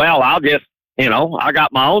saying, oh well, I'll just, I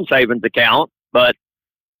got my own savings account, but.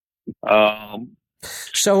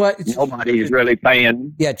 So nobody's really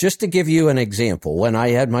paying. Yeah, just to give you an example, when I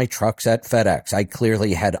had my trucks at FedEx, I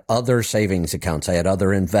clearly had other savings accounts. I had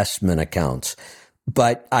other investment accounts,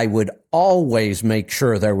 but I would always make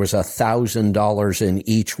sure there was $1,000 in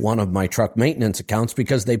each one of my truck maintenance accounts,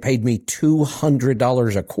 because they paid me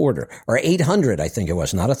 $200 a quarter, or $800. I think it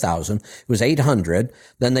was, not 1,000. It was 800.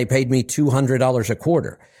 Then they paid me $200 a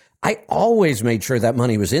quarter. I always made sure that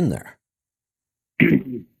money was in there.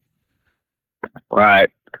 Right.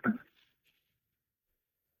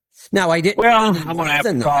 Now I didn't. Well, I'm going to have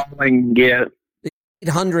to call and get.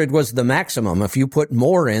 800 was the maximum. If you put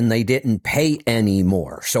more in, they didn't pay any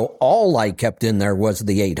more. So all I kept in there was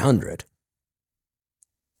the 800.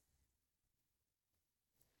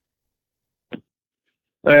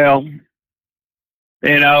 Well,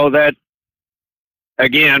 that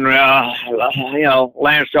again.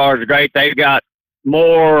 Landstar is great. They've got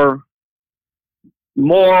more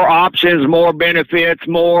options, more benefits,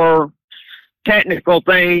 more technical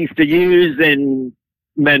things to use than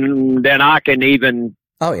I can even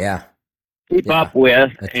keep up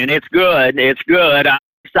with. And it's good. It's good. I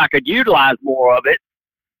wish I could utilize more of it.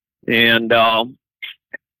 And I'm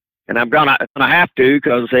gonna have to,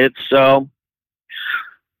 because it's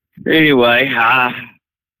anyway,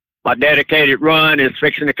 my dedicated run is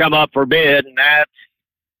fixing to come up for bid, and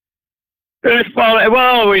it's probably,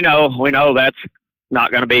 well, we know that's not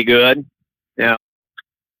going to be good.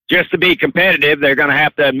 Just to be competitive, they're going to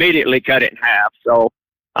have to immediately cut it in half. So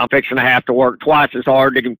I'm fixing to have to work twice as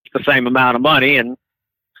hard to get the same amount of money, and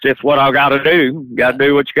it's just what I got to do. Got to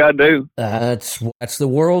do what you got to do. That's the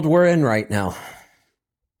world we're in right now.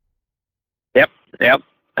 Yep.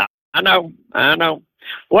 I know.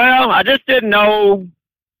 Well, I just didn't know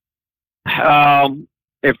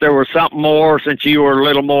if there was something more, since you were a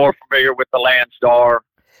little more familiar with the Landstar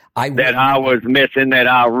that I was missing that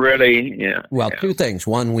I really, Two things.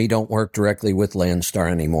 One, we don't work directly with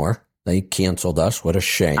Landstar anymore. They canceled us. What a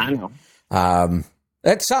shame. I know.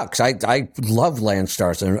 That sucks. I love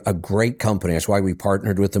Landstar. It's a great company. That's why we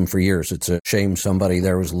partnered with them for years. It's a shame somebody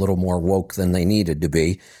there was a little more woke than they needed to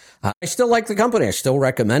be. I still like the company. I still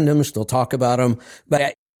recommend them, still talk about them.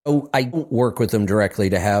 But I don't work with them directly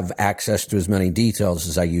to have access to as many details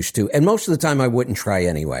as I used to. And most of the time, I wouldn't try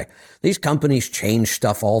anyway. These companies change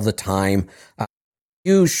stuff all the time.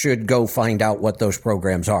 You should go find out what those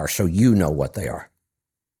programs are so you know what they are.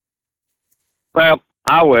 Well,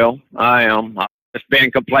 I will. I am. I've just been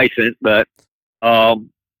complacent, but so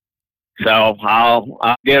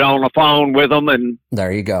I'll get on the phone with them, and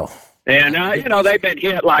there you go. And they've been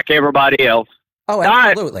hit like everybody else. Oh,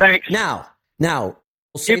 absolutely. All right, thanks. Now,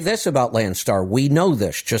 we'll say this about Landstar. We know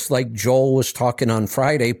this, just like Joel was talking on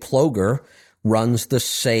Friday. Ploger runs the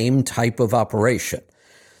same type of operation.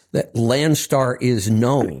 That Landstar is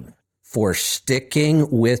known for sticking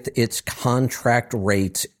with its contract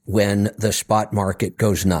rates when the spot market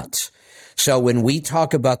goes nuts. So when we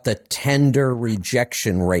talk about the tender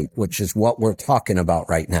rejection rate, which is what we're talking about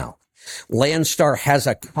right now, Landstar has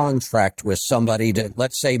a contract with somebody to,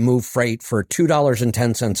 let's say, move freight for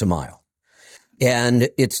 $2.10 a mile. And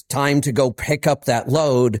it's time to go pick up that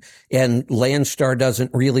load, and Landstar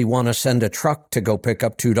doesn't really want to send a truck to go pick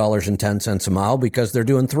up $2.10 a mile because they're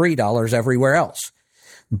doing $3 everywhere else.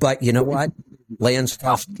 But you know what?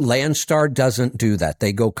 Landstar doesn't do that.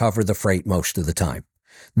 They go cover the freight most of the time.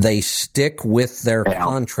 They stick with their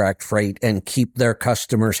contract freight and keep their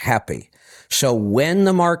customers happy. So when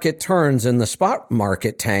the market turns and the spot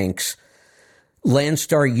market tanks,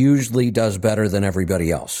 Landstar usually does better than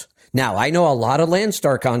everybody else. Now, I know a lot of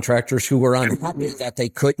Landstar contractors who were unhappy that they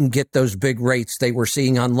couldn't get those big rates they were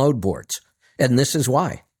seeing on load boards. And this is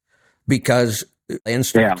why. Because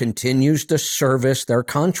Landstar continues to service their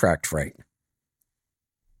contract freight.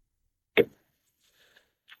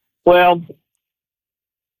 Well,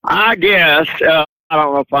 I guess, I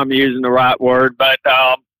don't know if I'm using the right word, but,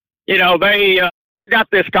 they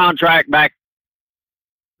got this contract back.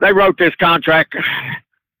 They wrote this contract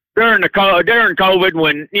during COVID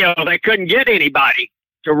when, they couldn't get anybody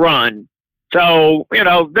to run. So,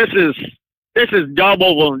 this is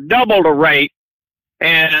double the rate.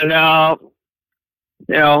 And,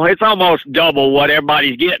 it's almost double what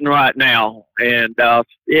everybody's getting right now. And,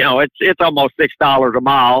 it's almost $6 a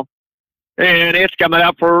mile, and it's coming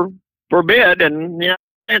up for bid. And,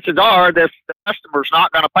 chances are the customer's not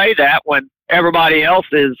going to pay that when everybody else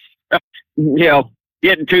is,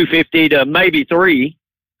 getting $2.50 to maybe $3.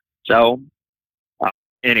 So,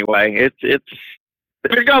 anyway, there's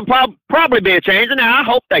going to probably be a change. And I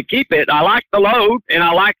hope they keep it. I like the load, and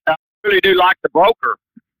I really do like the broker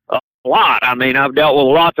a lot. I mean, I've dealt with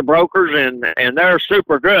lots of brokers, and they're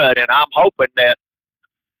super good. And I'm hoping that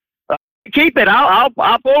keep it. I'll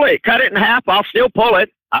pull it. Cut it in half. I'll still pull it.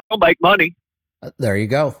 I'll make money. There you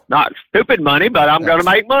go. Not stupid money, but I'm going to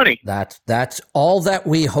make money. That's all that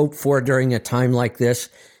we hope for during a time like this,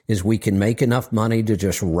 is we can make enough money to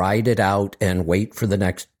just ride it out and wait for the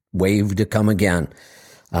next wave to come again.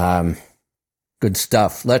 Good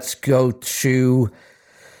stuff. Let's go to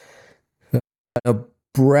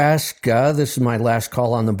Nebraska. This is my last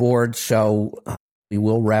call on the board, so we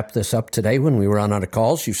will wrap this up today when we run out of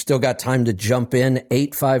calls. You've still got time to jump in.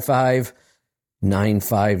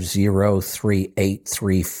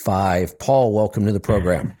 855-950-3835. Paul, welcome to the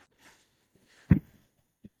program.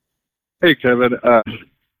 Hey, Kevin.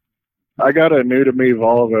 I got a new to me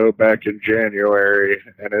Volvo back in January,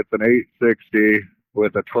 and it's an 860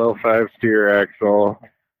 with a 12.5 steer axle,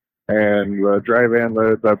 and the dry van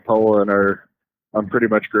loads I'm pulling I'm pretty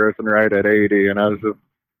much grossing right at 80, and I've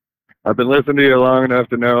been listening to you long enough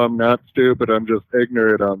to know I'm not stupid, I'm just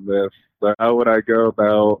ignorant on this. So how would I go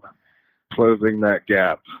about closing that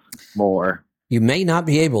gap more? You may not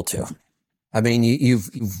be able to. I mean, you're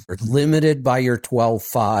limited by your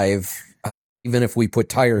 12.5. Even if we put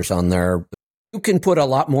tires on there, you can put a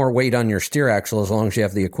lot more weight on your steer axle as long as you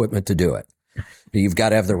have the equipment to do it. You've got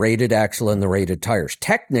to have the rated axle and the rated tires.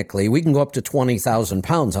 Technically, we can go up to 20,000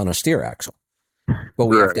 pounds on a steer axle, but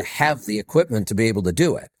we have to have the equipment to be able to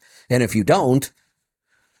do it. And if you don't,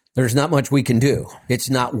 there's not much we can do.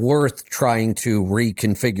 It's not worth trying to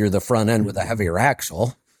reconfigure the front end with a heavier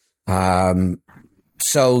axle.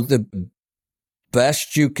 So the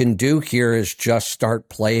best you can do here is just start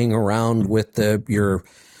playing around with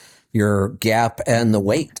your gap and the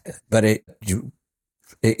weight. But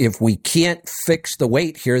If we can't fix the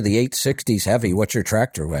weight here, the 860's heavy. What's your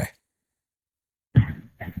tractor weigh?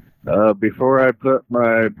 Before I put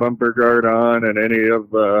my bumper guard on and any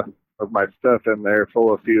of my stuff in there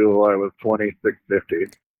full of fuel, I was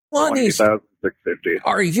 20,650. 20,650.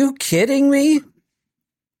 Are you kidding me?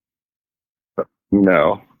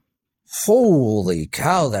 No. Holy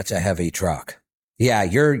cow, that's a heavy truck. Yeah,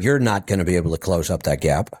 you're not going to be able to close up that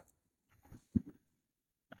gap.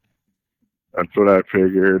 That's what I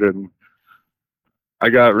figured, and I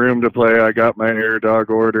got room to play. I got my air dog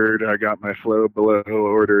ordered. I got my flow below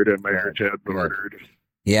ordered, and my air tabs ordered.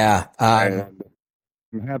 Yeah, I'm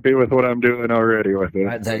happy with what I'm doing already with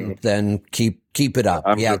it. Then keep it up.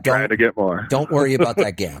 I'm just trying to get more. Don't worry about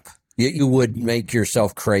that gap. You would make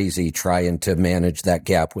yourself crazy trying to manage that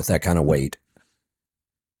gap with that kind of weight.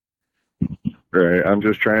 Right. I'm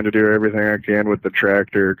just trying to do everything I can with the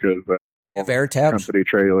tractor because air tabs, company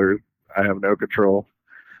trailers, I have no control.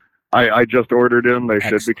 I just ordered them. They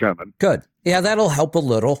should be coming. Good. Yeah, that'll help a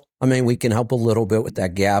little. I mean, we can help a little bit with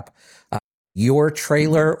that gap. Your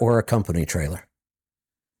trailer or a company trailer?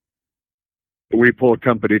 We pull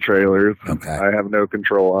company trailers. Okay. I have no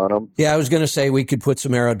control on them. Yeah, I was going to say we could put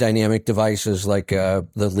some aerodynamic devices like the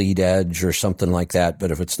lead edge or something like that,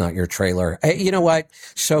 but if it's not your trailer, hey, you know what?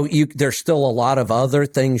 So there's still a lot of other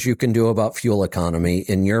things you can do about fuel economy.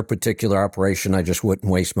 In your particular operation, I just wouldn't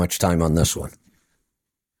waste much time on this one.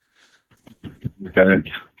 Okay.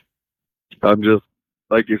 I'm just,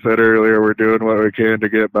 like you said earlier, we're doing what we can to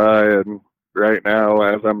get by, and right now,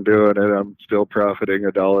 as I'm doing it, I'm still profiting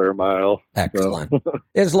 $1 a mile. Excellent. So.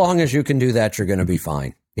 As long as you can do that, you're going to be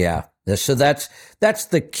fine. Yeah. So that's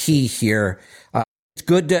the key here. It's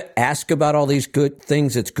good to ask about all these good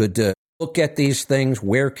things. It's good to look at these things.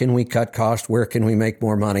 Where can we cut costs? Where can we make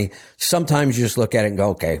more money? Sometimes you just look at it and go,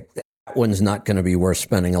 okay, that one's not going to be worth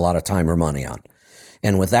spending a lot of time or money on.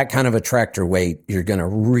 And with that kind of a tractor weight, you're going to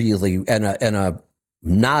really, and a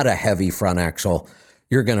not a heavy front axle,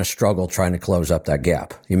 you're going to struggle trying to close up that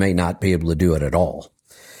gap. You may not be able to do it at all.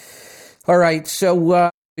 All right, so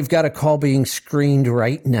we've got a call being screened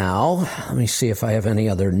right now. Let me see if I have any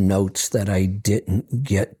other notes that I didn't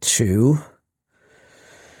get to.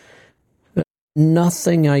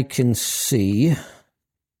 Nothing I can see. A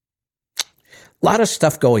lot of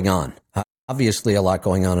stuff going on. Obviously, a lot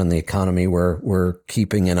going on in the economy we're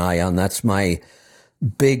keeping an eye on. That's my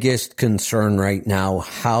biggest concern right now.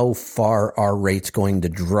 How far are rates going to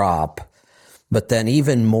drop? But then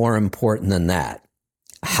even more important than that,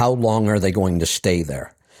 how long are they going to stay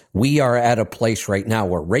there? We are at a place right now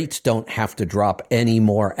where rates don't have to drop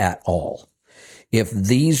anymore at all. If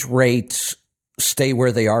these rates stay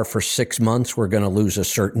where they are for 6 months, we're going to lose a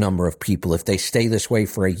certain number of people. If they stay this way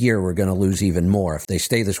for a year, we're going to lose even more. If they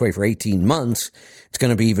stay this way for 18 months, it's going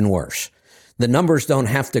to be even worse. The numbers don't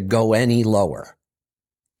have to go any lower.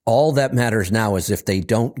 All that matters now is if they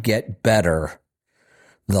don't get better,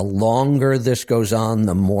 the longer this goes on,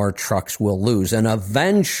 the more trucks we'll lose. And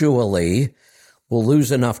eventually, we'll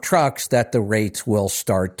lose enough trucks that the rates will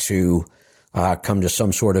start to come to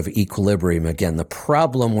some sort of equilibrium again. The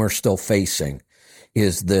problem we're still facing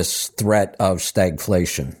is this threat of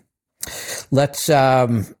stagflation. Let's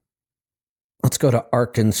go to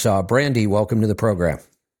Arkansas. Brandy, welcome to the program.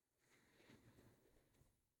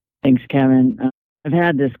 Thanks, Kevin. I've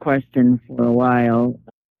had this question for a while.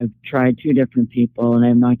 I've tried 2 different people, and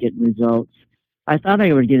I'm not getting results. I thought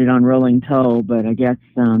I would get it on rolling toe, but I guess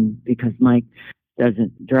because Mike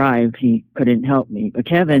doesn't drive, he couldn't help me. But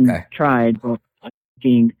Kevin tried, but I'm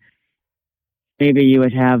thinking maybe you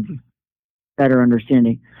would have better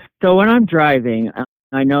understanding. So when I'm driving,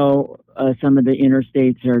 I know some of the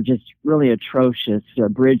interstates are just really atrocious,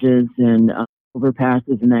 bridges and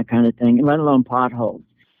overpasses and that kind of thing, let alone potholes.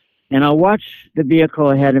 And I'll watch the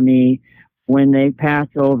vehicle ahead of me. When they pass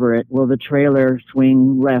over it, will the trailer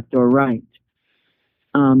swing left or right?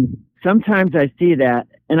 Sometimes I see that,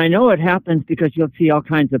 and I know it happens because you'll see all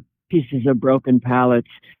kinds of pieces of broken pallets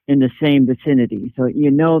in the same vicinity. So you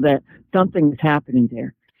know that something's happening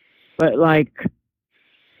there. But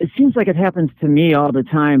it seems like it happens to me all the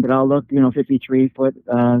time, but I'll look, 53-foot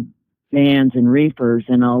vans and reefers,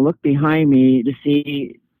 and I'll look behind me to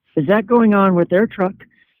see, is that going on with their truck?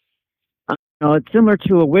 It's similar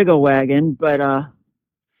to a wiggle wagon, but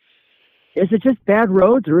is it just bad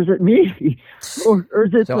roads, or is it me? or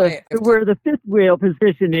is it where the fifth wheel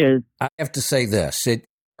position is? I have to say this. There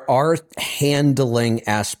are handling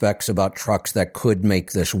aspects about trucks that could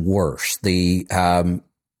make this worse. When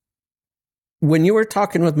you were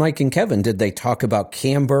talking with Mike and Kevin, did they talk about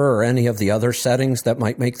camber or any of the other settings that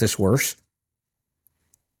might make this worse?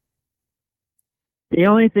 The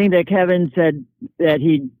only thing that Kevin said that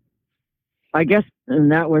I guess,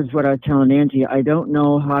 and that was what I was telling Angie, I don't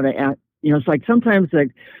know how to ask. It's like sometimes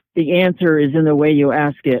the answer is in the way you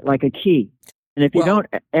ask it, like a key. And if you don't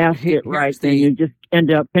ask it right, then you just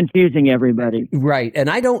end up confusing everybody. Right. And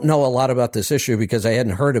I don't know a lot about this issue because I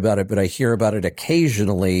hadn't heard about it, but I hear about it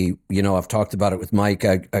occasionally. I've talked about it with Mike.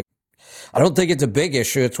 I don't think it's a big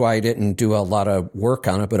issue. It's why I didn't do a lot of work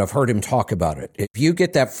on it, but I've heard him talk about it. If you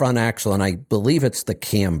get that front axle, and I believe it's the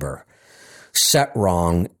camber, set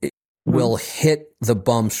wrong, it will hit the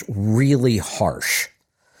bumps really harsh.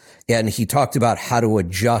 And he talked about how to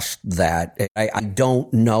adjust that. I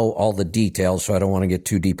don't know all the details, so I don't want to get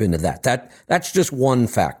too deep into that. That's just one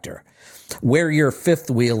factor. Where your fifth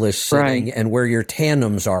wheel is sitting and where your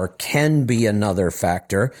tandems are can be another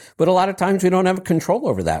factor. But a lot of times we don't have control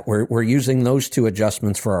over that. We're using those two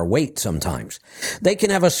adjustments for our weight sometimes. They can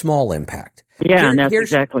have a small impact. Yeah,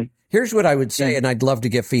 exactly. Here's what I would say, and I'd love to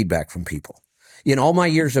get feedback from people. In all my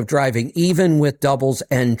years of driving, even with doubles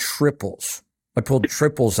and triples, I pulled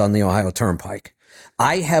triples on the Ohio Turnpike.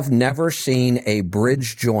 I have never seen a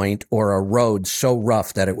bridge joint or a road so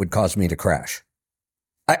rough that it would cause me to crash.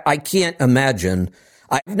 I can't imagine.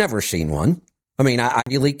 I've never seen one. I mean, I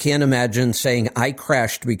really can't imagine saying I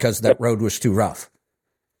crashed because that road was too rough.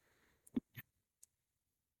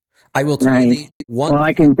 I will tell you one. Well,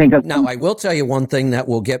 I can think of now. I will tell you one thing that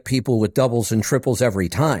will get people with doubles and triples every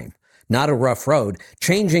time. Not a rough road.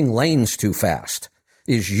 Changing lanes too fast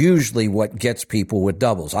is usually what gets people with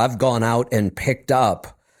doubles. I've gone out and picked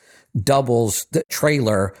up doubles,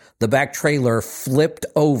 the back trailer flipped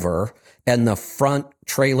over and the front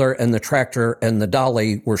trailer and the tractor and the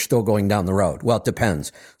dolly were still going down the road. Well, it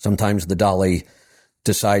depends. Sometimes the dolly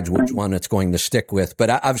decides which one it's going to stick with. But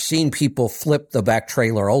I've seen people flip the back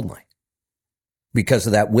trailer only because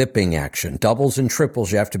of that whipping action. Doubles and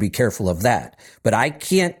triples, you have to be careful of that. But I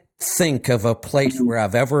can't think of a place where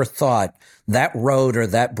I've ever thought that road or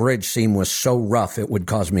that bridge seam was so rough it would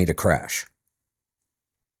cause me to crash.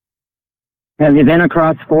 Have you been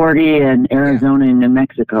across 40 in Arizona and New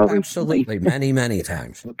Mexico? Absolutely. Many, many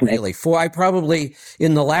times. Really. I probably,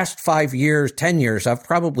 in the last 5 years, 10 years, I've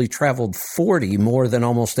probably traveled 40 more than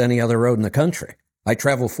almost any other road in the country. I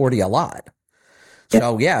travel 40 a lot.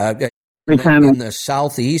 So, in the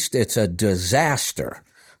Southeast, it's a disaster.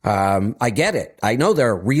 I get it. I know there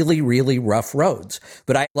are really, really rough roads,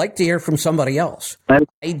 but I'd like to hear from somebody else.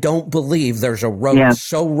 I don't believe there's a road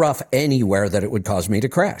so rough anywhere that it would cause me to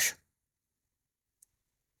crash.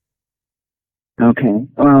 Okay.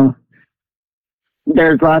 Well,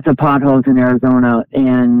 there's lots of potholes in Arizona,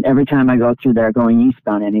 and every time I go through there going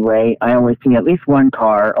eastbound anyway, I always see at least one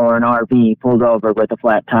car or an RV pulled over with a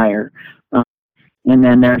flat tire. And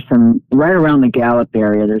then there's some, right around the Gallup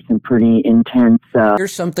area, there's some pretty intense...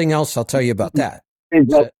 Here's something else I'll tell you about that.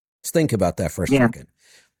 Let's think about that for a second.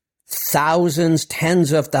 Thousands,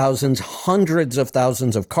 tens of thousands, hundreds of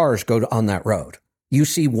thousands of cars go on that road. You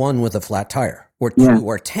see one with a flat tire, or two,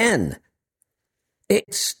 or 10.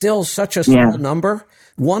 It's still such a small number.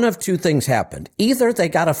 One of two things happened. Either they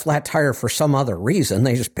got a flat tire for some other reason,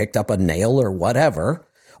 they just picked up a nail or whatever,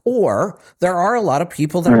 or there are a lot of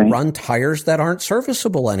people that run tires that aren't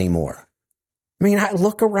serviceable anymore. I mean, I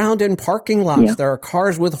look around in parking lots. There are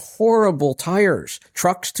cars with horrible tires,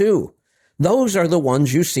 trucks too. Those are the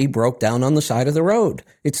ones you see broke down on the side of the road.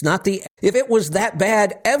 It's not if it was that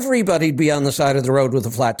bad, everybody'd be on the side of the road with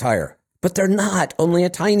a flat tire, but they're not, only a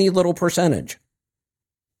tiny little percentage.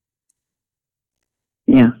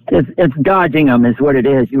 Yeah, it's dodging them is what it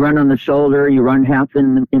is. You run on the shoulder, you run half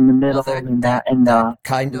in the middle, that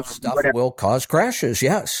kind of stuff will cause crashes.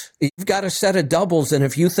 Yes, you've got a set of doubles, and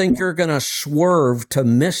if you think you're going to swerve to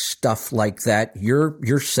miss stuff like that,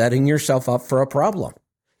 you're setting yourself up for a problem.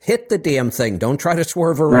 Hit the damn thing. Don't try to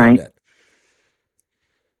swerve around it.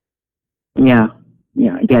 Yeah,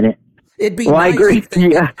 I get it. It'd be nice. I agree.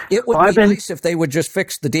 It would be nice if they would just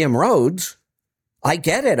fix the damn roads. I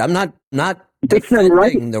get it. I'm not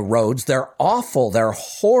defending the roads. They're awful. They're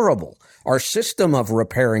horrible. Our system of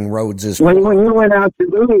repairing roads is when you went out to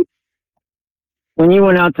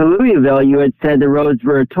Louisville, you had said the roads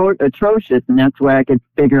were atrocious, and that's why I could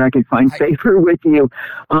figure I could find favor with you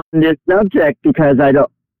on this subject because I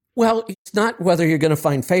don't. Well, it's not whether you're going to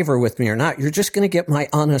find favor with me or not. You're just going to get my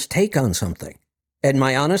honest take on something, and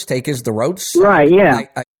my honest take is the roads suck. Right? Yeah.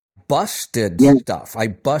 I busted stuff. I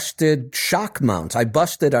busted shock mounts. I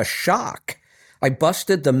busted a shock. I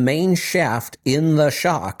busted the main shaft in the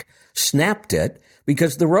shock, snapped it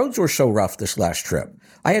because the roads were so rough this last trip.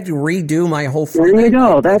 I had to redo my whole front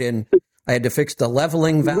end. I had to fix the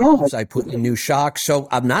leveling valves. I put in new shocks. So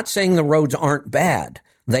I'm not saying the roads aren't bad.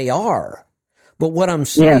 They are. But what I'm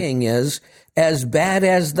saying is, as bad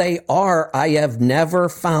as they are, I have never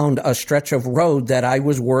found a stretch of road that I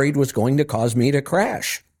was worried was going to cause me to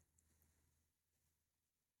crash.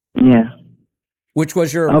 Yeah. Which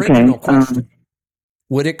was your original question.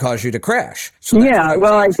 Would it cause you to crash? So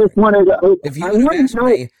I just wanted to... If you had asked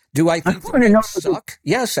me, do I think the roads suck?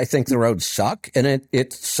 Yes, I think the roads suck. And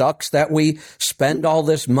it sucks that we spend all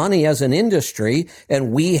this money as an industry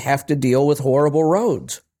and we have to deal with horrible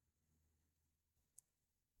roads.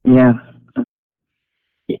 Yeah.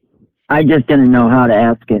 I just didn't know how to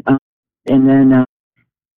ask it. And then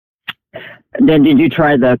did you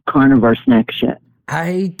try the carnivore snacks yet?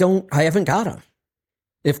 I haven't got them.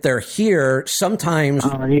 If they're here, sometimes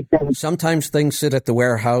things sit at the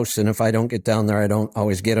warehouse, and if I don't get down there, I don't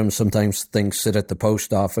always get them. Sometimes things sit at the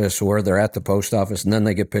post office, or they're at the post office, and then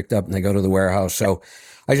they get picked up and they go to the warehouse. So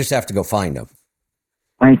I just have to go find them.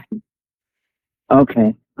 I see.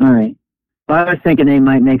 Okay. All right. Well, I was thinking they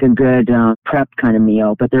might make a good prep kind of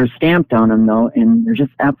meal, but they're stamped on them, though, and they're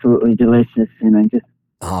just absolutely delicious, and I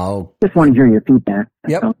just want to hear your feedback.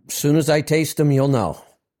 Yep. As soon as I taste them, you'll know.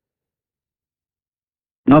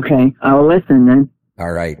 Okay, I'll listen then.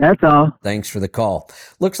 All right. That's all. Thanks for the call.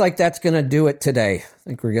 Looks like that's going to do it today. I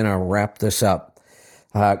think we're going to wrap this up.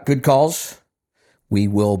 Good calls. We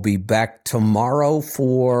will be back tomorrow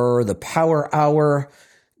for the Power Hour,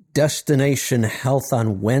 Destination Health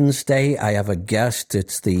on Wednesday. I have a guest.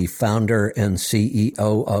 It's the founder and CEO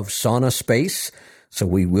of Sauna Space. So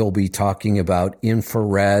we will be talking about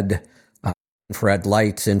infrared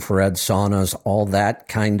lights, infrared saunas, all that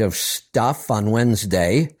kind of stuff on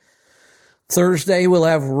Wednesday. Thursday, we'll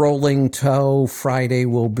have Rolling Toe. Friday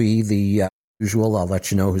will be the usual. I'll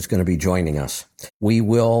let you know who's going to be joining us. We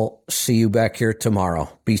will see you back here tomorrow.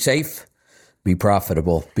 Be safe, be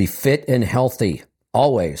profitable, be fit and healthy.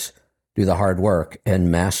 Always do the hard work and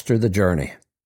master the journey.